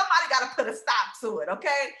 somebody got to put a stop to it,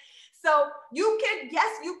 okay? So you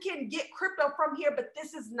can get crypto from here, but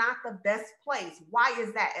this is not the best place. Why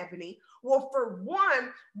is that, Ebony? Well, for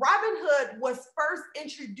one, Robinhood was first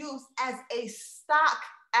introduced as a stock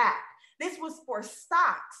app. This was for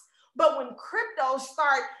stocks. But when crypto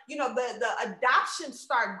the adoption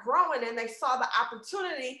started growing and they saw the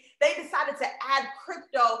opportunity, they decided to add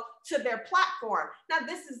crypto to their platform. Now,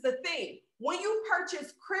 this is the thing. When you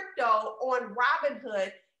purchase crypto on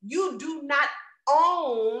Robinhood, you do not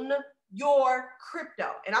own your crypto.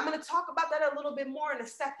 And I'm going to talk about that a little bit more in a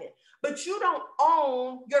second, but you don't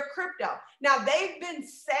own your crypto. Now, they've been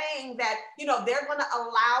saying that, they're going to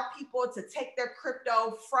allow people to take their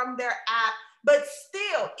crypto from their app, but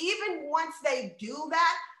still, even once they do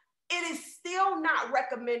that, it is still not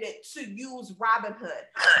recommended to use Robinhood.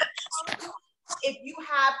 If you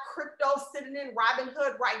have crypto sitting in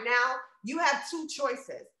Robinhood right now, you have two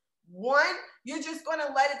choices. One, you're just going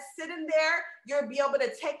to let it sit in there. You'll be able to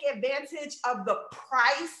take advantage of the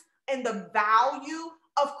price and the value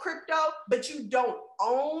of crypto, but you don't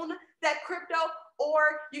own that crypto, or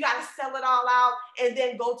you got to sell it all out and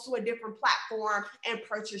then go to a different platform and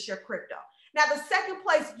purchase your crypto. Now, the second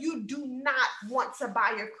place you do not want to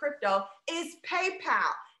buy your crypto is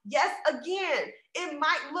PayPal. Yes, again, it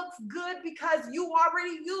might look good because you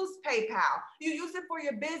already use PayPal. You use it for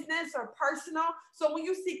your business or personal. So when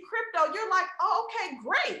you see crypto, you're like, oh, okay,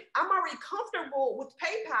 great. I'm already comfortable with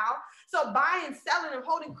PayPal. So buying, selling, and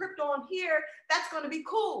holding crypto on here, that's going to be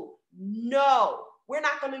cool. No, we're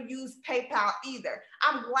not going to use PayPal either.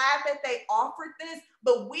 I'm glad that they offered this,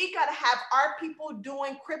 but we got to have our people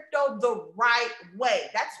doing crypto the right way.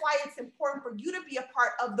 That's why it's important for you to be a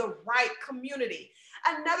part of the right community.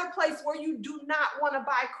 Another place where you do not want to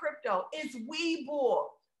buy crypto is Webull.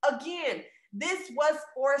 Again, this was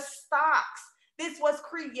for stocks. This was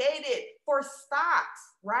created for stocks,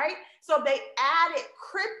 right? So they added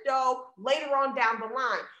crypto later on down the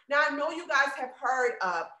line. Now, I know you guys have heard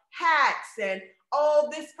of hacks and, oh,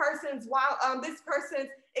 this person's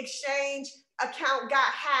exchange account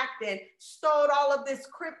got hacked and stole all of this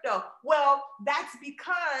crypto. Well, that's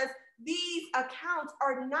because these accounts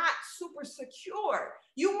are not super secure.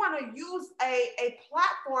 You want to use a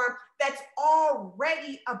platform that's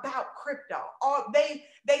already about crypto.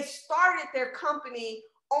 They started their company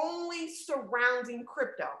only surrounding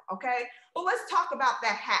crypto, okay? But let's talk about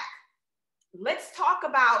that hack. Let's talk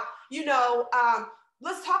about,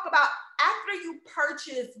 let's talk about after you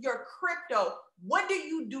purchase your crypto, what do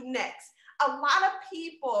you do next? A lot of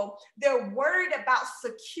people, they're worried about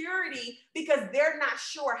security because they're not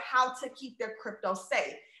sure how to keep their crypto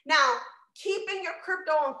safe. Now, keeping your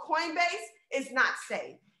crypto on Coinbase is not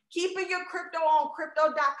safe. Keeping your crypto on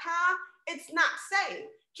crypto.com, it's not safe.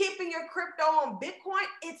 Keeping your crypto on Bitcoin,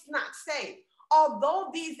 it's not safe. Although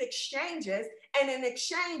these exchanges, and an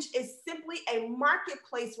exchange is simply a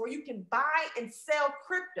marketplace where you can buy and sell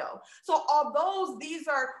crypto. So although these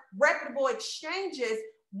are reputable exchanges,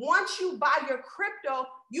 once you buy your crypto,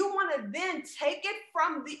 you want to then take it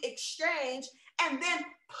from the exchange and then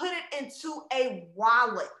put it into a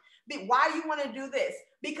wallet. Why you want to do this?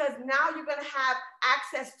 Because now you're going to have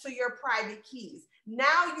access to your private keys.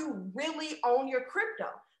 Now you really own your crypto.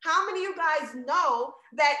 How many of you guys know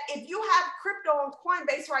that if you have crypto on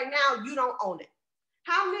Coinbase right now, you don't own it?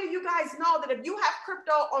 How many of you guys know that if you have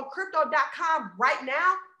crypto on crypto.com right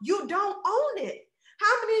now, you don't own it?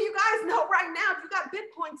 How many of you guys know right now, if you got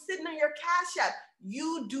Bitcoin sitting in your Cash App,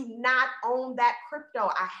 you do not own that crypto?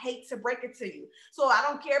 I hate to break it to you. So I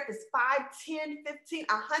don't care if it's $5, $10, $15,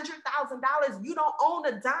 $100,000, you don't own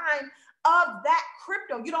a dime of that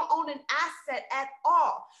crypto. You don't own an asset at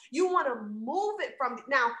all. You want to move it from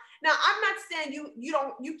now. I'm not saying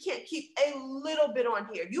you can't keep a little bit on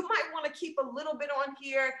here. You might want to keep a little bit on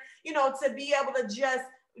here, to be able to just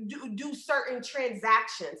do certain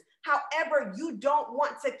transactions. However, you don't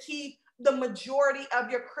want to keep the majority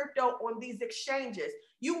of your crypto on these exchanges.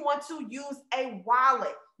 You want to use a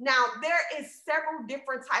wallet. Now, there is several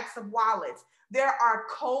different types of wallets. There are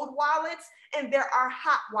cold wallets and there are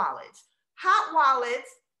hot wallets. Hot wallets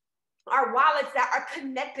are wallets that are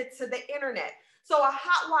connected to the internet. So a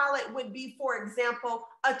hot wallet would be, for example,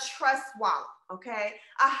 a Trust wallet, okay?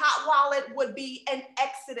 A hot wallet would be an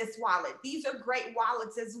Exodus wallet. These are great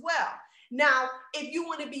wallets as well. Now, if you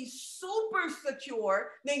want to be super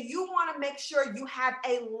secure, then you want to make sure you have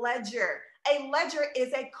a ledger. A ledger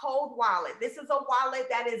is a cold wallet. This is a wallet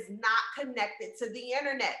that is not connected to the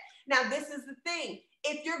internet. Now, this is the thing.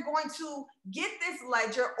 If you're going to get this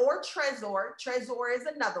ledger or Trezor, Trezor is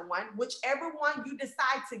another one, whichever one you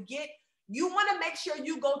decide to get, you want to make sure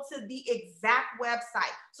you go to the exact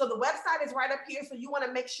website. So the website is right up here. So you want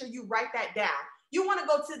to make sure you write that down. You want to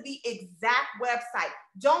go to the exact website.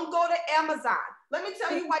 Don't go to Amazon. Let me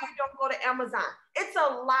tell you why you don't go to Amazon. It's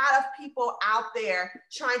a lot of people out there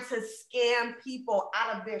trying to scam people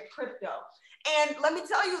out of their crypto. And let me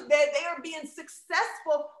tell you that they are being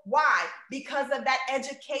successful. Why? Because of that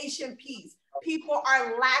education piece. People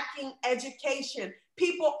are lacking education.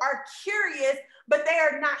 People are curious, but they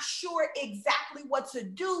are not sure exactly what to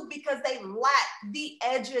do because they lack the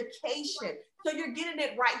education. So you're getting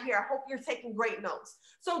it right here. I hope you're taking great notes.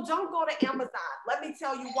 So don't go to Amazon. Let me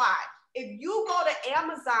tell you why. If you go to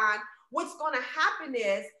Amazon, what's going to happen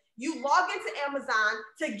is you log into Amazon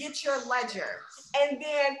to get your ledger. And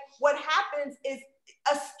then what happens is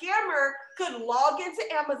a scammer could log into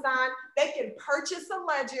Amazon. They can purchase a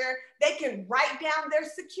ledger. They can write down their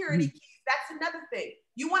security keys. That's another thing.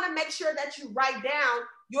 You want to make sure that you write down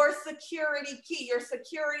your security key, your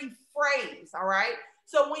security phrase, all right?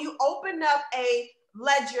 So when you open up a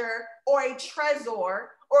ledger or a Trezor,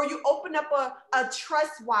 or you open up a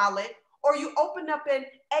Trust wallet, or you open up an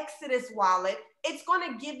Exodus wallet, it's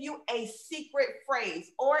going to give you a secret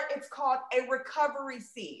phrase, or it's called a recovery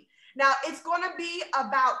seed. Now, it's going to be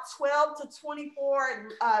about 12 to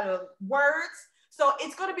 24 words. So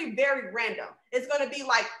it's going to be very random. It's going to be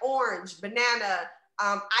like orange, banana,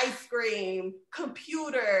 ice cream,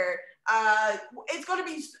 computer. It's going to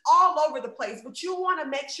be all over the place, but you want to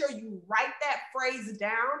make sure you write that phrase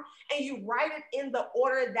down and you write it in the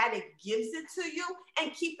order that it gives it to you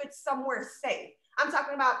and keep it somewhere safe. I'm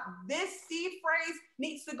talking about this seed phrase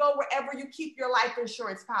needs to go wherever you keep your life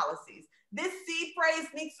insurance policies. This seed phrase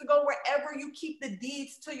needs to go wherever you keep the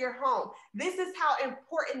deeds to your home. This is how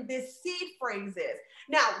important this seed phrase is.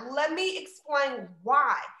 Now, let me explain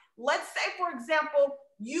why. Let's say, for example,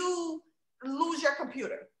 you lose your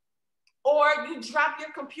computer or you drop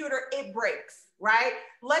your computer, it breaks, right?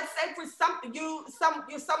 Let's say for something,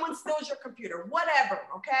 someone steals your computer, whatever,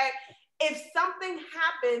 okay? If something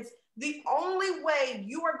happens, the only way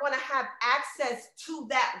you are going to have access to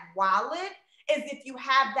that wallet is if you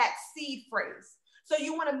have that seed phrase. So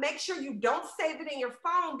you want to make sure you don't save it in your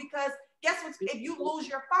phone, because guess what? If you lose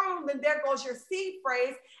your phone, then there goes your seed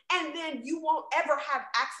phrase, and then you won't ever have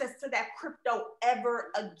access to that crypto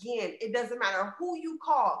ever again. It doesn't matter who you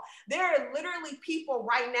call. There are literally people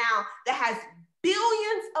right now that has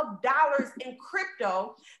billions of dollars in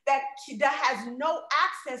crypto that has no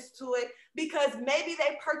access to it because maybe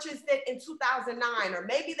they purchased it in 2009, or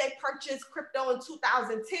maybe they purchased crypto in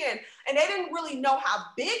 2010 and they didn't really know how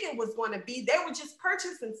big it was going to be. They were just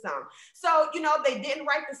purchasing some. So, they didn't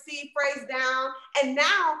write the seed phrase down, and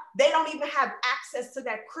now they don't even have access to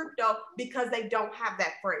that crypto because they don't have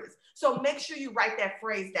that phrase. So make sure you write that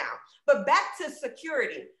phrase down. But back to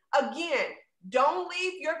security. Again, don't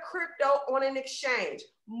leave your crypto on an exchange.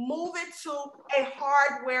 Move it to a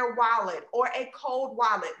hardware wallet or a cold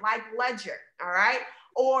wallet like Ledger, all right?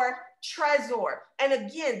 Or Trezor. And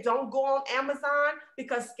again, don't go on Amazon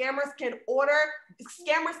because scammers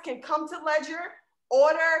can come to Ledger,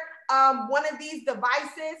 order one of these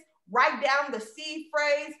devices, write down the seed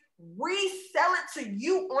phrase, resell it to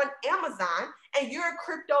you on Amazon, and you're a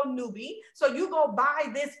crypto newbie. So you go buy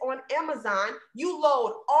this on Amazon, you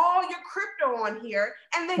load all your crypto on here,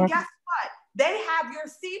 and then guess what? They have your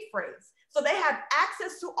seed phrase. So they have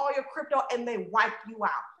access to all your crypto and they wipe you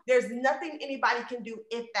out. There's nothing anybody can do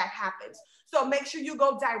if that happens. So make sure you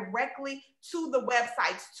go directly to the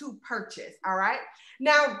websites to purchase, all right?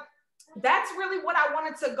 Now, that's really what I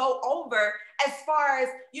wanted to go over as far as,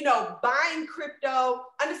 buying crypto,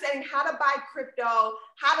 understanding how to buy crypto,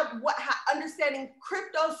 understanding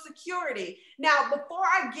crypto security. Now, before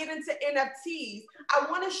I get into NFTs, I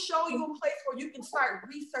want to show you a place where you can start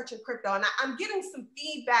researching crypto. And I'm getting some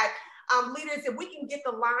feedback, leaders, if we can get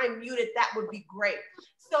the line muted, that would be great.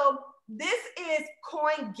 So this is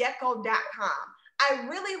CoinGecko.com. I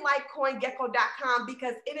really like CoinGecko.com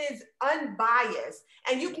because it is unbiased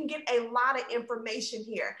and you can get a lot of information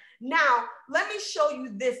here. Now, let me show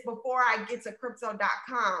you this before I get to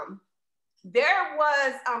Crypto.com. There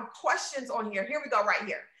was questions on here. Here we go right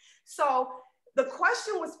here. So The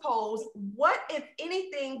question was posed, what, if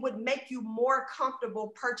anything, would make you more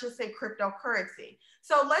comfortable purchasing cryptocurrency?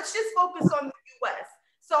 So let's just focus on the US.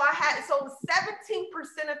 So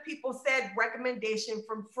 17% of people said recommendation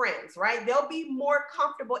from friends, right? They'll be more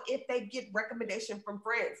comfortable if they get recommendation from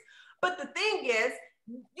friends. But the thing is,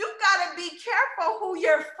 you gotta be careful who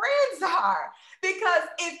your friends are, because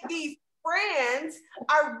if these friends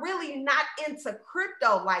are really not into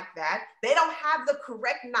crypto like that, they don't have the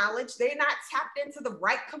correct knowledge, they're not tapped into the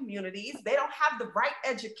right communities, they don't have the right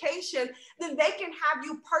education, then they can have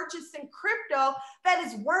you purchasing crypto that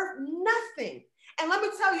is worth nothing. And let me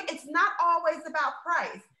tell you, it's not always about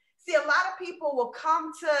price. See, a lot of people will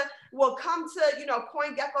come to you know,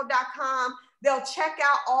 CoinGecko.com, they'll check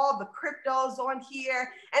out all the cryptos on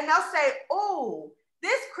here, and they'll say, oh,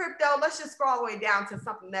 this crypto, let's just scroll all the way down to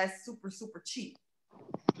something that's super, super cheap.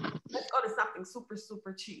 Let's go to something super,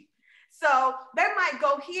 super cheap. So they might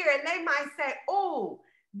go here and they might say, oh,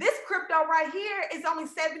 this crypto right here is only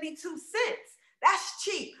 72 cents. That's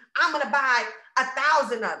cheap. I'm gonna buy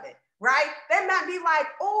 1,000 of it, right? They might be like,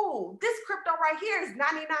 oh, this crypto right here is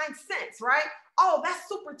 99 cents, right? Oh, that's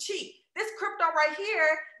super cheap. This crypto right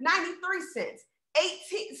here, 93 cents,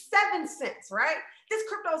 7 cents, right? This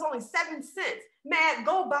crypto is only 7 cents. Man,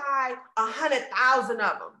 go buy 100,000 of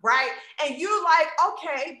them, right? And you like,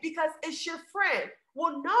 okay, because it's your friend.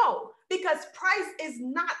 Well, no, because price is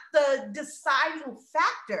not the deciding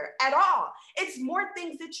factor at all. It's more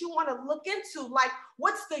things that you want to look into, like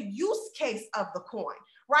what's the use case of the coin,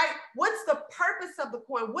 right? What's the purpose of the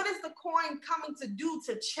coin? What is the coin coming to do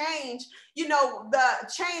to change, you know,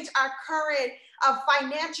 change our current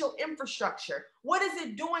financial infrastructure? What is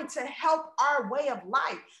it doing to help our way of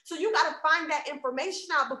life? So you got to find that information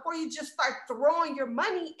out before you just start throwing your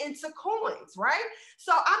money into coins, right?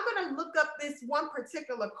 So I'm going to look up this one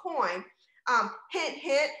particular coin. Hint,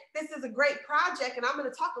 hint, this is a great project, and I'm going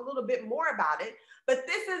to talk a little bit more about it. But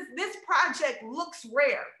this project looks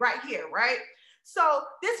rare right here, right? So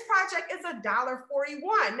this project is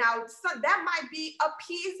 $1.41. Now, that might be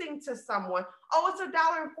appeasing to someone. Oh, it's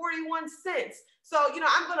 $1.41. So, you know,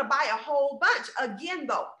 I'm going to buy a whole bunch. Again,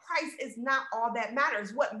 though, price is not all that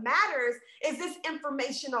matters. What matters is this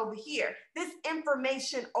information over here, this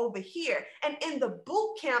information over here. And in the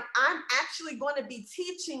boot camp, I'm actually going to be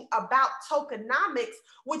teaching about tokenomics,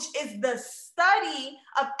 which is the study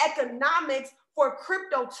of economics for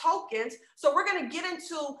crypto tokens. So we're going to get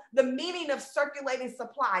into the meaning of circulating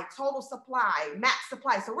supply, total supply, max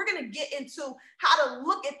supply. So we're going to get into how to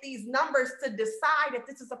look at these numbers to decide if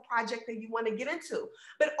this is a project that you want to get into.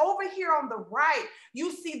 But over here on the right,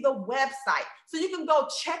 you see the website. So you can go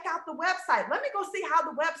check out the website. Let me go see how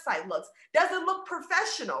the website looks. Does it look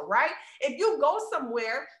professional, right? If you go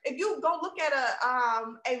somewhere, if you go look at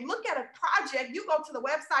a project, you go to the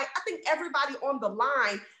website, I think everybody on the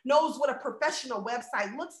line knows what a professional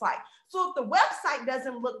website looks like. So if the website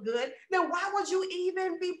doesn't look good, then why would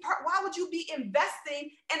you be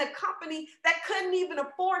investing in a company that couldn't even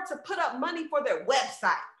afford to put up money for their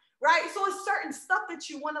website, right? So it's certain stuff that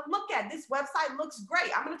you want to look at. This website looks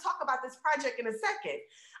great. I'm going to talk about this project in a second.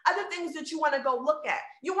 Other things that you want to go look at.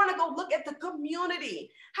 You want to go look at the community.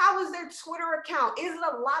 How is their Twitter account? Is it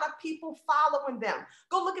a lot of people following them?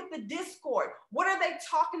 Go look at the Discord. What are they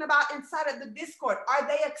talking about inside of the Discord? Are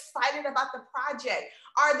they excited about the project?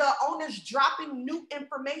 Are the owners dropping new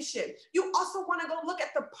information? You also want to go look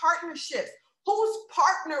at the partnerships. Who's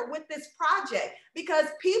partnered with this project? Because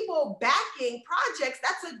people backing projects,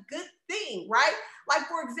 that's a good thing, right? Like,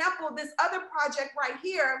 for example, this other project right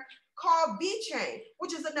here called VeChain,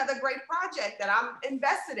 which is another great project that I'm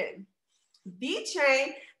invested in.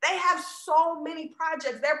 VeChain, they have so many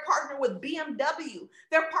projects. They're partnered with BMW.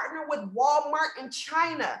 They're partnered with Walmart in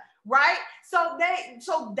China, right? So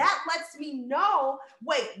that lets me know,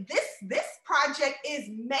 wait, this project is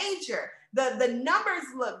major. The numbers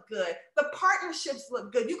look good. The partnerships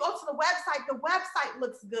look good. You go to the website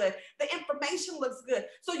looks good. The information looks good.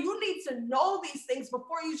 So you need to know these things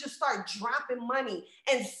before you just start dropping money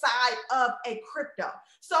inside of a crypto.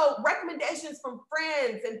 So recommendations from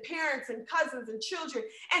friends and parents and cousins and children.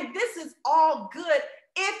 And this is all good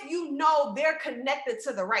if you know they're connected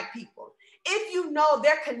to the right people. If you know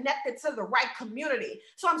they're connected to the right community.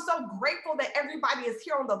 So I'm so grateful that everybody is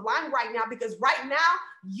here on the line right now, because right now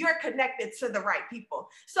you're connected to the right people.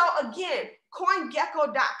 So again,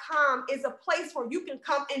 CoinGecko.com is a place where you can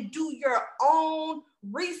come and do your own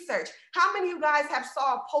research. How many of you guys have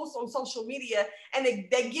saw a post on social media and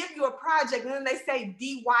they give you a project and then they say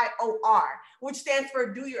DYOR, which stands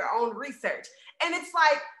for do your own research. And it's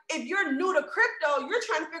like, if you're new to crypto, you're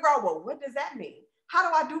trying to figure out, well, what does that mean? How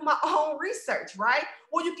do I do my own research, right?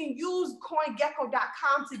 Well, you can use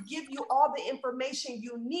CoinGecko.com to give you all the information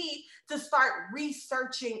you need to start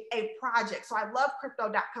researching a project. So I love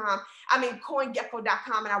CoinGecko.com,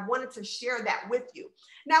 and I wanted to share that with you.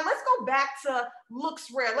 Now let's go back to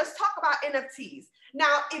LooksRare. Let's talk about NFTs.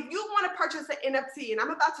 Now, if you want to purchase an NFT, and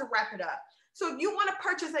I'm about to wrap it up. So if you want to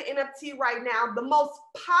purchase an NFT right now, the most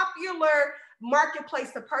popular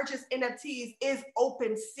marketplace to purchase NFTs is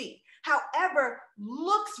OpenSea. However,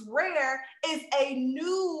 LooksRare is a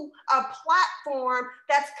new platform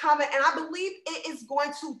that's coming, and I believe it is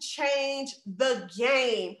going to change the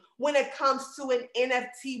game when it comes to an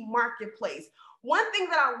NFT marketplace. One thing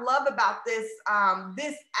that I love about this,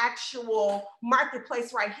 this actual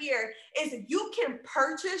marketplace right here is you can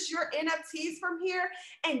purchase your NFTs from here,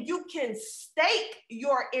 and you can stake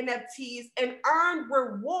your NFTs and earn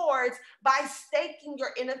rewards by staking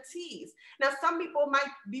your NFTs. Now, some people might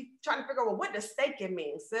be trying to figure out, well, what does staking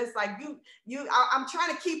mean? So it's like I'm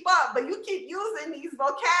trying to keep up, but you keep using these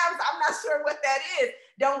vocabs. I'm not sure what that is.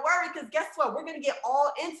 Don't worry, because guess what? We're going to get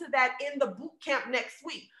all into that in the boot camp next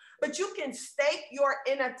week. But you can stake your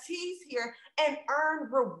NFTs here and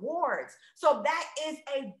earn rewards. So that is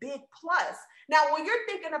a big plus. Now, when you're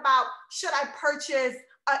thinking about, should I purchase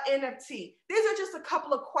an NFT? These are just a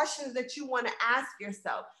couple of questions that you want to ask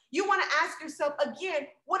yourself. You want to ask yourself, again,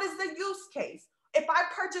 what is the use case? If I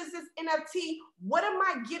purchase this NFT, what am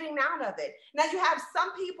I getting out of it? Now, you have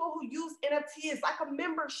some people who use NFT as like a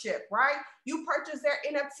membership, right? You purchase their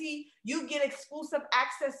NFT, you get exclusive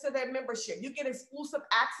access to their membership. You get exclusive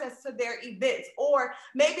access to their events. Or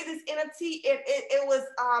maybe this NFT, it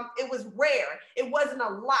was rare. It wasn't a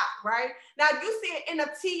lot, right? Now, you see an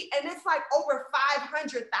NFT and it's like over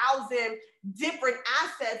 500,000 different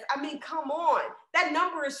assets. I mean, come on, that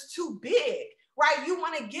number is too big. Right? You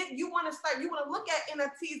want to look at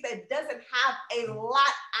NFTs that doesn't have a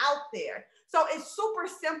lot out there. So it's super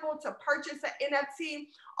simple to purchase an NFT.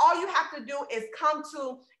 All you have to do is come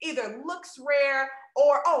to either LooksRare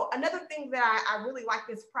or, another thing that I really like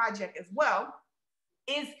this project as well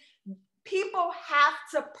is people have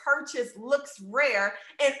to purchase LooksRare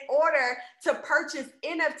in order to purchase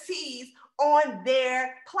NFTs on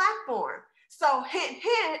their platform. So hint,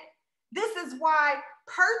 hint, this is why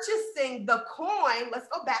purchasing the coin, let's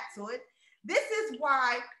go back to it. This is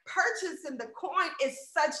why purchasing the coin is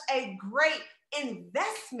such a great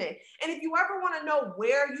investment. And if you ever want to know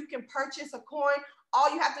where you can purchase a coin,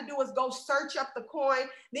 all you have to do is go search up the coin.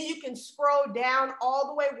 Then you can scroll down all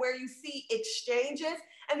the way where you see exchanges.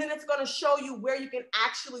 And then it's going to show you where you can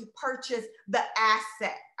actually purchase the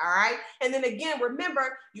asset. All right. And then again,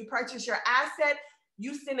 remember, you purchase your asset,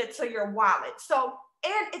 you send it to your wallet. So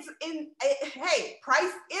and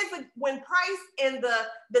when price and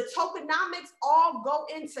the tokenomics all go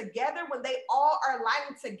in together, when they all are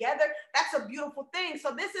aligning together, that's a beautiful thing.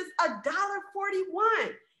 So this is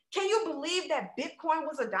 $1.41. Can you believe that Bitcoin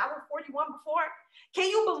was $1.41 before? Can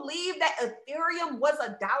you believe that Ethereum was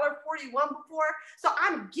 $1.41 before? So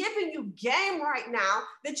I'm giving you game right now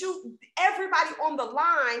that everybody on the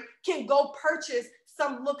line can go purchase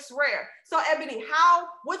some LooksRare. So Ebony,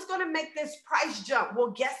 what's going to make this price jump?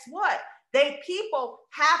 Well, guess what? People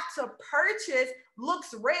have to purchase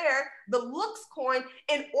LooksRare, the Looks coin,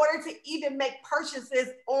 in order to even make purchases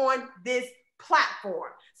on this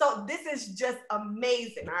platform. So this is just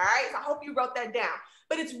amazing. All right. So I hope you wrote that down.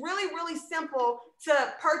 But it's really, really simple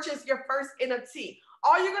to purchase your first NFT.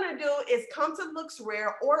 All you're going to do is come to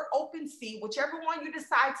LooksRare or OpenSea, whichever one you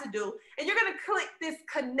decide to do, and you're going to click this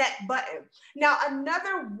connect button. Now,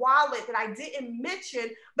 another wallet that I didn't mention,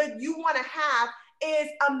 but you want to have is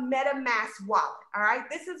a MetaMask wallet, all right?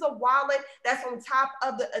 This is a wallet that's on top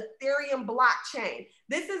of the Ethereum blockchain.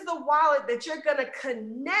 This is the wallet that you're going to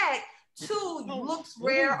connect to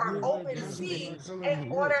LooksRare or OpenSea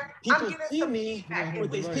in order. People see me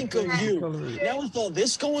what they think of you. Now with all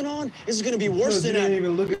this going on, this is going to be worse than ever.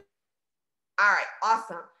 All right,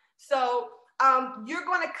 awesome. So you're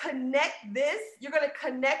going to connect this. You're going to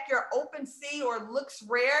connect your OpenSea or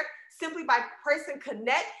LooksRare simply by pressing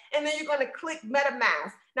connect, and then you're going to click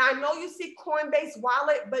MetaMask. Now, I know you see Coinbase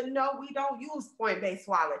Wallet, but no, we don't use Coinbase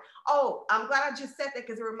Wallet. Oh, I'm glad I just said that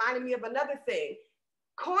because it reminded me of another thing.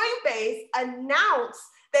 Coinbase announced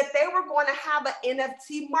that they were going to have an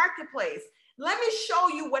NFT marketplace. Let me show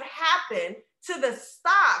you what happened to the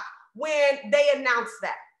stock when they announced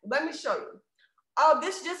that. Let me show you. Oh,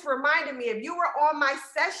 this just reminded me, if you were on my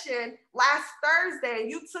session last Thursday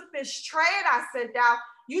and you took this trade I sent out,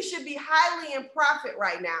 you should be highly in profit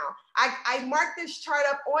right now. I marked this chart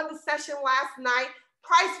up on the session last night.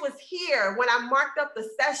 Price was here when I marked up the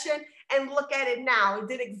session, and look at it now. It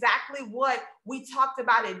did exactly what we talked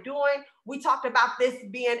about it doing. We talked about this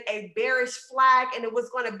being a bearish flag, and it was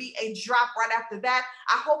going to be a drop right after that.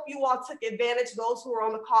 I hope you all took advantage, those who were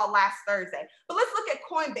on the call last Thursday. But let's look at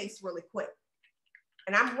Coinbase really quick.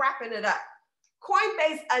 And I'm wrapping it up.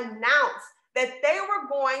 Coinbase announced that they were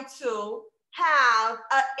going to have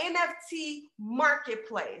an NFT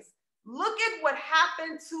marketplace. Look at what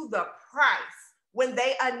happened to the price when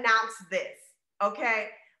they announced this, okay?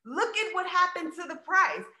 Look at what happened to the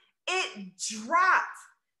price. It dropped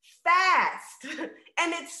fast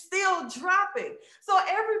and it's still dropping. So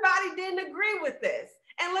everybody didn't agree with this.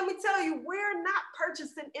 And let me tell you, we're not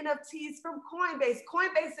purchasing NFTs from Coinbase.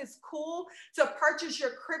 Coinbase is cool to purchase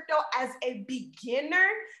your crypto as a beginner.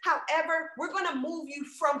 However, we're going to move you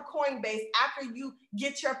from Coinbase after you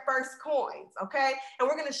get your first coins, okay? And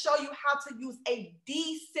we're going to show you how to use a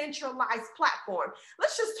decentralized platform.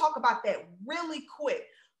 Let's just talk about that really quick.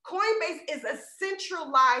 Coinbase is a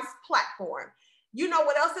centralized platform. You know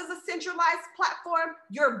what else is a centralized platform?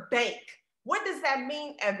 Your bank. What does that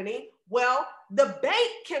mean, Ebony? Well, the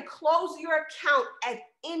bank can close your account at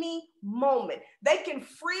any moment. They can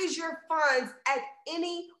freeze your funds at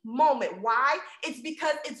any moment. Why? It's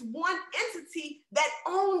because it's one entity that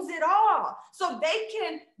owns it all. So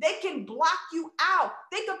they can block you out.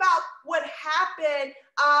 Think about what happened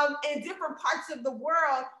in different parts of the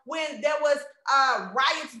world when there was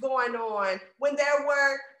riots going on, when there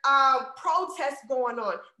were protests going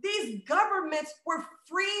on. These governments were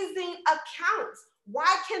freezing accounts.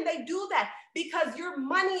 Why can they do that? Because your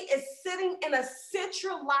money is sitting in a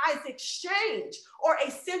centralized exchange or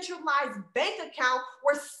a centralized bank account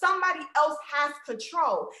where somebody else has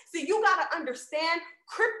control. So you got to understand,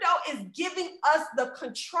 crypto is giving us the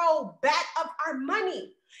control back of our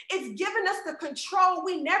money. It's giving us the control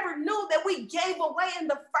we never knew that we gave away in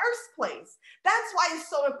the first place. That's why it's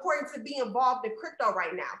so important to be involved in crypto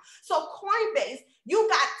right now. So Coinbase, you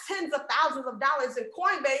got tens of thousands of dollars in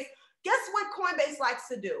Coinbase. Guess what Coinbase likes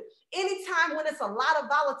to do? Anytime when it's a lot of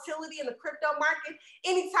volatility in the crypto market,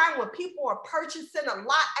 anytime when people are purchasing a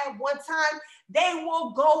lot at one time, they will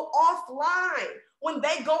go offline. When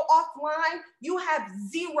they go offline, you have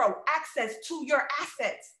zero access to your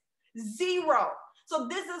assets. Zero. So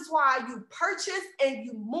this is why you purchase and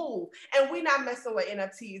you move. And we're not messing with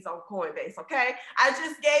NFTs on Coinbase, okay? I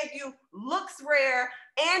just gave you LooksRare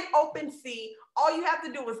and OpenSea. All you have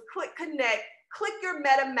to do is click connect, click your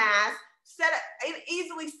MetaMask,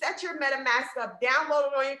 easily set your MetaMask up, download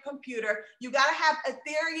it on your computer. You got to have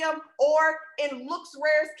Ethereum, or in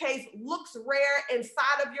LooksRare's case, LooksRare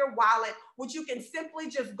inside of your wallet, which you can simply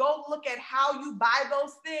just go look at how you buy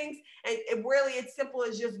those things. And it's simple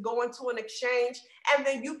as just going to an exchange, and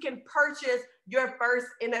then you can purchase your first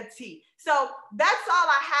NFT. So that's all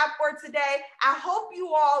I have for today. I hope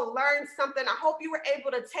you all learned something. I hope you were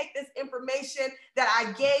able to take this information that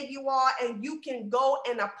I gave you all and you can go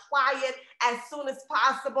and apply it as soon as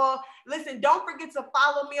possible. Listen, don't forget to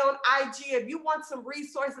follow me on IG. If you want some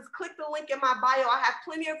resources, click the link in my bio. I have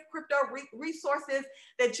plenty of crypto resources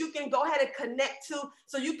that you can go ahead and connect to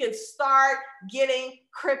so you can start getting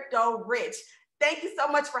crypto rich. Thank you so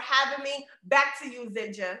much for having me. Back to you,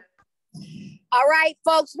 Zinja. All right,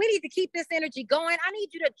 folks, we need to keep this energy going. I need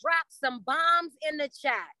you to drop some bombs in the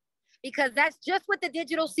chat, because that's just what the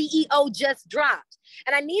digital CEO just dropped.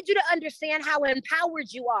 And I need you to understand how empowered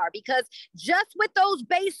you are, because just with those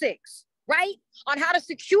basics, right, on how to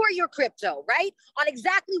secure your crypto, right, on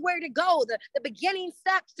exactly where to go, the beginning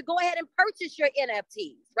steps to go ahead and purchase your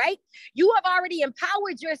NFTs, right, you have already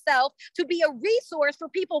empowered yourself to be a resource for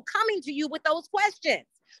people coming to you with those questions.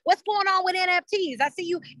 What's going on with NFTs? I see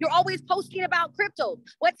you're always posting about crypto.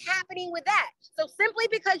 What's happening with that? So simply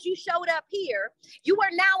because you showed up here, you are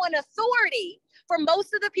now an authority for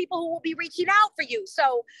most of the people who will be reaching out for you.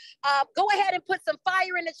 So go ahead and put some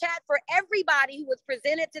fire in the chat for everybody who was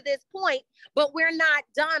presented to this point, but we're not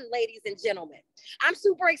done, ladies and gentlemen. I'm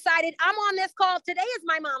super excited. I'm on this call. Today is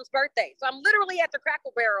my mom's birthday. So I'm literally at the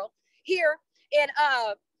Crackle Barrel here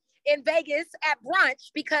in Vegas at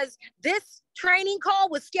brunch, because this training call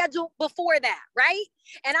was scheduled before that, right?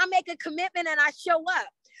 And I make a commitment and I show up.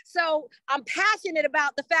 So I'm passionate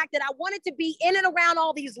about the fact that I wanted to be in and around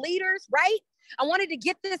all these leaders, right? I wanted to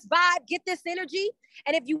get this vibe, get this energy.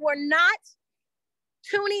 And if you are not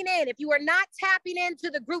tuning in, if you are not tapping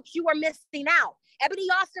into the groups, you are missing out. Ebony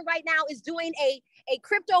Austin right now is doing a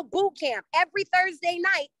crypto boot camp every Thursday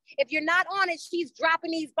night. If you're not on it, she's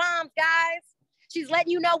dropping these bombs, guys. She's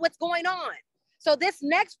letting you know what's going on. So this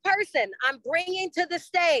next person I'm bringing to the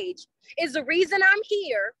stage is the reason I'm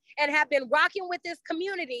here and have been rocking with this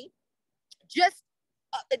community.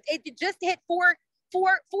 It just hit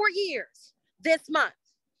 4 years this month,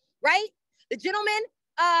 right? The gentleman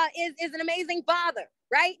is an amazing father,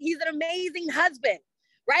 right? He's an amazing husband,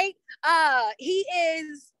 right? He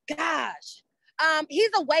is, gosh,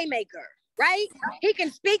 he's a waymaker, right? He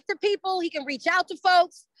can speak to people. He can reach out to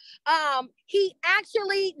folks. He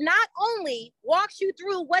actually not only walks you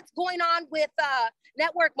through what's going on with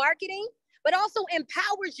network marketing, but also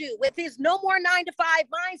empowers you with his no more 9-to-5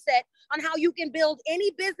 mindset on how you can build any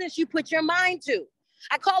business you put your mind to.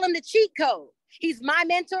 I call him the cheat code. He's my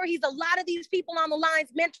mentor. He's a lot of these people on the line's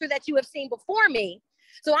mentor that you have seen before me.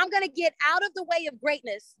 So I'm going to get out of the way of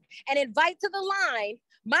greatness and invite to the line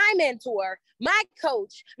my mentor, my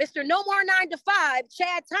coach, Mr. No More 9-to-5,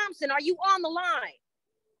 Chad Thompson. Are you on the line?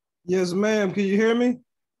 Yes, ma'am. Can you hear me?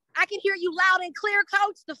 I can hear you loud and clear,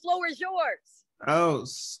 Coach. The floor is yours.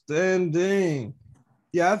 Outstanding.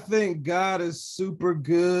 Yeah, I think God is super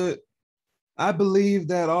good. I believe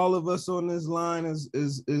that all of us on this line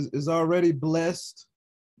is already blessed,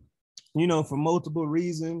 you know, for multiple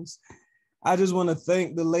reasons. I just want to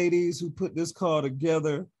thank the ladies who put this call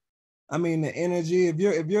together. I mean, the energy. If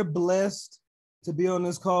you're blessed to be on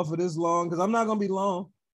this call for this long, because I'm not gonna be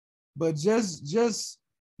long, but just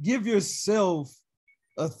give yourself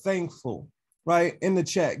a thankful, right, in the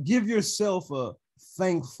chat. Give yourself a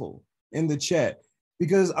thankful in the chat,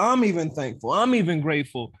 because I'm even thankful. I'm even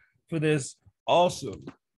grateful for this awesome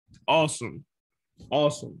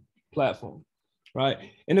platform, right?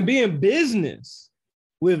 And to be in business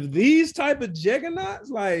with these type of juggernauts,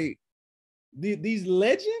 like these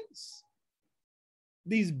legends,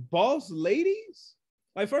 these boss ladies.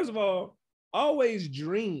 Like, first of all, always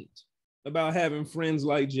dreamed about having friends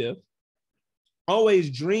like Jeff. Always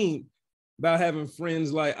dreamed about having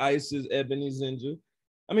friends like Isis, Ebony, Zenja.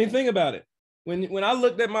 I mean, think about it. When I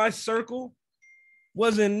looked at my circle,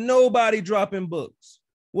 wasn't nobody dropping books.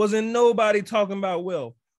 Wasn't nobody talking about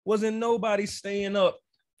wealth. Wasn't nobody staying up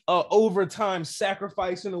overtime,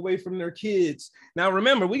 sacrificing away from their kids. Now,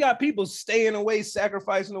 remember, we got people staying away,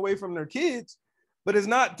 sacrificing away from their kids, but it's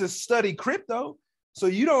not to study crypto. So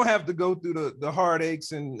you don't have to go through the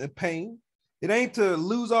heartaches and the pain. It ain't to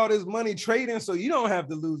lose all this money trading, so you don't have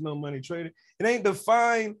to lose no money trading. It ain't to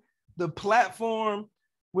find the platform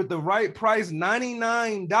with the right price,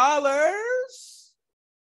 $99.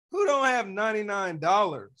 Who don't have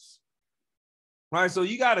 $99? Right, so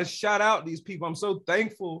you got to shout out these people. I'm so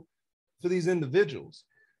thankful for these individuals.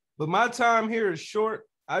 But my time here is short.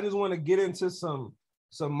 I just want to get into some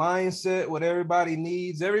mindset, what everybody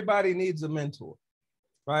needs. Everybody needs a mentor,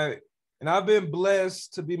 right? And I've been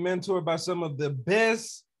blessed to be mentored by some of the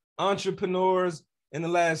best entrepreneurs in the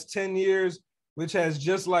last 10 years, which has,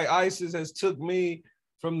 just like Isis, has took me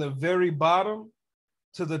from the very bottom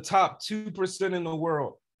to the top 2% in the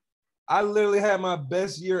world. I literally had my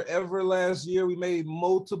best year ever last year. We made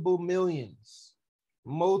multiple millions.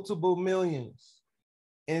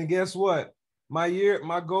 And guess what? My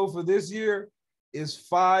goal for this year is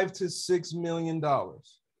 $5 to $6 million.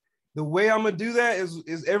 The way I'm gonna do that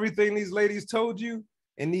is everything these ladies told you,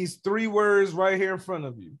 and these 3 words right here in front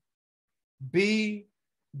of you: be,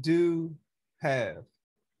 do, have.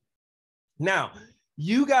 Now,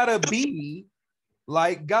 you gotta be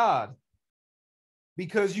like God,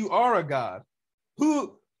 because you are a God.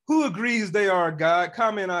 Who agrees they are a God?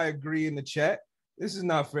 Comment I agree in the chat. This is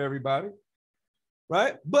not for everybody,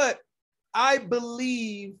 right? But I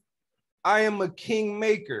believe I am a king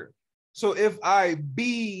maker. So if I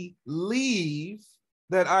believe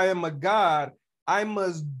that I am a God, I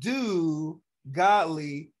must do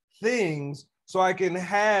godly things so I can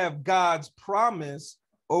have God's promise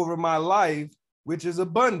over my life, which is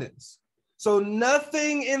abundance. So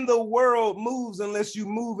nothing in the world moves unless you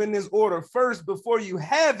move in this order. First, before you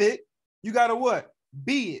have it, you gotta what?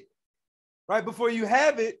 Be it, right? Before you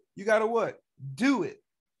have it, you gotta what? Do it.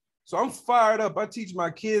 So I'm fired up. I teach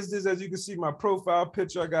my kids this. As you can see, my profile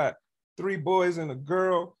picture, I got 3 boys and a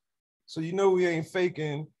girl. So you know we ain't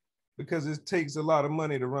faking, because it takes a lot of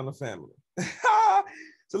money to run a family.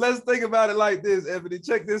 So let's think about it like this, Ebony.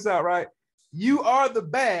 Check this out, right? You are the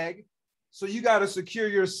bag, so you got to secure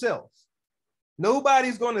yourself.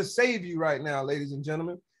 Nobody's going to save you right now, ladies and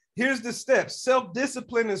gentlemen. Here's the steps.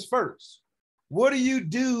 Self-discipline is first. What do you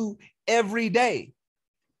do every day?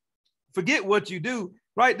 Forget what you do.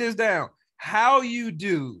 Write this down. How you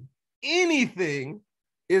do anything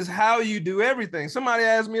is how you do everything. Somebody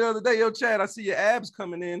asked me the other day, yo, Chad, I see your abs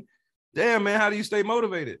coming in. Damn, man, how do you stay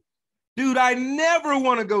motivated? Dude, I never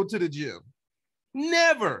want to go to the gym.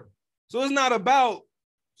 Never. So it's not about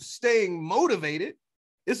staying motivated.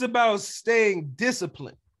 It's about staying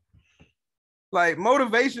disciplined. Like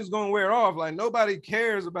motivation is gonna wear off. Like nobody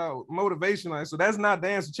cares about motivation. Like, so that's not the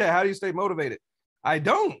answer. Chat, how do you stay motivated? I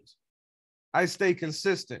don't. I stay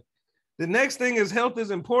consistent. The next thing is health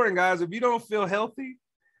is important, guys. If you don't feel healthy,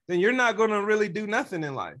 then you're not gonna really do nothing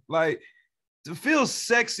in life. Like to feel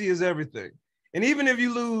sexy is everything. And even if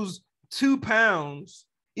you lose 2 pounds,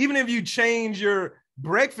 even if you change your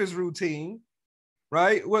breakfast routine,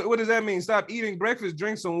 right? What does that mean? Stop eating breakfast,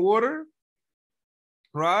 drink some water,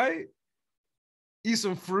 right? Eat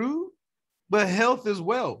some fruit, but health is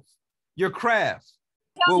wealth, your craft.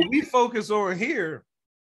 What we focus on here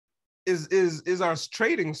is our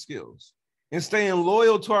trading skills and staying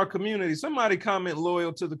loyal to our community. Somebody comment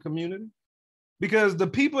loyal to the community, because the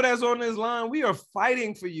people that's on this line, we are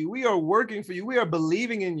fighting for you. We are working for you. We are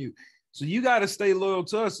believing in you. So you got to stay loyal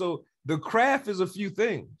to us. So the craft is a few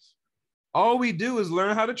things. All we do is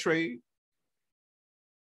learn how to trade.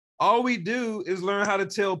 All we do is learn how to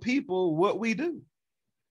tell people what we do.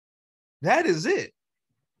 That is it.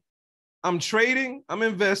 I'm trading, I'm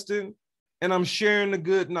investing, and I'm sharing the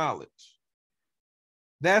good knowledge.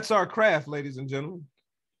 That's our craft, ladies and gentlemen.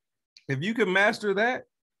 If you can master that,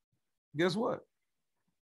 guess what?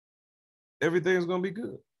 Everything's going to be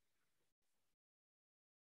good.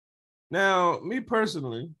 Now, me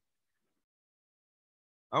personally,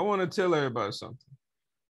 I want to tell everybody something.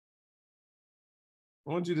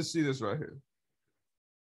 I want you to see this right here.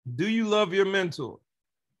 Do you love your mentor?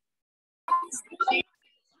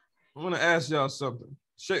 I want to ask y'all something.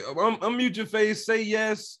 Unmute your face, say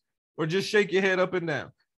yes, or just shake your head up and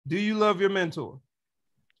down. Do you love your mentor?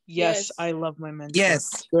 Yes, I love my mentor.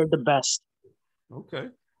 Yes. They're the best. Okay.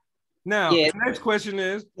 Now, Yes. the next question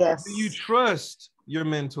is, Yes. do you trust your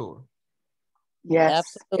mentor?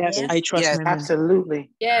 Yes. Yes, I trust my mentor.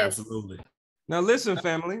 Absolutely. Yes. Absolutely. Now listen,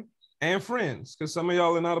 family and friends, because some of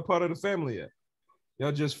y'all are not a part of the family yet.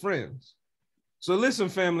 Y'all just friends. So listen,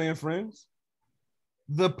 family and friends.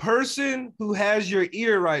 The person who has your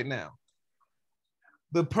ear right now,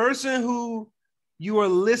 the person who you are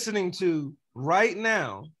listening to right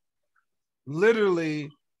now,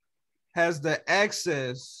 literally has the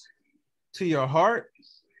access to your heart,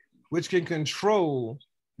 which can control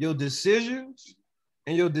your decisions,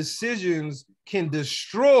 and your decisions can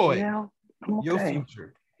destroy your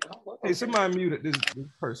future. Hey, somebody muted this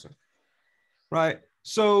person, right?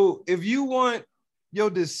 So if you want your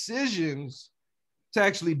decisions to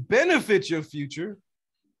actually benefit your future,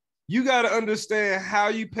 you got to understand how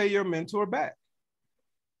you pay your mentor back.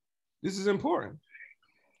 This is important.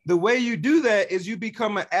 The way you do that is you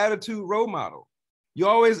become an attitude role model. You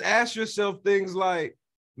always ask yourself things like,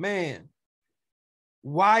 man,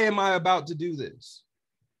 why am I about to do this?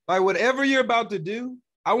 Like whatever you're about to do,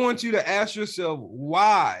 I want you to ask yourself,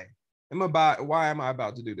 why am I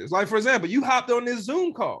about to do this? Like, for example, you hopped on this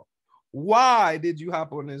Zoom call. Why did you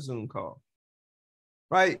hop on this Zoom call?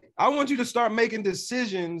 Right? I want you to start making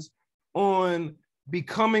decisions on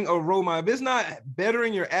becoming a role model. If it's not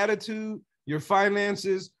bettering your attitude, your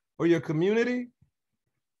finances, or your community,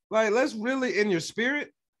 like let's really, in your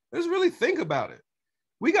spirit, let's really think about it.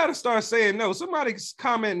 We got to start saying no. Somebody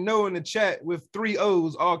comment no in the chat with 3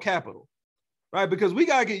 O's, all capital, right? Because we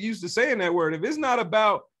got to get used to saying that word. If it's not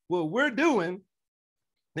about what we're doing,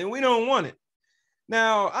 then we don't want it.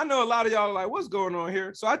 Now, I know a lot of y'all are like, what's going on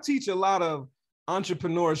here? So I teach a lot of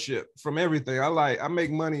entrepreneurship from everything. I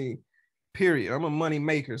make money, period. I'm a money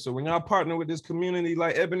maker. So when y'all partner with this community,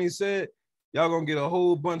 like Ebony said, y'all gonna get a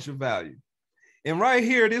whole bunch of value. And right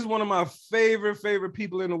here, this is one of my favorite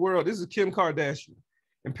people in the world. This is Kim Kardashian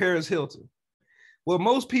and Paris Hilton. What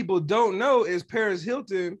most people don't know is Paris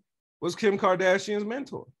Hilton was Kim Kardashian's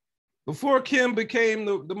mentor. Before Kim became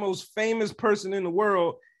the most famous person in the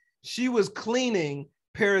world, she was cleaning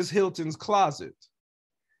Paris Hilton's closet.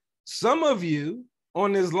 Some of you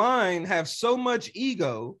on this line have so much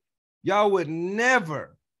ego, y'all would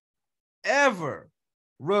never, ever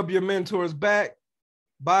rub your mentor's back,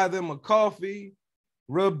 buy them a coffee,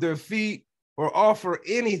 rub their feet, or offer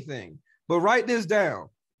anything. But write this down.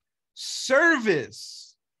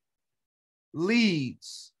 Service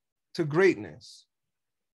leads to greatness.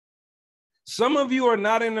 Some of you are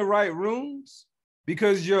not in the right rooms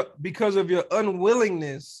because of your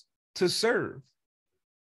unwillingness to serve.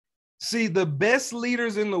 See, the best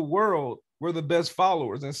leaders in the world were the best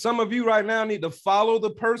followers. And some of you right now need to follow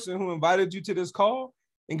the person who invited you to this call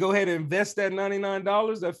and go ahead and invest that $99,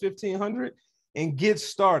 that $1,500, and get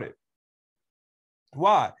started.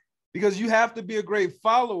 Why? Because you have to be a great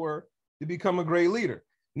follower to become a great leader.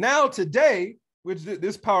 Now today, which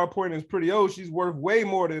this PowerPoint is pretty old, she's worth way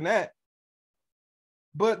more than that.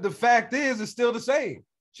 But the fact is, it's still the same.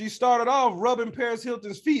 She started off rubbing Paris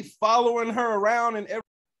Hilton's feet, following her around, and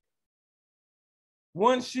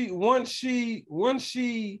once she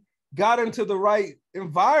got into the right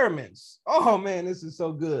environments. Oh man, this is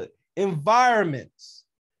so good. Environments.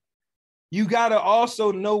 You got to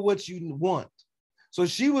also know what you want. So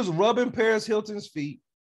she was rubbing Paris Hilton's feet,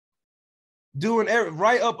 doing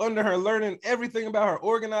right up under her, learning everything about her,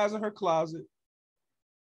 organizing her closet.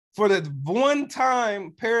 For the one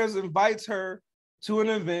time, Paris invites her to an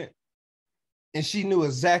event, and she knew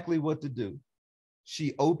exactly what to do.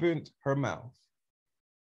 She opened her mouth.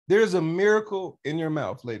 There's a miracle in your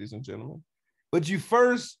mouth, ladies and gentlemen. But you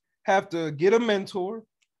first have to get a mentor.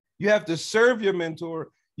 You have to serve your mentor.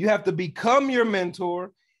 You have to become your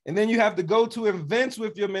mentor. And then you have to go to events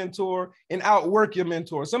with your mentor and outwork your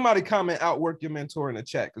mentor. Somebody comment outwork your mentor in the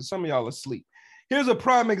chat, because some of y'all are asleep. Here's a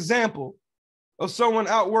prime example of someone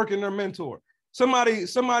outworking their mentor. Somebody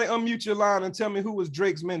unmute your line and tell me who was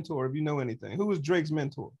Drake's mentor, if you know anything. Who was Drake's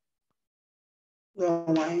mentor? Lil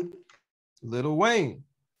Wayne. Lil Wayne.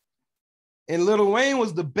 And Lil Wayne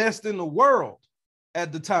was the best in the world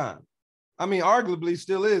at the time. I mean, arguably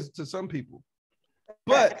still is to some people.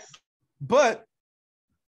 But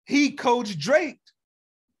he coached Drake.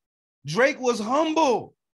 Drake was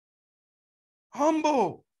humble.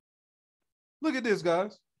 Humble. Look at this,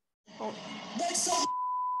 guys. Oh. Make some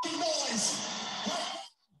noise.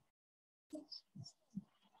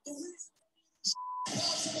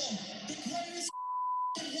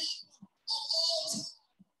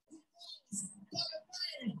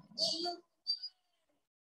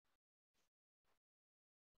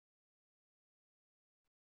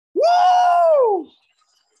 Woo!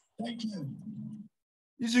 Thank you.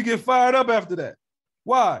 You should get fired up after that.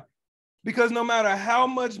 Why? Because no matter how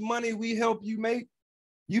much money we help you make,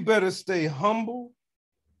 you better stay humble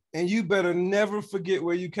and you better never forget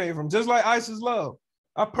where you came from. Just like Isis Love.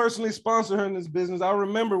 I personally sponsor her in this business. I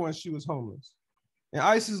remember when she was homeless. And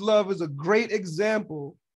Isis Love is a great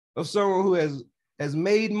example of someone who has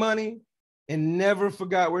made money and never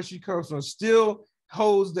forgot where she comes from. Still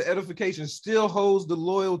holds the edification, still holds the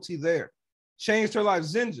loyalty there. Changed her life.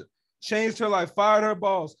 Zenja changed her life, fired her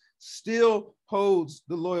boss, still holds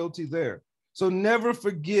the loyalty there. So never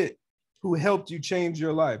forget who helped you change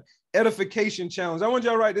your life. Edification challenge. I want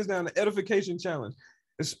y'all to write this down, the edification challenge.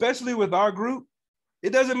 Especially with our group,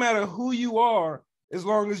 it doesn't matter who you are as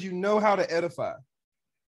long as you know how to edify.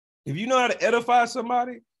 If you know how to edify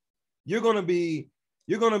somebody, you're gonna be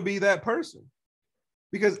that person.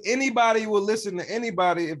 Because anybody will listen to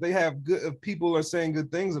anybody if they have good, if people are saying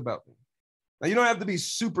good things about them. Now, you don't have to be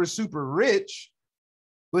super, super rich,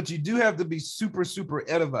 but you do have to be super, super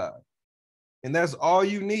edified. And that's all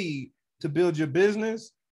you need to build your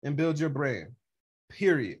business and build your brand,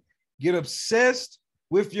 period. Get obsessed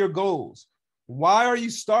with your goals. Why are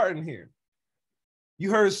you starting here?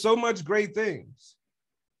 You heard so much great things,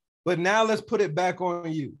 but now let's put it back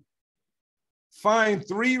on you. Find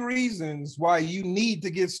 3 reasons why you need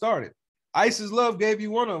to get started. Isis Love gave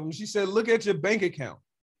you one of them. She said, look at your bank account.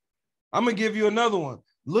 I'm gonna give you another one.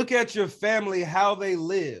 Look at your family, how they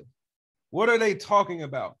live. What are they talking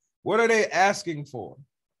about? What are they asking for?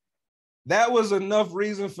 That was enough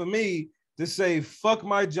reason for me to say, fuck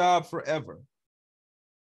my job forever.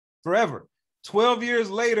 Forever. 12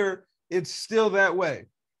 years later, it's still that way.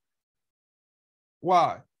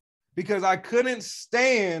 Why? Because I couldn't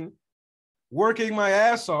stand working my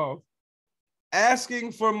ass off,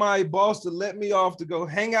 asking for my boss to let me off to go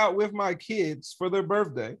hang out with my kids for their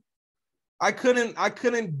birthday. I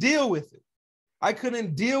couldn't deal with it. I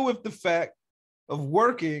couldn't deal with the fact of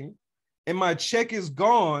working and my check is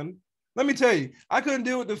gone. Let me tell you, I couldn't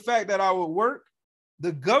deal with the fact that I would work,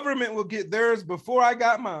 the government would get theirs before I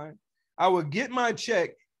got mine. I would get my check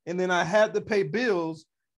and then I had to pay bills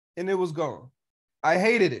and it was gone. I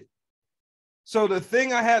hated it. So the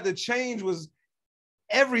thing I had to change was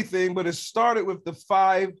everything, but it started with the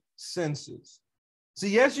 5 senses. So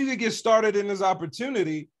yes, you could get started in this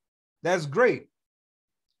opportunity. That's great.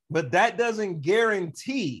 But that doesn't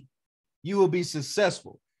guarantee you will be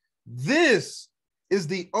successful. This is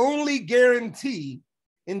the only guarantee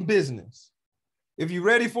in business. If you're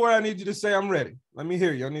ready for it, I need you to say, I'm ready. Let me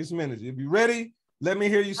hear you. I need some energy. If you're ready, let me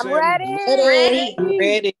hear you say, I'm ready. I'm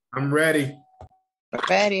ready. I'm ready.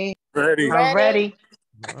 Ready. Ready. I'm ready.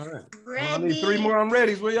 all right. Well, I need 3 more I'm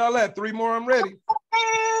ready's. Where y'all at? 3 more I'm ready.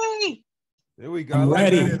 There we go. I'm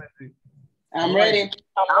ready. I'm ready.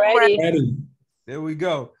 I'm ready. There we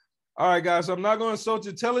go. All right, guys. So I'm not going to insult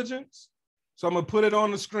your intelligence. So I'm going to put it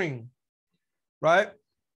on the screen, right?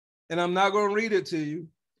 And I'm not going to read it to you.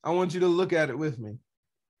 I want you to look at it with me.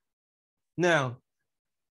 Now,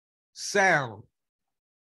 sound.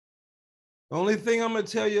 The only thing I'm going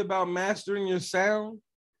to tell you about mastering your sound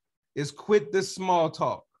is quit the small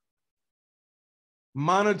talk.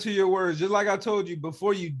 Monitor your words. Just like I told you,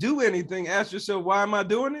 before you do anything, ask yourself, why am I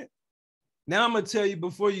doing it? Now I'm going to tell you,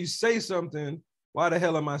 before you say something, why the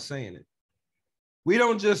hell am I saying it? We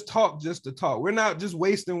don't just talk just to talk. We're not just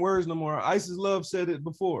wasting words no more. Isis Love said it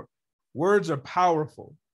before. Words are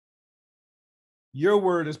powerful. Your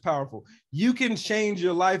word is powerful. You can change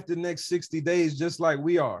your life the next 60 days just like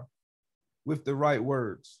we are with the right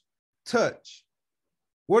words. Touch.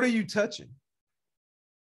 What are you touching?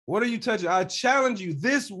 What are you touching? I challenge you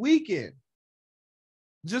this weekend.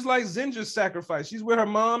 Just like Zinja's sacrifice. She's with her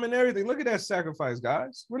mom and everything. Look at that sacrifice,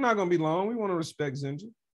 guys. We're not going to be long. We want to respect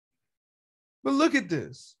Zinja. But look at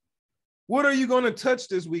this. What are you going to touch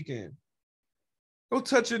this weekend? Go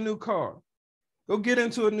touch a new car. Go get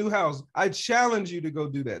into a new house. I challenge you to go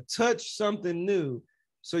do that. Touch something new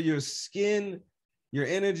so your skin, your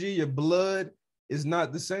energy, your blood is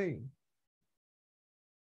not the same.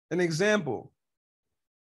 An example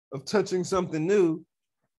of touching something new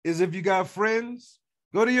is if you got friends,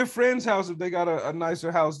 go to your friend's house if they got a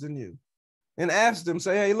nicer house than you and ask them,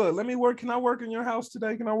 say, hey, look, let me work. Can I work in your house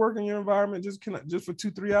today? Can I work in your environment just for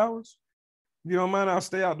 2-3 hours? If you don't mind, I'll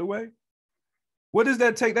stay out the way. What does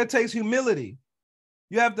that take? That takes humility.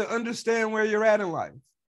 You have to understand where you're at in life.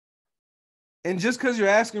 And just because you're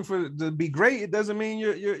asking to be great, it doesn't mean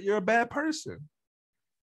you're a bad person.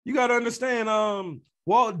 You got to understand,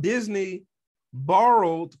 Walt Disney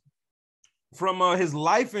borrowed from his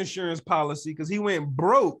life insurance policy because he went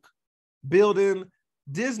broke building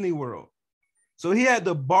Disney World. So he had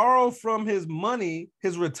to borrow from his money,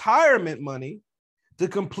 his retirement money, to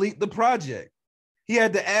complete the project. He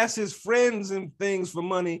had to ask his friends and things for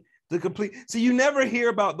money to complete. See, you never hear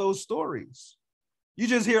about those stories. You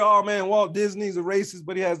just hear, oh man, Walt Disney's a racist,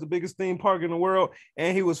 but he has the biggest theme park in the world,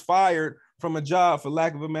 and he was fired from a job for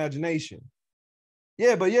lack of imagination.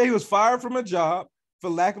 Yeah, he was fired from a job for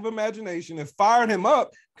lack of imagination and fired him up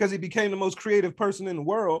because he became the most creative person in the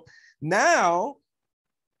world. Now,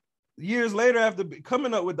 years later, after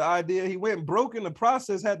coming up with the idea, he went broke in the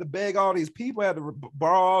process, had to beg all these people, had to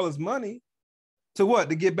borrow all his money to what?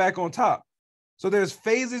 To get back on top. So there's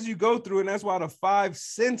phases you go through, and that's why the 5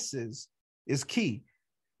 senses is key.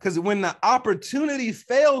 Because when the opportunity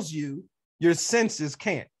fails you, your senses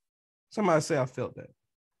can't. Somebody say, I felt that.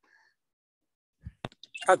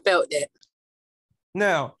 I felt that.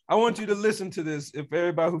 Now, I want you to listen to this, if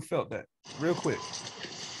everybody who felt that, real quick.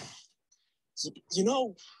 You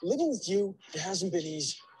know, living with you, it hasn't been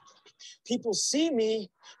easy. People see me,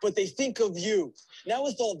 but they think of you. Now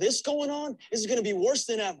with all this going on, this is going to be worse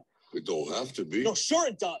than ever. It don't have to be. No, sure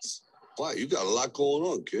it does. Why? You got a lot going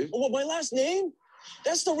on, kid. Well, my last name?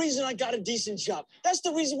 That's the reason I got a decent job. That's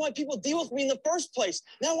the reason why people deal with me in the first place.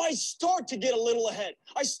 Now I start to get a little ahead.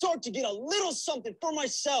 I start to get a little something for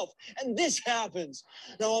myself, and this happens.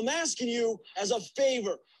 Now I'm asking you as a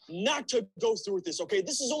favor not to go through with this, okay?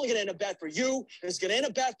 This is only going to end up bad for you, and it's going to end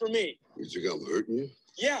up bad for me. You think I'm hurting you?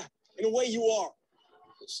 Yeah, in a way you are.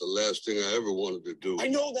 That's the last thing I ever wanted to do. I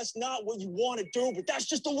know that's not what you want to do, but that's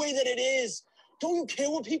just the way that it is. Don't you care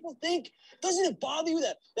what people think? Doesn't it bother you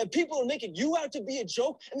that people are making you out to be a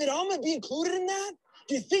joke and that I'm going to be included in that?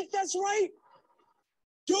 Do you think that's right?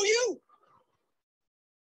 Do you?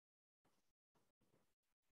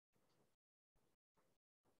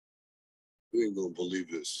 You ain't gonna believe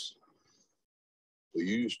this. But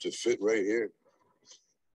you used to fit right here.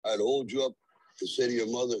 I'd hold you up and say to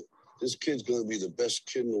your mother, this kid's gonna be the best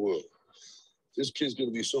kid in the world. This kid's gonna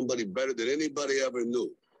be somebody better than anybody ever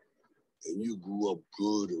knew. And you grew up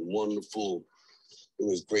good and wonderful. It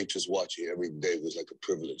was great just watching you every day. It was like a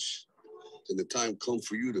privilege. Then the time come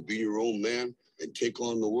for you to be your own man and take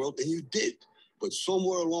on the world, and you did. But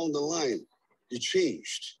somewhere along the line, you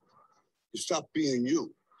changed. You stopped being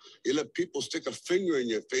you. You let people stick a finger in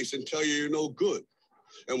your face and tell you you're no good.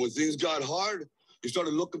 And when things got hard, you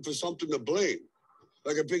started looking for something to blame,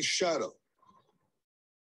 like a big shadow.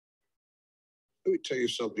 Let me tell you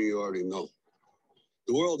something you already know.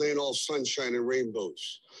 The world ain't all sunshine and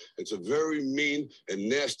rainbows. It's a very mean and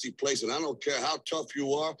nasty place, and I don't care how tough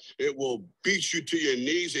you are, it will beat you to your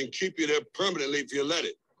knees and keep you there permanently if you let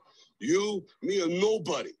it. You, me, or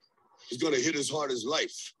nobody is gonna hit as hard as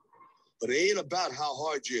life. But it ain't about how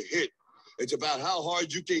hard you hit. It's about how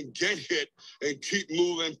hard you can get hit and keep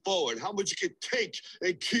moving forward. How much you can take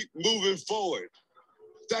and keep moving forward.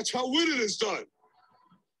 That's how winning is done.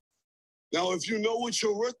 Now, if you know what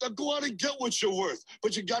you're worth, then go out and get what you're worth.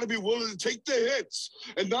 But you got to be willing to take the hits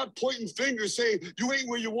and not pointing fingers saying you ain't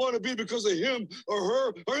where you want to be because of him or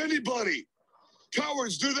her or anybody.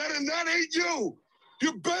 Cowards do that, and that ain't you.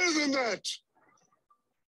 You're better than that.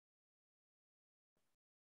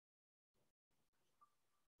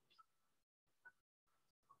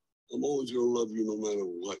 I'm always gonna love you no matter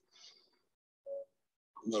what.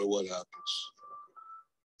 No matter what happens.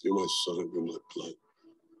 You're my son, you're my blood.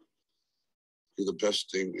 You're the best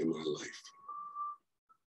thing in my life.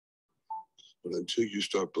 But until you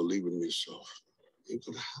start believing in yourself, you ain't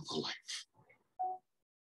gonna have a life.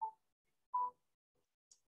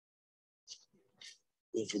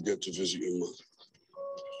 Don't forget to visit your mother.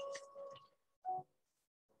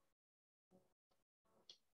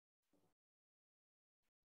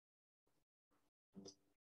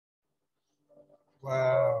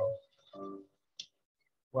 Wow.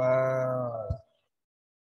 Wow.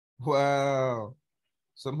 Wow.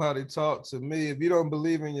 Somebody talk to me. If you don't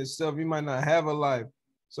believe in yourself, you might not have a life.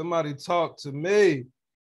 Somebody talk to me.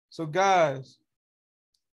 So guys,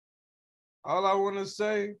 all I want to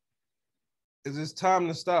say is it's time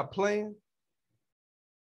to stop playing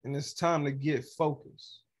and it's time to get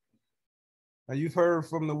focused. Now you've heard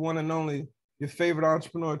from the one and only, your favorite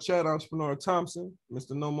entrepreneur, Chad Entrepreneur Thompson,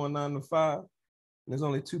 Mr. No More 9 to 5. And there's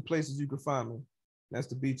only 2 places you can find me. That's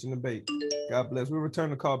the beach and the bait. God bless. We'll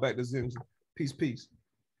return the call back to Zenja. Peace, peace.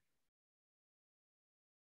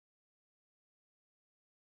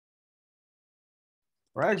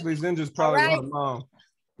 Or actually, Zenja's probably right. with her mom.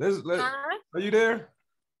 Are you there?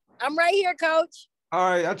 I'm right here, coach.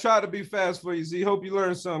 All right, I tried to be fast for you, Z. Hope you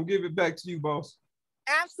learned something. Give it back to you, boss.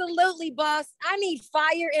 Absolutely, boss. I need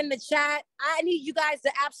fire in the chat. I need you guys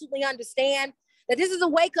to absolutely understand that this is a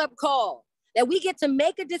wake-up call, that we get to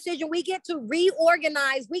make a decision. We get to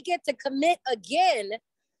reorganize. We get to commit again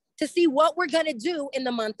to see what we're going to do in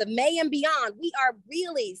the month of May and beyond. We are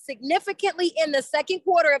really significantly in the second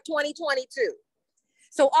quarter of 2022.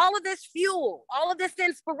 So all of this fuel, all of this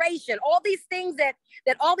inspiration, all these things that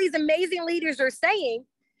all these amazing leaders are saying,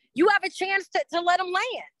 you have a chance to let them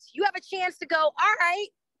land. You have a chance to go, all right,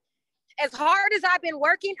 as hard as I've been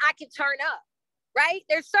working, I can turn up, right?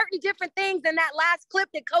 There's certain different things in that last clip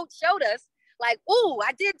that coach showed us, like, ooh,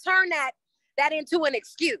 I did turn that into an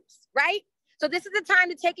excuse, right? So this is the time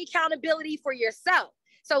to take accountability for yourself.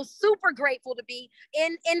 So super grateful to be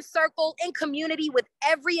in circle, in community with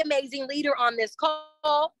every amazing leader on this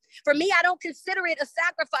call. For me, I don't consider it a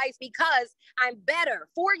sacrifice because I'm better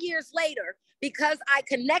 4 years later because I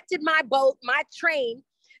connected my boat, my train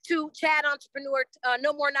to Chad Entrepreneur,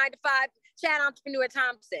 No More 9 to 5, Chad Entrepreneur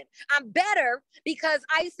Thompson. I'm better because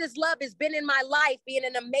Isis Love has been in my life being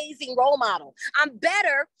an amazing role model. I'm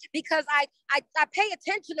better because I pay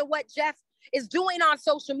attention to what Jeff is doing on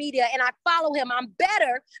social media and I follow him. I'm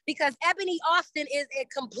better because Ebony Austin is a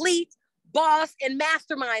complete boss and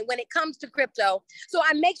mastermind when it comes to crypto. So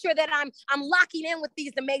I make sure that I'm locking in with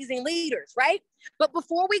these amazing leaders, right? But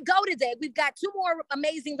before we go today, we've got 2 more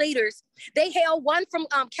amazing leaders. They hail, one from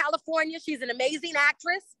California. She's an amazing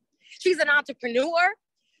actress. She's an entrepreneur.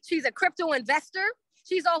 She's a crypto investor.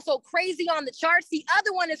 She's also crazy on the charts. The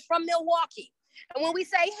other one is from Milwaukee. And when we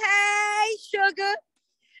say, hey, sugar,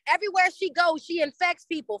 everywhere she goes, she infects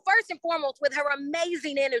people, first and foremost, with her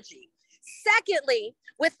amazing energy. Secondly,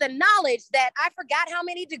 with the knowledge that I forgot how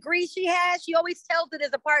many degrees she has. She always tells it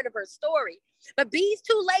as a part of her story. But these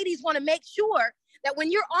 2 ladies want to make sure that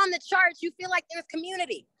when you're on the charts, you feel like there's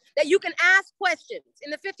community, that you can ask questions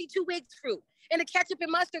in the 52 Weeks group, in the Ketchup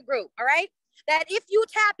and Mustard group, all right? That if you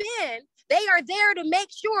tap in, they are there to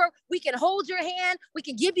make sure we can hold your hand, we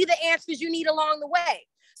can give you the answers you need along the way.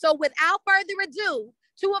 So without further ado,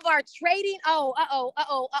 2 of our trading,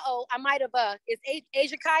 I might have, is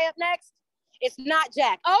Asia Kai up next? It's not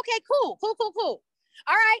Jack. Okay, cool. All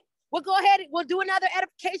right, we'll go ahead and we'll do another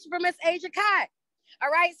edification for Miss Asia Kai.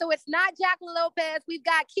 All right, so it's not Jacqueline Lopez. We've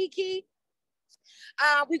got Kiki.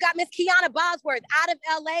 We've got Miss Kiana Bosworth out of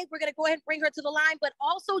LA. We're gonna go ahead and bring her to the line, but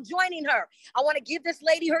also joining her, I wanna give this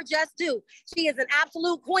lady her just due. She is an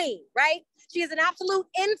absolute queen, right? She is an absolute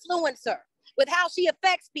influencer with how she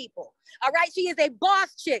affects people. All right, she is a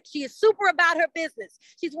boss chick. She is super about her business.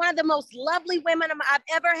 She's one of the most lovely women I've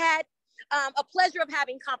ever had a pleasure of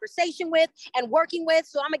having conversation with and working with.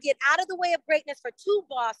 So I'm gonna get out of the way of greatness for 2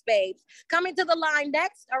 boss babes. Coming to the line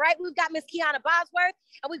next, all right, we've got Miss Kiana Bosworth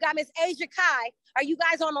and we've got Miss Asia Kai. Are you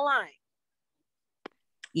guys on the line?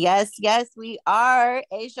 Yes, we are.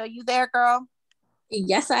 Asia, you there, girl?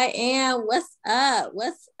 Yes, I am. What's up?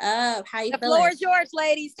 How you feeling? The floor is yours,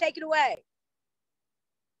 ladies. Take it away.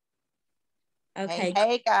 Okay.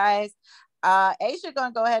 Hey guys. Asia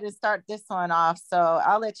gonna go ahead and start this one off. So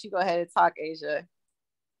I'll let you go ahead and talk, Asia.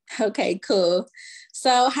 Okay, cool.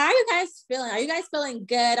 So how are you guys feeling? Are you guys feeling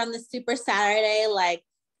good on the Super Saturday? Like,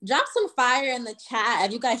 Drop some fire in the chat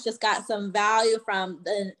if you guys just got some value from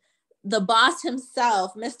the boss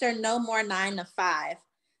himself, Mr. No More 9 to 5.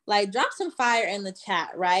 Like, drop some fire in the chat,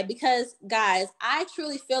 right? Because guys, I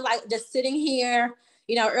truly feel like just sitting here,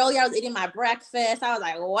 you know, earlier I was eating my breakfast. I was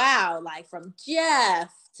like, wow, like from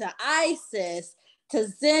Jeff to Isis to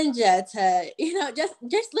Zinja to, you know, just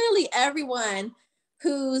literally everyone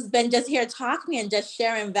who's been just here talking and just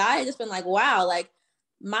sharing value, just been like, wow, like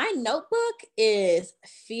my notebook is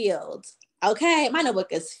filled. Okay, my notebook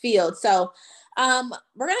is filled. So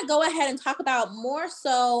we're gonna go ahead and talk about more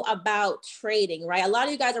so about trading, right? A lot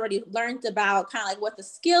of you guys already learned about kind of like what the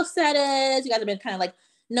skill set is. You guys have been kind of like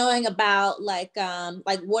knowing about like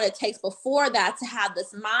what it takes before that to have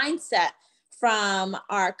this mindset from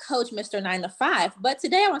our coach, Mr. 9 to 5. But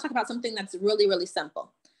today I want to talk about something that's really, really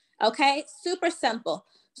simple. Okay, super simple.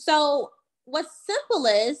 So what's simple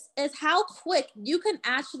is how quick you can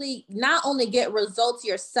actually not only get results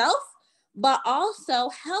yourself, but also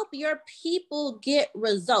help your people get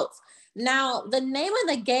results. Now, the name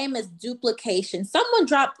of the game is duplication. Someone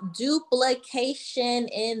dropped duplication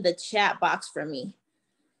in the chat box for me.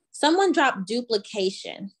 Someone dropped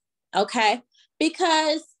duplication, okay?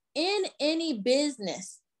 Because in any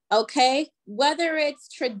business, okay, whether it's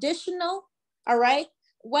traditional, all right,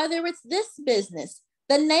 whether it's this business,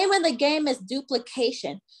 the name of the game is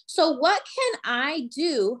duplication. So what can I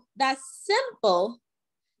do that's simple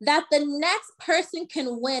that the next person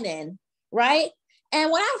can win in, right?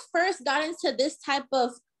 And when I first got into this type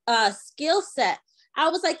of skill set, I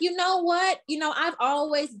was like, you know what? You know, I've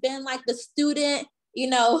always been like the student, you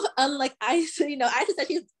know, unlike Isis, you know, Isis said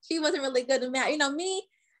she wasn't really good at math. You know, me,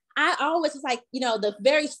 I always was like, you know, the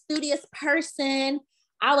very studious person.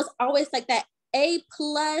 I was always like that A+,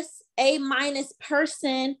 A-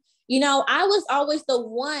 person. You know, I was always the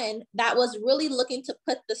one that was really looking to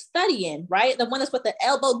put the study in, right? The one that's put the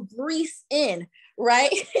elbow grease in, right?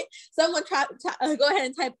 Someone go ahead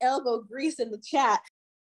and type elbow grease in the chat.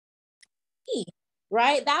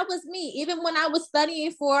 Right? That was me. Even when I was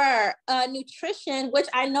studying for nutrition, which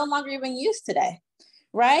I no longer even use today,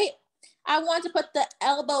 right? I wanted to put the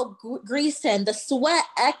elbow grease in, the sweat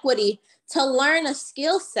equity to learn a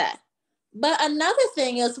skill set. But another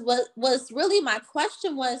thing was really my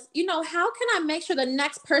question was, you know, how can I make sure the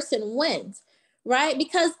next person wins, right?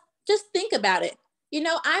 Because just think about it. You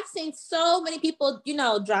know, I've seen so many people, you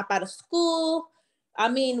know, drop out of school. I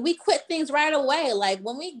mean, we quit things right away. Like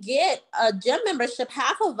when we get a gym membership,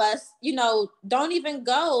 half of us, you know, don't even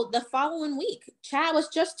go the following week. Chad was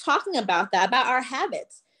just talking about that, about our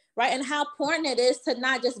habits, right? And how important it is to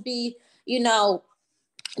not just be, you know,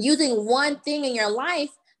 using one thing in your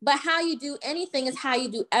life, but how you do anything is how you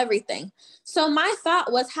do everything. So my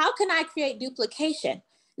thought was, how can I create duplication?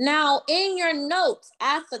 Now, in your notes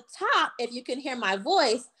at the top, if you can hear my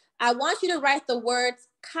voice, I want you to write the words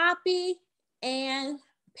copy and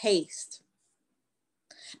paste.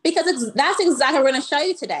 Because that's exactly what we're going to show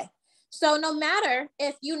you today. So no matter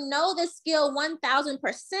if you know this skill 1000%,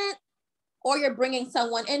 or you're bringing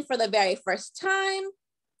someone in for the very first time,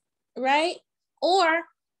 right? Or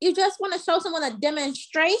you just want to show someone a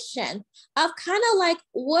demonstration of kind of like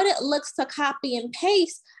what it looks to copy and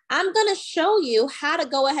paste, I'm going to show you how to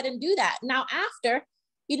go ahead and do that. Now, after,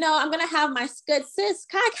 you know, I'm going to have my good sis,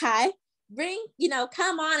 Kai, bring, you know,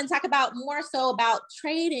 come on and talk about more so about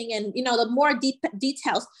trading and, you know, the more deep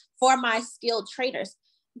details for my skilled traders.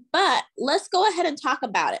 But let's go ahead and talk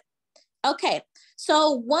about it. Okay,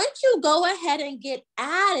 so once you go ahead and get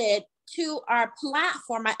added to our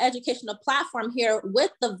platform, our educational platform here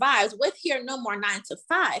with the vibes, with here No More 9 to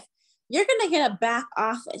 5, you're gonna get a back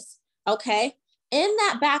office, okay? In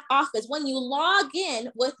that back office, when you log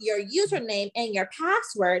in with your username and your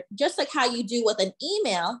password, just like how you do with an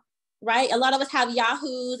email, right? A lot of us have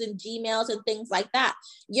Yahoos and Gmails and things like that.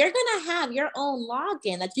 You're gonna have your own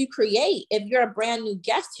login that you create if you're a brand new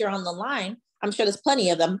guest here on the line. I'm sure there's plenty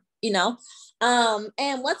of them, you know?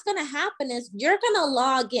 And what's gonna happen is you're gonna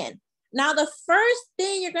log in. Now, the first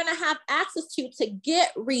thing you're gonna have access to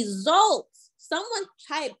get results, someone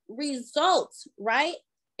type results, right,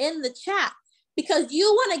 in the chat, because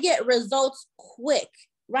you wanna get results quick,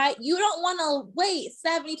 right? You don't wanna wait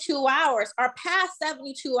 72 hours or past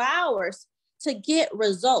 72 hours to get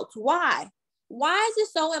results. Why? Why is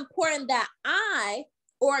it so important that I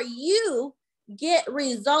or you get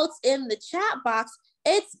results in the chat box?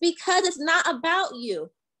 It's because it's not about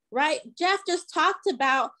you, right? Jeff just talked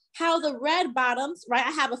about how the red bottoms, right?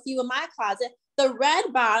 I have a few in my closet. The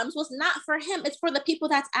red bottoms was not for him. It's for the people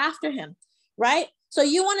that's after him, right? So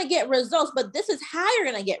you want to get results, but this is how you're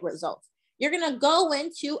going to get results. You're going to go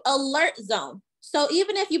into alert zone. So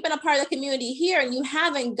even if you've been a part of the community here and you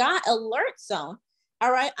haven't got Alert Zone,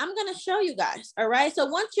 all right, I'm gonna show you guys, all right? So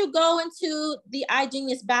once you go into the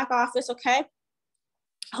iGenius back office, okay?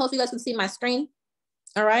 I hope you guys can see my screen,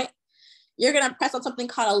 all right? You're gonna press on something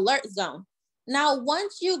called Alert Zone. Now,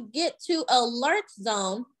 once you get to Alert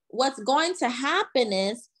Zone, what's going to happen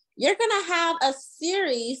is you're gonna have a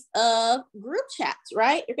series of group chats,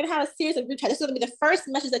 right? You're gonna have a series of group chats. This is gonna be the first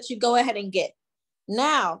message that you go ahead and get.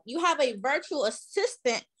 Now, you have a virtual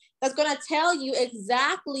assistant that's gonna tell you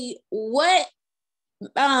exactly what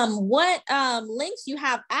links you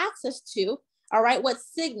have access to, all right, what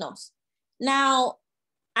signals. Now,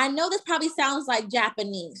 I know this probably sounds like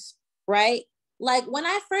Japanese, right? Like when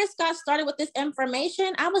I first got started with this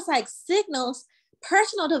information, I was like, signals,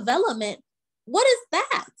 personal development, what is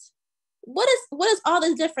that? What is all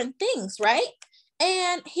these different things, right?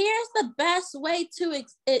 And here's the best way to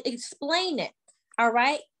explain it, all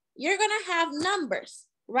right? You're gonna have numbers,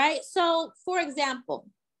 right? So for example,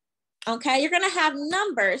 okay, you're gonna have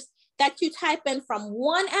numbers that you type in from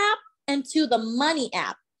one app into the money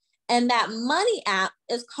app. And that money app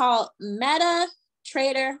is called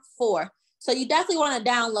MetaTrader 4. So you definitely wanna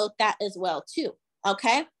download that as well too,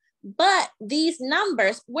 okay? But these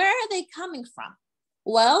numbers, where are they coming from?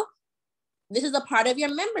 Well, this is a part of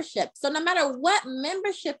your membership. So no matter what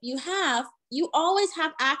membership you have, you always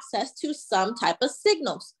have access to some type of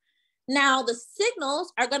signals. Now, the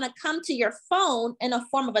signals are gonna come to your phone in a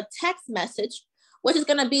form of a text message, which is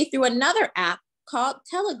gonna be through another app called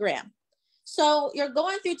Telegram. So you're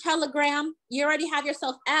going through Telegram, you already have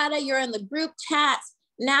yourself added, you're in the group chats,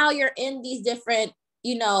 now you're in these different,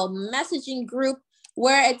 messaging group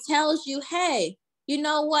where it tells you, hey, you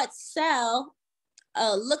know what cell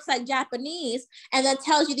looks like Japanese, and then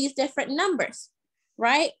tells you these different numbers,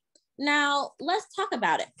 right? Now, let's talk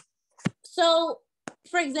about it. So,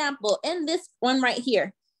 for example, in this one right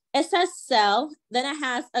here, it says sell, then it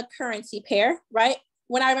has a currency pair, right?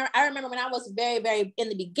 When I remember when I was very, very in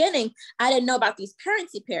the beginning, I didn't know about these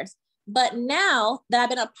currency pairs. But now that I've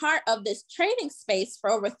been a part of this trading space for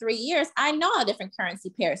over 3 years, I know all different currency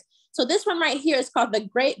pairs. So this one right here is called the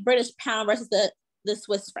Great British Pound versus the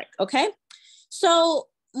Swiss franc, okay? So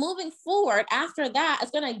moving forward, after that,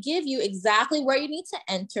 it's gonna give you exactly where you need to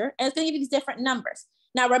enter, and it's gonna give you these different numbers.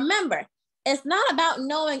 Now remember, it's not about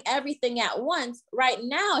knowing everything at once. Right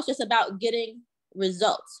now, it's just about getting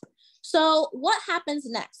results. So what happens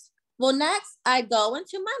next? Well, next I go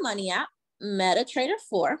into my money app, MetaTrader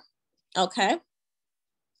 4, okay?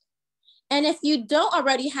 And if you don't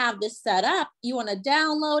already have this set up, you wanna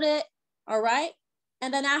download it, all right?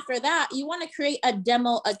 And then after that, you wanna create a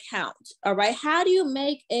demo account, all right? How do you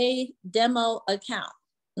make a demo account,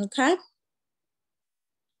 okay?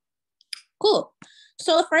 Cool.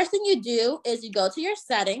 So the first thing you do is you go to your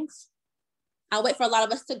settings. I'll wait for a lot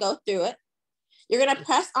of us to go through it. You're gonna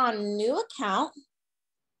press on new account.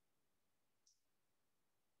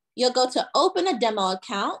 You'll go to open a demo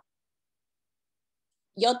account.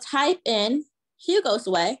 You'll type in Hugo's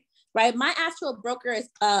Way, right? My actual broker is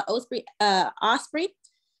Osprey,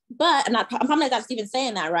 but I'm probably not even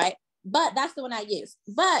saying that right, but that's the one I use.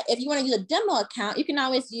 But if you wanna use a demo account, you can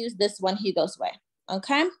always use this one, Hugo's Way,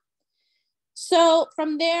 okay? So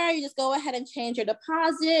from there, you just go ahead and change your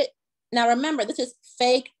deposit. Now remember, this is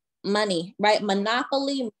fake money, right?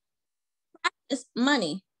 Monopoly is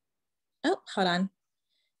money. Oh, hold on.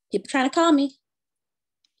 People trying to call me.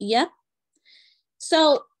 Yep.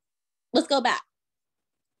 So let's go back.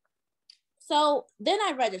 So then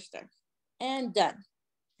I register and done.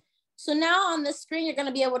 So now on the screen, you're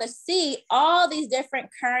gonna be able to see all these different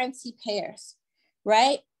currency pairs,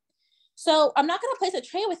 right? So I'm not gonna place a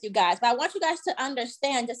trade with you guys, but I want you guys to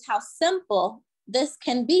understand just how simple this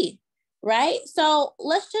can be, right? So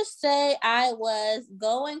let's just say I was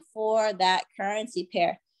going for that currency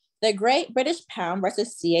pair, the Great British Pound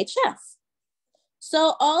versus CHF.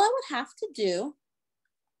 So all I would have to do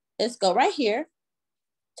is go right here,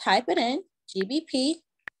 type it in, GBP,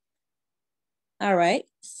 all right,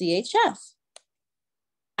 CHF.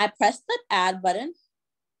 I press the add button.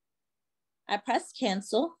 I press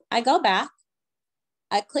cancel, I go back,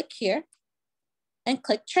 I click here and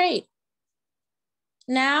click trade.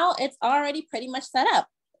 Now it's already pretty much set up.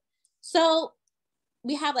 So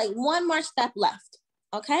we have like one more step left,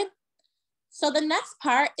 okay? So the next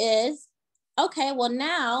part is, okay, well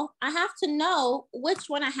now I have to know which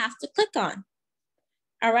one I have to click on,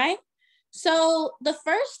 all right? So the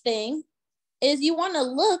first thing is you wanna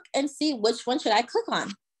look and see which one should I click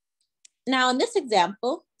on. Now in this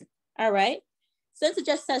example, all right, since it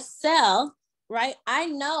just says sell, right, I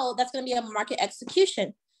know that's gonna be a market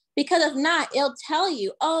execution. Because if not, it'll tell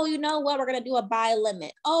you, oh, you know what, we're going to do a buy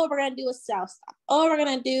limit. Oh, we're going to do a sell stop. Oh, we're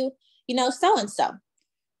going to do, you know, so-and-so,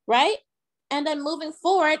 right? And then moving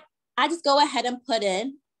forward, I just go ahead and put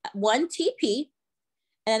in one TP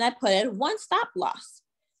and I put in one stop loss.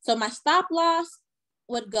 So my stop loss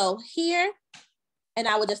would go here and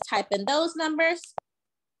I would just type in those numbers.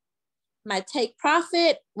 My take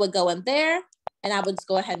profit would go in there and I would just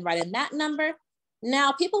go ahead and write in that number.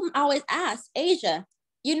 Now, people always ask, Asia,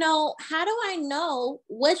 you know, how do I know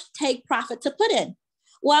which take profit to put in?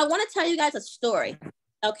 Well, I want to tell you guys a story,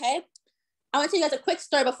 okay? I want to tell you guys a quick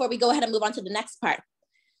story before we go ahead and move on to the next part.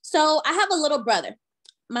 So I have a little brother.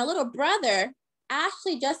 My little brother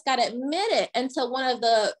actually just got admitted into one of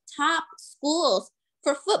the top schools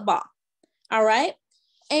for football, all right?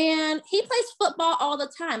 And he plays football all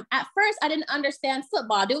the time. At first, I didn't understand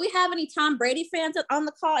football. Do we have any Tom Brady fans on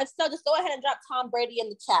the call? If so, just go ahead and drop Tom Brady in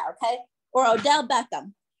the chat, okay? Or Odell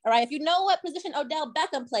Beckham, all right? If you know what position Odell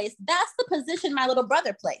Beckham plays, that's the position my little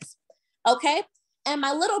brother plays, okay? And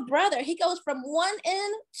my little brother, he goes from one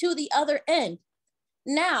end to the other end.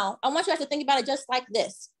 Now, I want you guys to think about it just like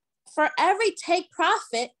this. For every take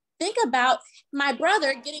profit, think about my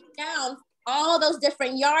brother getting down all those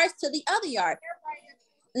different yards to the other yard.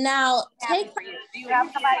 Now, take. Do you have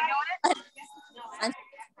somebody doing it?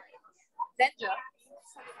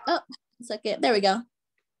 Oh, a second. There we go.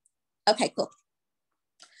 Okay, cool.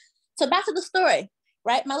 So back to the story,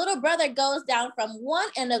 right? My little brother goes down from one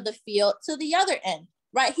end of the field to the other end,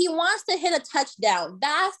 right? He wants to hit a touchdown.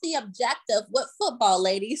 That's the objective with football,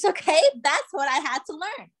 ladies, okay? That's what I had to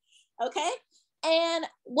learn, okay? And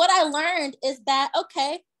what I learned is that,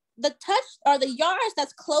 okay, the touch or the yards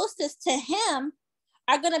that's closest to him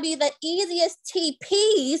are going to be the easiest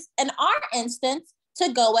TPs in our instance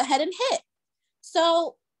to go ahead and hit.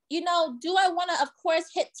 So, you know, do I want to, of course,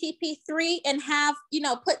 hit TP3 and have, you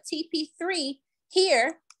know, put TP3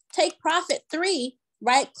 here, take profit 3,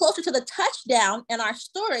 right, closer to the touchdown in our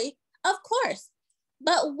story? Of course.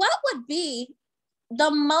 But what would be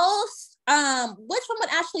the most, which one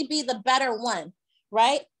would actually be the better one,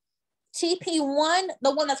 right? TP1,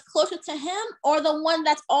 the one that's closer to him, or the one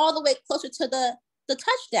that's all the way closer to the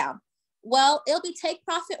touchdown? Well, it'll be take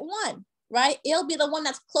profit 1, right? It'll be the one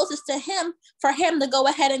that's closest to him for him to go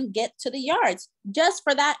ahead and get to the yards, just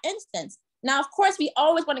for that instance. Now, of course, we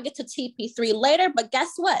always want to get to TP3 later, but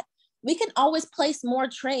guess what? We can always place more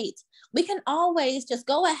trades. We can always just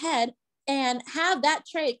go ahead and have that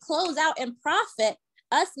trade close out in profit,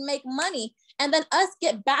 us make money, and then us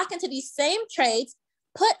get back into these same trades,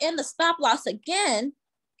 put in the stop loss again,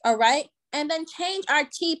 all right? And then change our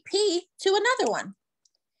TP to another one.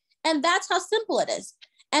 And that's how simple it is.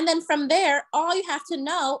 And then from there, all you have to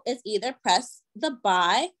know is either press the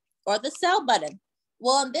buy or the sell button.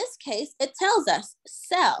 Well, in this case, it tells us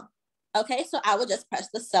sell. Okay, so I will just press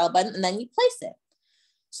the sell button and then you place it.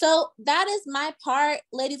 So that is my part,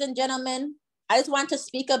 ladies and gentlemen. I just want to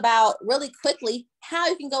speak about really quickly how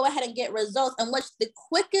you can go ahead and get results and what's the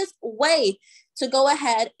quickest way to go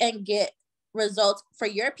ahead and get results for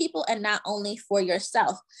your people and not only for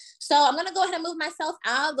yourself. So I'm going to go ahead and move myself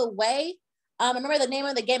out of the way. Remember, the name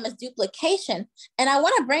of the game is duplication. And I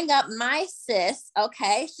want to bring up my sis,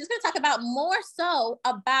 okay? She's going to talk about more so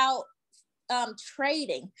about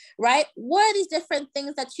trading, right? What are these different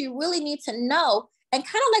things that you really need to know and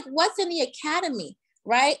kind of like what's in the academy,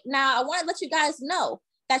 right? Now, I want to let you guys know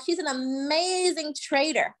that she's an amazing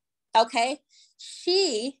trader, okay?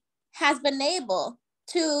 She has been able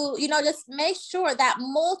to, you know, just make sure that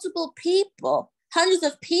multiple people, hundreds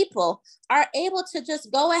of people are able to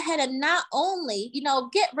just go ahead and not only, you know,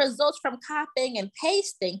 get results from copying and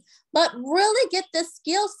pasting, but really get the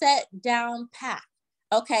skill set down pat,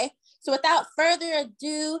 okay? So without further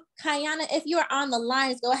ado, Kayana, if you are on the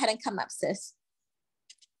lines, go ahead and come up, sis.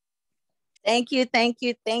 Thank you,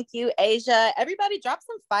 Asia. Everybody drop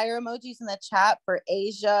some fire emojis in the chat for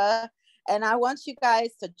Asia. And I want you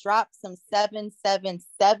guys to drop some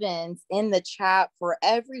 777s in the chat for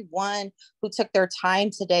everyone who took their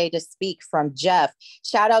time today to speak from Jeff.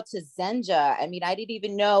 Shout out to Zenja. I mean, I didn't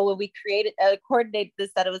even know when we coordinated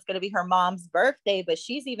this that it was going to be her mom's birthday, but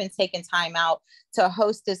she's even taken time out to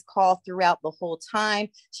host this call throughout the whole time.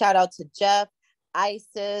 Shout out to Jeff,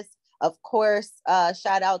 Isis. Of course,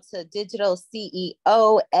 shout out to Digital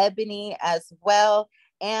CEO Ebony as well.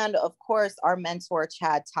 And of course, our mentor,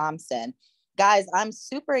 Chad Thompson. Guys, I'm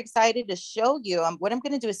super excited to show you. What I'm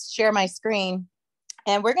going to do is share my screen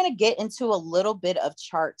and we're going to get into a little bit of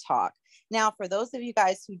chart talk. Now, for those of you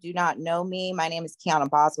guys who do not know me, my name is Kiana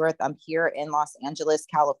Bosworth. I'm here in Los Angeles,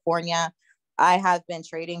 California. I have been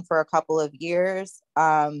trading for a couple of years.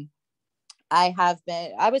 I have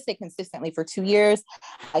been, I would say consistently for 2 years.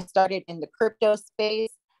 I started in the crypto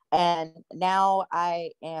space, and now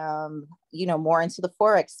I am, you know, more into the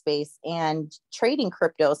Forex space and trading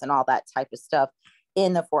cryptos and all that type of stuff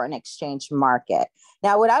in the foreign exchange market.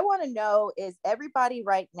 Now, what I want to know is everybody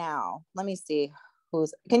right now, let me see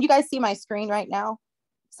can you guys see my screen right now?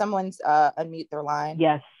 Someone's unmute their line.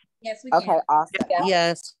 Yes. Yes, we Okay, can. awesome.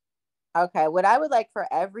 Yes. Okay, what I would like for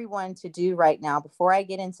everyone to do right now before I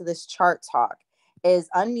get into this chart talk is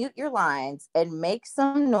unmute your lines and make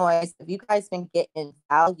some noise if you guys been getting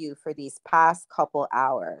value for these past couple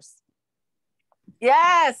hours.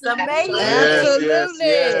 Yes, amazing.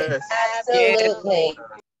 Absolutely. Absolutely.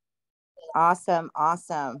 Awesome,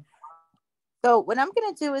 awesome. So what I'm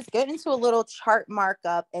going to do is get into a little chart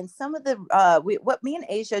markup, and some of the what me and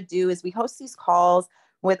Asia do is we host these calls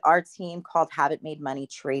with our team called Haven't Made Money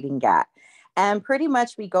Trading Gap. And pretty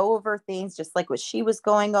much we go over things just like what she was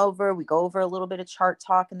going over. We go over a little bit of chart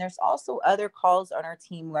talk, and there's also other calls on our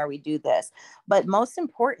team where we do this. But most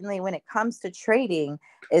importantly, when it comes to trading,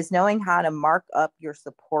 is knowing how to mark up your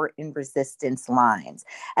support and resistance lines.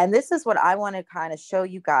 And this is what I want to kind of show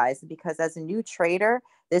you guys, because as a new trader,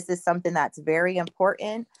 this is something that's very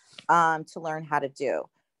important to learn how to do.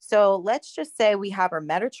 So let's just say we have our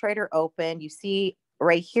MetaTrader open. You see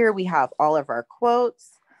right here, we have all of our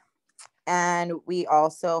quotes. And we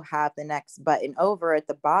also have the next button over at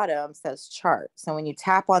the bottom says chart. So when you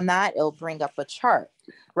tap on that, it'll bring up a chart.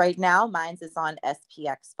 Right now, mine is on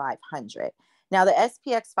SPX 500. Now, the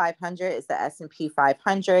SPX 500 is the S&P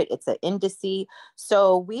 500. It's an indice.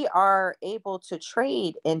 So we are able to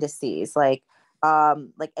trade indices like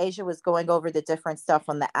Asia was going over the different stuff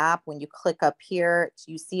on the app. When you click up here,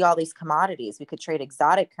 you see all these commodities. We could trade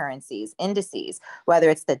exotic currencies, indices, whether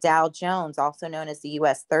it's the Dow Jones, also known as the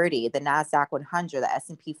US 30, the NASDAQ 100, the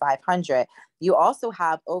S&P 500. You also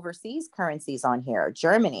have overseas currencies on here,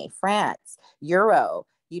 Germany, France, Euro.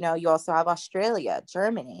 You know, you also have Australia,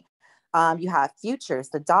 Germany. You have futures,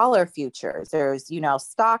 the dollar futures. There's, you know,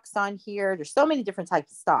 stocks on here. There's so many different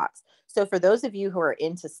types of stocks. So for those of you who are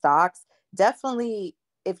into stocks, definitely,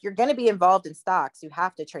 if you're going to be involved in stocks, you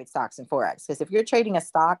have to trade stocks and Forex. Because if you're trading a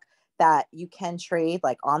stock that you can trade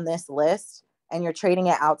like on this list and you're trading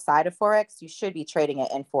it outside of Forex, you should be trading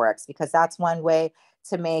it in Forex, because that's one way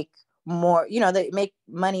to make more, you know, they make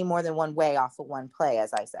money more than one way off of one play,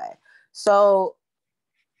 as I say. So,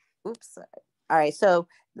 oops. All right. So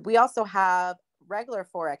we also have regular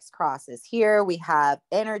Forex crosses here. We have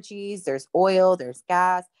energies, there's oil, there's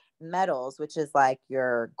gas, metals, which is like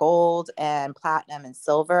your gold and platinum and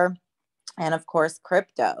silver, and of course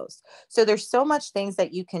cryptos. So there's so much things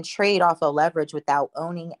that you can trade off of leverage without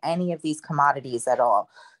owning any of these commodities at all.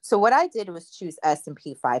 So what I did was choose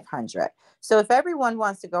S&P 500. So if everyone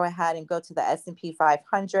wants to go ahead and go to the S&P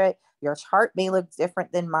 500, your chart may look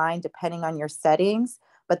different than mine depending on your settings,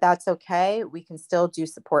 but that's okay. We can still do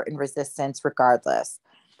support and resistance regardless.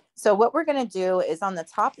 So what we're going to do is on the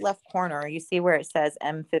top left corner, you see where it says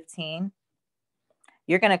M15.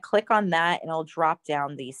 You're going to click on that and it'll drop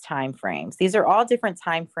down these time frames. These are all different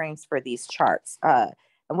time frames for these charts. And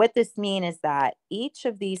what this means is that each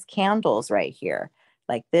of these candles right here,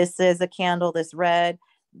 like this is a candle, this red,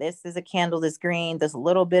 this is a candle, this green, this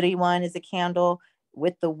little bitty one is a candle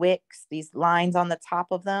with the wicks, these lines on the top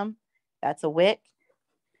of them, that's a wick.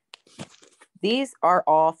 These are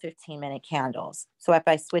all 15-minute candles. So if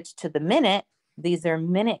I switch to the minute, these are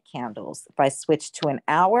minute candles. If I switch to an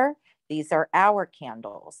hour, these are hour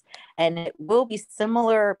candles. And it will be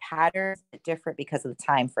similar patterns, but different because of the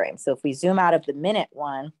time frame. So if we zoom out of the minute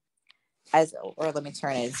one, or let me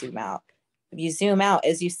turn it and zoom out. If you zoom out,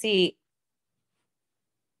 as you see,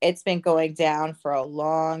 it's been going down for a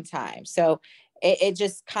long time. So it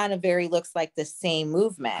just kind of very looks like the same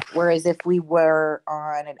movement. Whereas if we were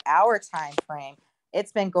on an hour time frame,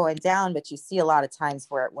 it's been going down, but you see a lot of times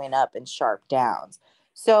where it went up in sharp downs.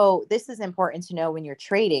 So this is important to know when you're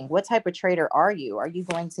trading. What type of trader are you? Are you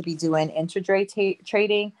going to be doing intraday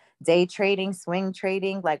trading, day trading, swing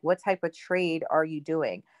trading? Like what type of trade are you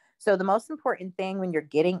doing? So the most important thing when you're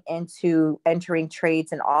getting into entering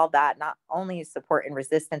trades and all that, not only is support and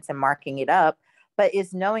resistance and marking it up, but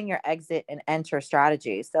is knowing your exit and enter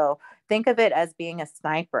strategy. So think of it as being a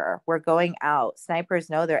sniper. We're going out. Snipers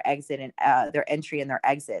know their exit and their entry and their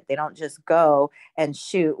exit. They don't just go and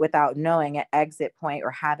shoot without knowing an exit point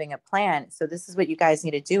or having a plan. So this is what you guys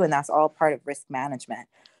need to do. And that's all part of risk management.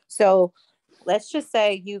 So let's just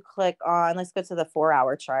say you click on, let's go to the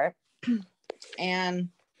 4-hour chart. And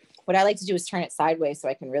what I like to do is turn it sideways so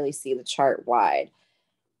I can really see the chart wide.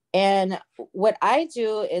 And what I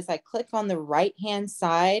do is I click on the right-hand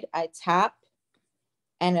side, I tap,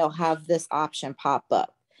 and it'll have this option pop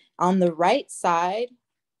up. On the right side,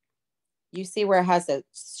 you see where it has the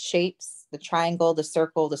shapes, the triangle, the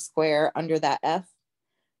circle, the square under that F.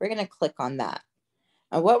 We're going to click on that.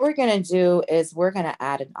 And what we're going to do is we're going to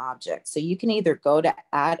add an object. So you can either go to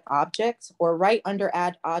add object, or right under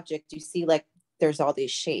add object, you see like there's all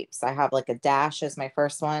these shapes. I have like a dash as my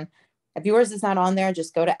first one. If yours is not on there,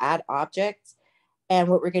 just go to add object. And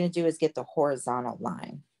what we're going to do is get the horizontal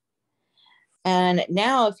line. And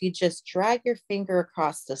now if you just drag your finger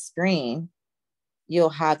across the screen, you'll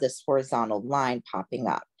have this horizontal line popping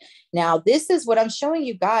up. Now, this is what I'm showing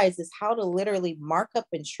you guys is how to literally mark up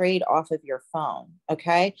and trade off of your phone,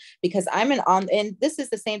 okay? Because and this is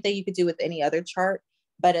the same thing you could do with any other chart,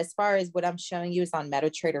 but as far as what I'm showing you is on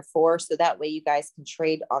MetaTrader 4, so that way you guys can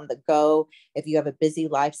trade on the go if you have a busy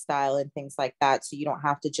lifestyle and things like that, so you don't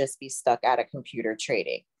have to just be stuck at a computer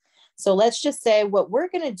trading. So let's just say what we're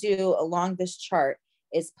gonna do along this chart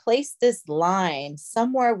is place this line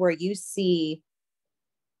somewhere where you see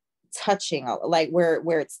touching, like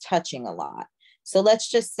where it's touching a lot. So let's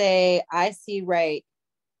just say I see right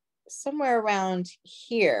somewhere around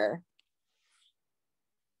here.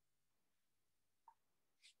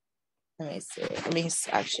 Let me see. Let me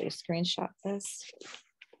actually screenshot this.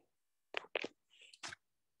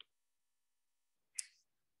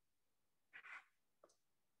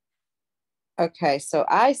 Okay, so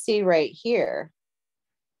I see right here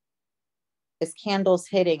is candles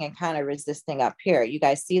hitting and kind of resisting up here. You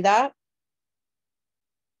guys see that?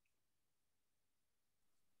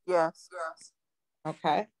 Yes.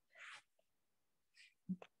 Okay.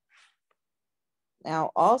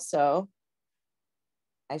 Now also,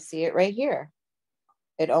 I see it right here.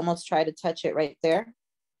 It almost tried to touch it right there.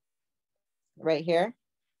 Right here.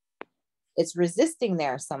 It's resisting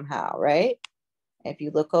there somehow, right? If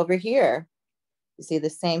you look over here, you see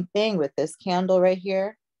the same thing with this candle right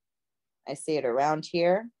here. I see it around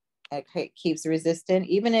here. It keeps resisting.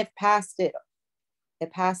 Even if it passed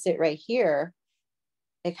it right here,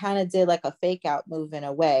 it kind of did like a fake out move in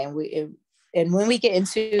a way. And when we get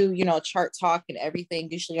into, chart talk and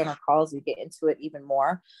everything, usually on our calls, we get into it even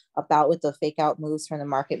more about what the fake out moves from the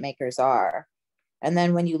market makers are. And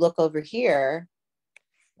then when you look over here,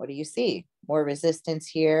 what do you see? More resistance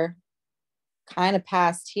here, kind of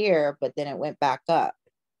passed here, but then it went back up,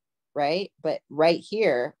 right? But right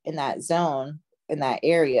here in that zone, in that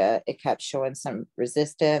area, it kept showing some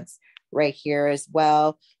resistance right here as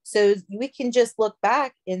well. So we can just look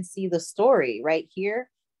back and see the story right here.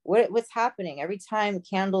 What's happening every time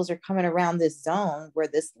candles are coming around this zone where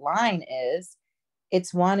this line is,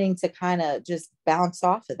 it's wanting to kind of just bounce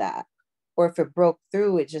off of that. Or if it broke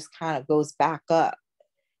through, it just kind of goes back up.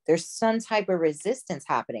 There's some type of resistance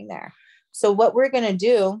happening there. So what we're going to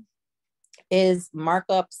do is mark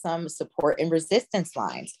up some support and resistance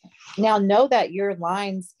lines. Now know that your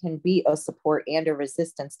lines can be a support and a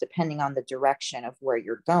resistance depending on the direction of where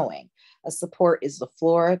you're going. A support is the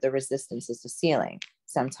floor, the resistance is the ceiling.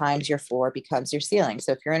 Sometimes your floor becomes your ceiling.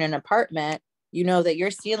 So if you're in an apartment, you know that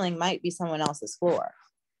your ceiling might be someone else's floor.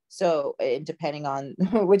 So depending on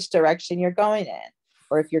which direction you're going in,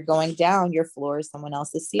 or if you're going down, your floor is someone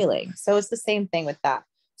else's ceiling. So it's the same thing with that.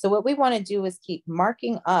 So what we want to do is keep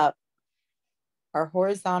marking up our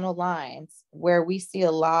horizontal lines where we see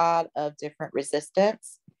a lot of different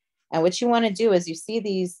resistance. And what you want to do is you see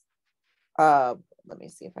these, let me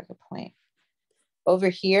see if I can point. Over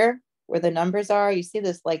here where the numbers are, you see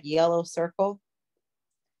this like yellow circle?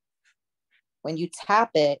 When you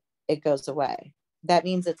tap it, it goes away. That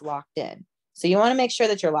means it's locked in. So you want to make sure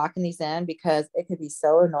that you're locking these in because it could be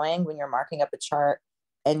so annoying when you're marking up a chart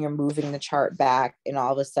and you're moving the chart back and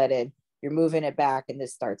all of a sudden you're moving it back and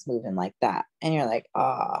this starts moving like that. And you're like,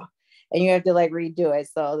 ah, and you have to like redo it.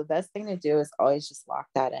 So the best thing to do is always just lock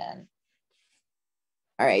that in.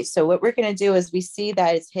 All right, so what we're gonna do is we see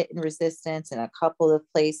that it's hitting resistance in a couple of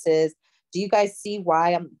places. Do you guys see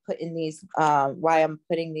why I'm putting these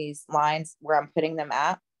lines where I'm putting them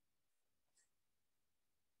at?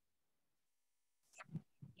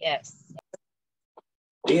 Yes.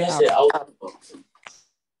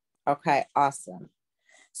 Okay, awesome.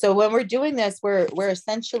 So when we're doing this, we're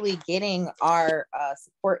essentially getting our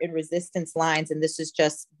support and resistance lines, and this is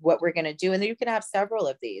just what we're going to do. And then you can have several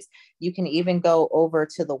of these. You can even go over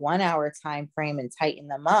to the 1 hour time frame and tighten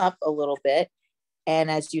them up a little bit. And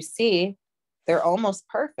as you see, they're almost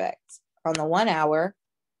perfect. On the 1 hour,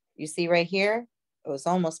 you see right here, it was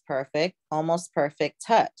almost perfect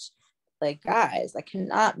touch. Like, guys, I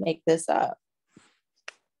cannot make this up.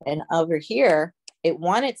 And over here, it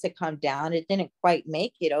wanted to come down. It didn't quite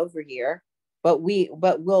make it over here, but we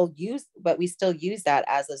still use that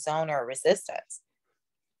as a zone or a resistance.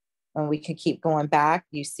 And we can keep going back.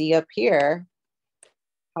 You see up here,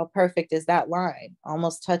 how perfect is that line?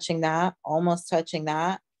 Almost touching that,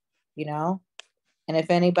 you know? And if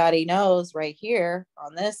anybody knows right here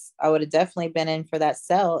on this, I would have definitely been in for that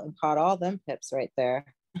sell and caught all them pips right there.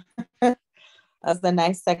 That's the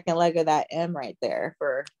nice second leg of that M right there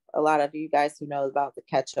for a lot of you guys who know about the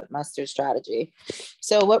ketchup mustard strategy.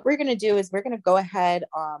 So what we're going to do is we're going to go ahead,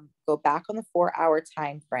 go back on the 4-hour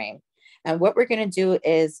time frame. And what we're going to do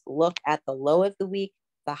is look at the low of the week,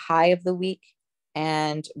 the high of the week,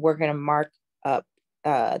 and we're going to mark up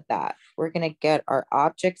that. We're going to get our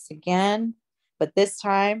objects again, but this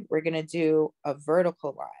time we're going to do a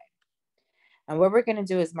vertical line. And what we're going to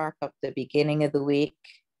do is mark up the beginning of the week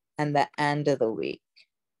and the end of the week.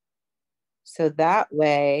 So that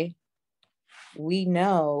way we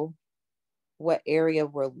know what area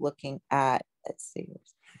we're looking at. Let's see.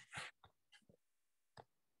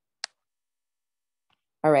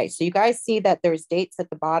 All right, so you guys see that there's dates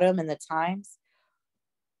at the bottom and the times.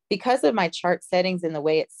 Because of my chart settings and the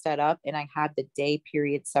way it's set up, and I have the day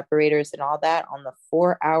period separators and all that on the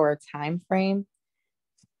 4-hour time frame,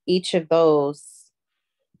 each of those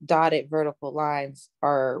dotted vertical lines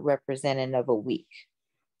are representative of a week.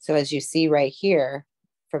 So as you see right here,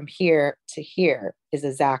 from here to here is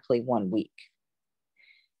exactly 1 week.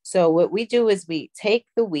 So what we do is we take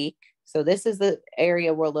the week. So this is the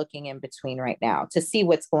area we're looking in between right now to see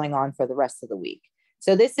what's going on for the rest of the week.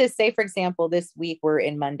 So this is, say, for example, this week we're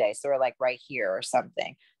in Monday. So we're like right here or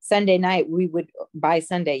something. Sunday night, by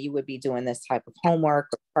Sunday, you would be doing this type of homework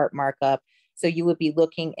or part markup. So you would be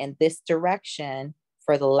looking in this direction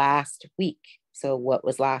for the last week. So what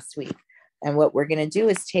was last week? And what we're going to do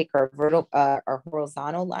is take our our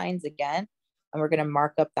horizontal lines again, and we're going to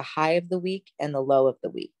mark up the high of the week and the low of the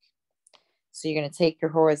week. So you're going to take your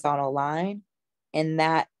horizontal line in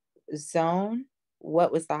that zone.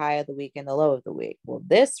 What was the high of the week and the low of the week? Well,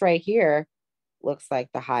 this right here looks like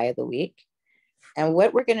the high of the week. And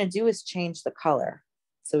what we're going to do is change the color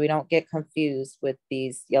so we don't get confused with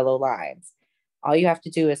these yellow lines. All you have to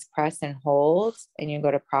do is press and hold, and you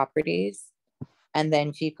go to properties. And then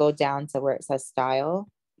if you go down to where it says style,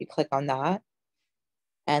 you click on that.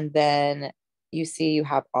 And then you see you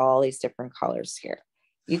have all these different colors here.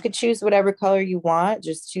 You could choose whatever color you want.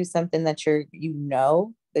 Just choose something that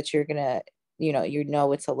that you're gonna, you know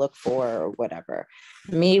what to look for or whatever.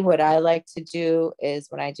 Me, what I like to do is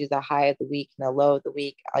when I do the high of the week and the low of the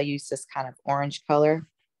week, I'll use this kind of orange color.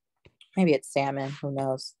 Maybe it's salmon, who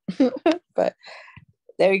knows? But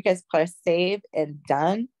there you guys press save and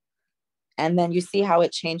done. And then you see how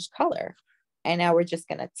it changed color. And now we're just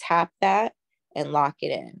gonna tap that and lock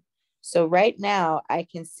it in. So right now I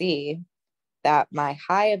can see that my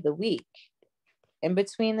high of the week in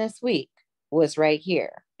between this week was right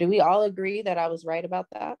here. Do we all agree that I was right about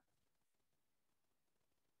that?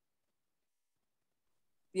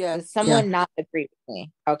 Yes. Does someone not agree with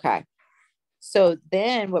me? Okay. So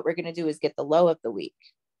then what we're going to do is get the low of the week.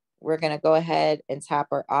 We're going to go ahead and tap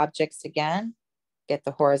our objects again, get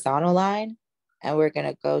the horizontal line, and we're going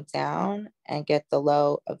to go down and get the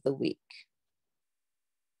low of the week.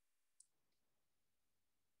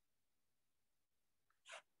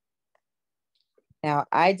 Now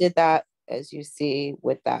I did that, as you see,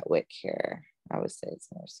 with that wick here. I would say it's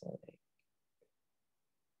more so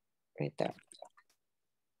right there.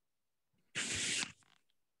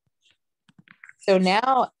 So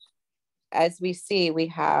now, as we see, we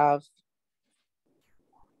have,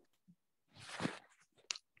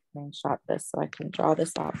 screenshot this so I can draw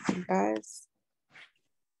this out for you guys.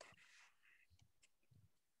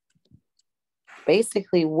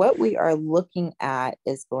 Basically, what we are looking at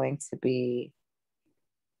is going to be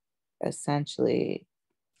essentially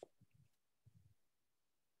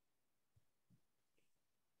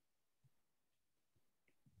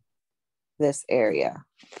this area,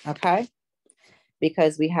 okay?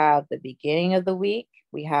 Because we have the beginning of the week,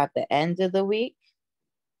 we have the end of the week,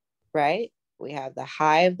 right? We have the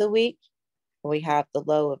high of the week, we have the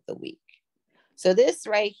low of the week. So this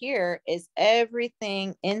right here is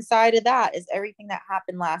everything inside of that is everything that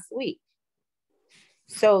happened last week.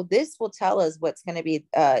 So this will tell us what's going to be,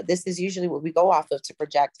 this is usually what we go off of to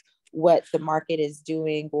project what the market is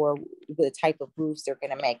doing or the type of moves they're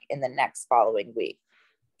going to make in the next following week.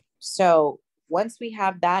 So once we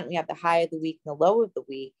have that, we have the high of the week and the low of the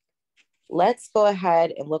week, let's go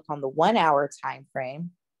ahead and look on the 1 hour time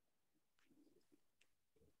frame.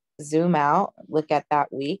 Zoom out, look at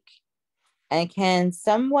that week. And can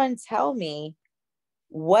someone tell me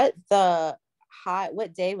what day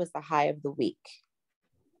was the high of the week?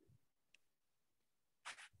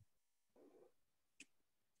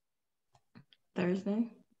 Thursday.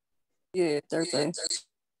 Yeah, Thursday.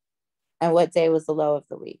 And what day was the low of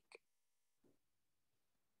the week?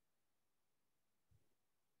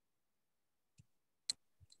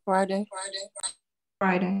 Friday.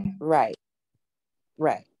 Right.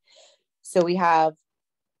 So we have,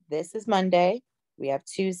 this is Monday, we have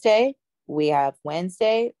Tuesday, we have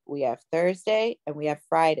Wednesday, we have Thursday, and we have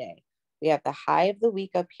Friday. We have the high of the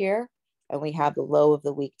week up here, and we have the low of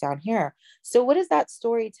the week down here. So what is that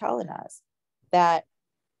story telling us? That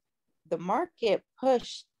the market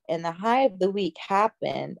pushed and the high of the week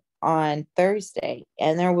happened on Thursday,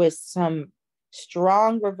 and there was some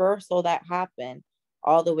strong reversal that happened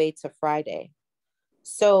all the way to Friday.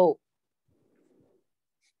 So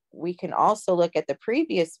we can also look at the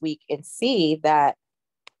previous week and see that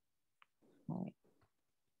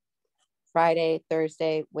Friday,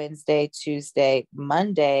 Thursday, Wednesday, Tuesday,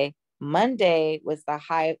 Monday was the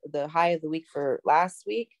high of the week for last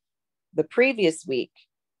week. The previous week,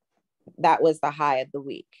 that was the high of the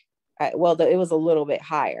week. It was a little bit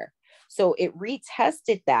higher. So it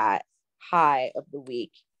retested that high of the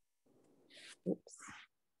week.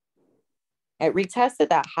 It retested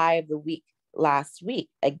that high of the week last week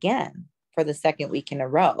again for the second week in a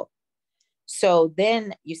row. So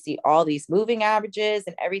then you see all these moving averages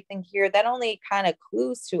and everything here. That only kind of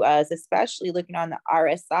clues to us, especially looking on the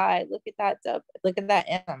RSI. Look at that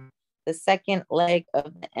M, the second leg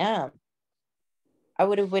of the M. I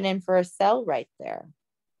would have went in for a sell right there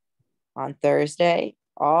on Thursday,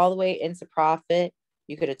 all the way into profit.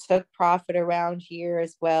 You could have took profit around here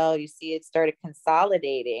as well. You see it started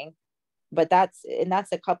consolidating, but that's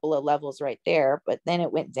a couple of levels right there. But then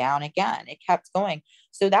it went down again. It kept going.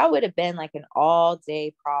 So that would have been like an all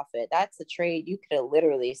day profit. That's a trade you could have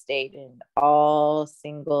literally stayed in all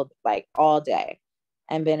day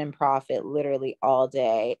and been in profit literally all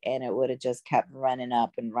day. And it would have just kept running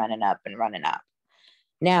up and running up and running up.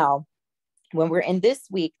 Now, when we're in this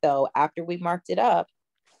week, though, after we marked it up,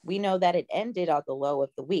 we know that it ended on the low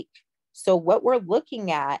of the week. So what we're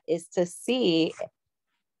looking at is to see,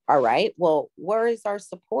 all right, well, where is our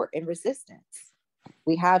support and resistance?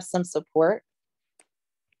 We have some support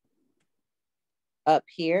up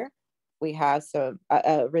here. We have some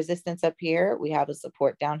resistance up here. We have a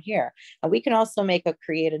support down here. And we can also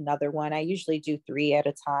create another one. I usually do 3 at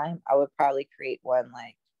a time. I would probably create one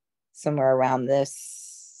like somewhere around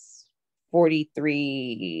this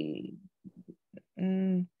 43,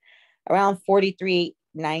 around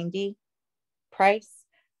 43.90 price,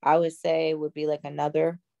 I would say would be like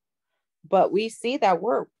another. But we see that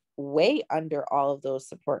we're way under all of those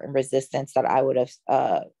support and resistance that I would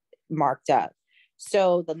have marked up.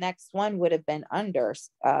 So the next one would have been under,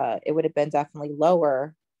 it would have been definitely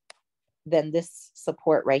lower than this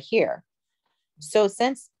support right here. So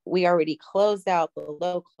since we already closed out the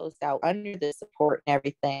low, closed out under the support and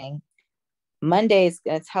everything, Monday is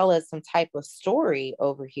going to tell us some type of story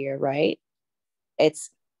over here, right? It's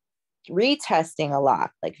retesting a lot.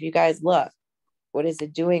 Like if you guys look, what is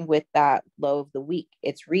it doing with that low of the week?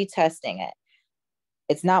 It's retesting it.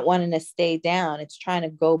 It's not wanting to stay down. It's trying to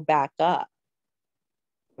go back up.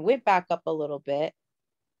 It went back up a little bit.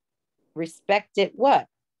 Respected what?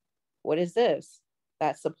 What is this?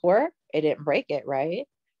 That support? It didn't break it, right?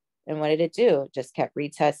 And what did it do? It just kept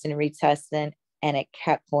retesting, and it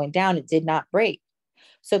kept going down. It did not break.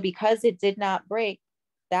 So because it did not break,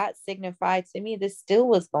 that signified to me this still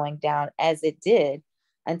was going down as it did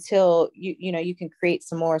until you can create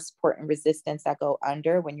some more support and resistance that go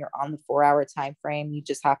under. When you're on the 4-hour time frame, you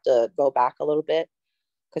just have to go back a little bit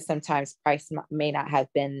because sometimes price may not have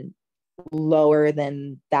been lower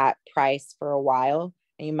than that price for a while.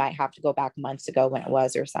 And you might have to go back months ago when it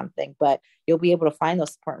was or something, but you'll be able to find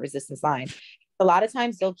those support and resistance lines. A lot of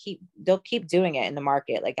times they'll keep doing it in the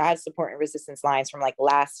market. Like I have support and resistance lines from like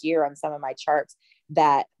last year on some of my charts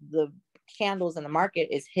that the candles in the market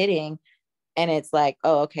is hitting. And it's like,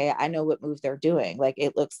 oh, okay, I know what move they're doing. Like,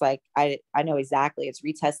 it looks like I know exactly it's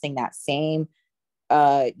retesting that same,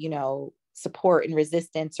 support and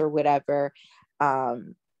resistance or whatever.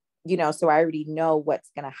 So I already know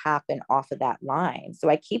what's going to happen off of that line. So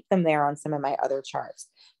I keep them there on some of my other charts.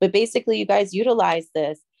 But basically, you guys utilize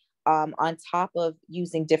this on top of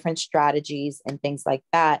using different strategies and things like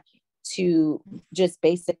that to just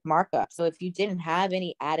basic markup. So if you didn't have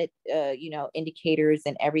any added, indicators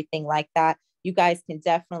and everything like that, you guys can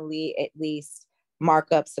definitely at least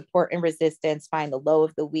mark up support and resistance, find the low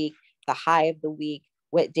of the week, the high of the week,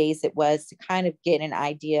 what days it was to kind of get an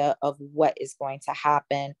idea of what is going to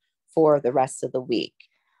happen for the rest of the week.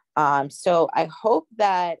 So I hope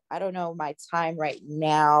that, I don't know my time right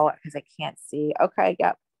now because I can't see. Okay,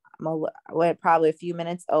 yep. I went probably a few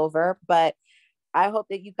minutes over, but I hope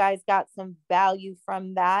that you guys got some value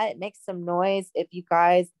from that. Make some noise if you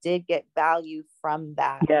guys did get value from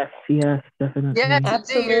that. Yes, definitely. Yes,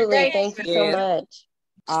 Absolutely. Thank you so much.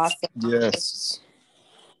 Awesome. Yes.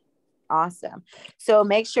 Awesome. So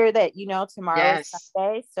make sure that, you know, tomorrow's Yes.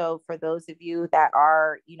 Sunday. So for those of you that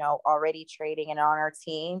are, you know, already trading and on our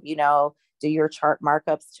team, you know, do your chart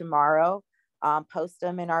markups tomorrow. Post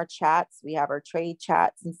them in our chats. We have our trade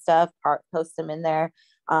chats and stuff. Post them in there.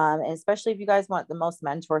 And especially if you guys want the most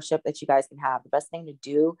mentorship that you guys can have, the best thing to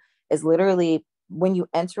do is literally when you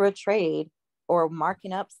enter a trade or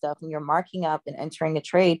marking up stuff, when you're marking up and entering a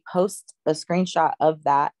trade, post a screenshot of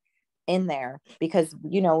that in there, because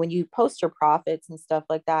you know when you post your profits and stuff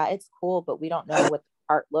like that, it's cool, but we don't know what the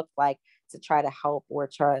chart looked like to try to help or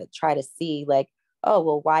try to see like, oh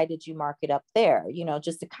well, why did you mark it up there, you know,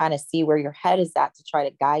 just to kind of see where your head is at to try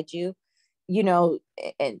to guide you, you know,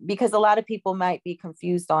 and because a lot of people might be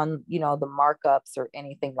confused on, you know, the markups or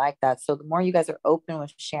anything like that. So the more you guys are open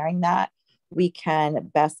with sharing that, we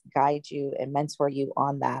can best guide you and mentor you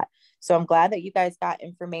on that. So I'm glad that you guys got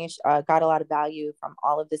information, got a lot of value from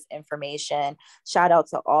all of this information. Shout out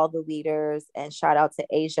to all the leaders and shout out to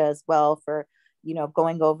Asia as well for, you know,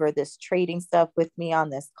 going over this trading stuff with me on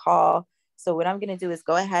this call. So what I'm going to do is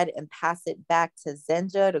go ahead and pass it back to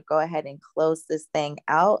Zenja to go ahead and close this thing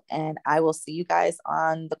out. And I will see you guys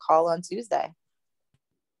on the call on Tuesday.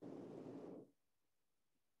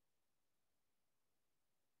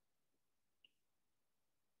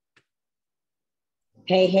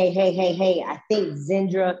 Hey. I think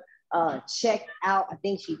Zendra checked out. I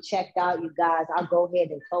think she checked out, you guys. I'll go ahead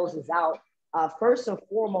and close this out. First and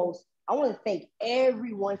foremost, I want to thank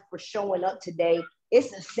everyone for showing up today.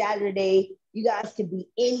 It's a Saturday. You guys could be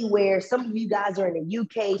anywhere. Some of you guys are in the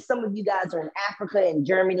UK. Some of you guys are in Africa and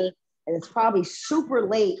Germany. And it's probably super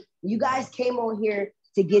late. You guys came on here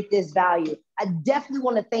to get this value. I definitely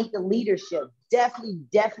want to thank the leadership. Definitely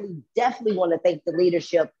want to thank the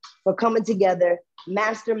leadership for coming together,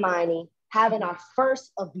 masterminding, having our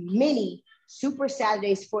first of many Super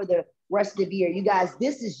Saturdays for the rest of the year. You guys,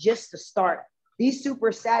 this is just the start. These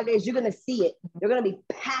Super Saturdays, you're going to see it. They're going to be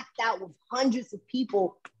packed out with hundreds of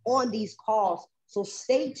people on these calls. So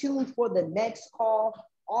stay tuned for the next call.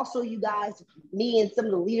 Also, you guys, me and some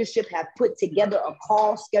of the leadership have put together a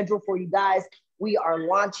call schedule for you guys. We are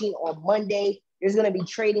launching on Monday. There's going to be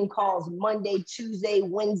trading calls Monday, Tuesday,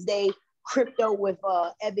 Wednesday, crypto with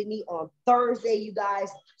Ebony on Thursday, you guys.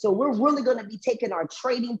 So we're really going to be taking our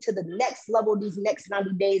trading to the next level these next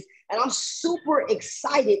 90 days. And I'm super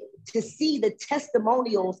excited to see the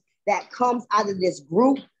testimonials that comes out of this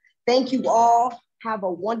group. Thank you all. Have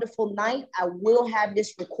a wonderful night. I will have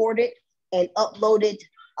this recorded and uploaded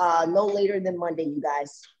no later than Monday, you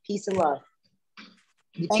guys. Peace and love.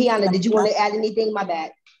 Tiana, did you want to add anything? My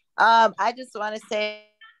bad. I just want to say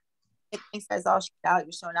thanks guys all out.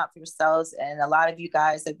 You're showing out for yourselves, and a lot of you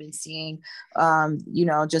guys have been seeing you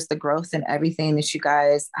know, just the growth and everything that you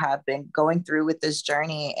guys have been going through with this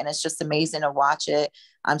journey, and it's just amazing to watch it.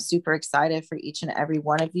 I'm super excited for each and every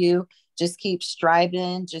one of you. Just keep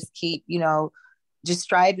striving, just keep, you know, just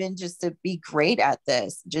striving just to be great at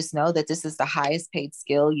this. Just know that this is the highest paid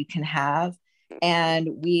skill you can have. And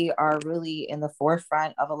we are really in the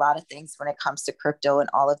forefront of a lot of things when it comes to crypto and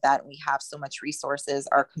all of that. We have so much resources.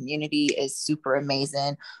 Our community is super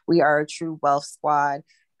amazing. We are a true wealth squad,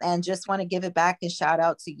 and just want to give it back and shout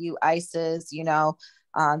out to you, Isis, you know,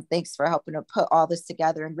 thanks for helping to put all this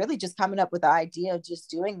together and really just coming up with the idea of just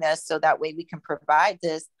doing this so that way we can provide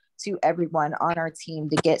this to everyone on our team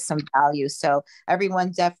to get some value. So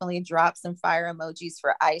everyone definitely drop some fire emojis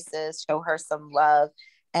for Isis, show her some love.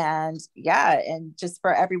 And yeah, and just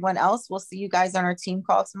for everyone else, we'll see you guys on our team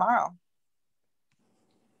call tomorrow.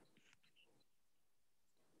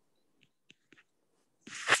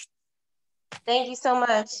 Thank you so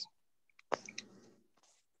much.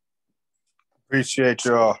 Appreciate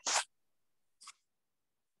y'all.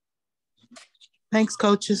 Thanks,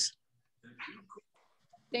 coaches.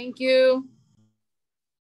 Thank you.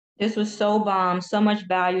 This was so bomb. So much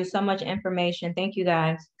value, so much information. Thank you,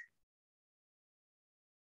 guys.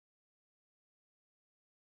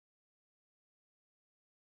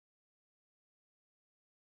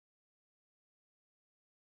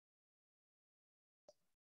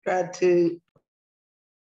 Gratitude.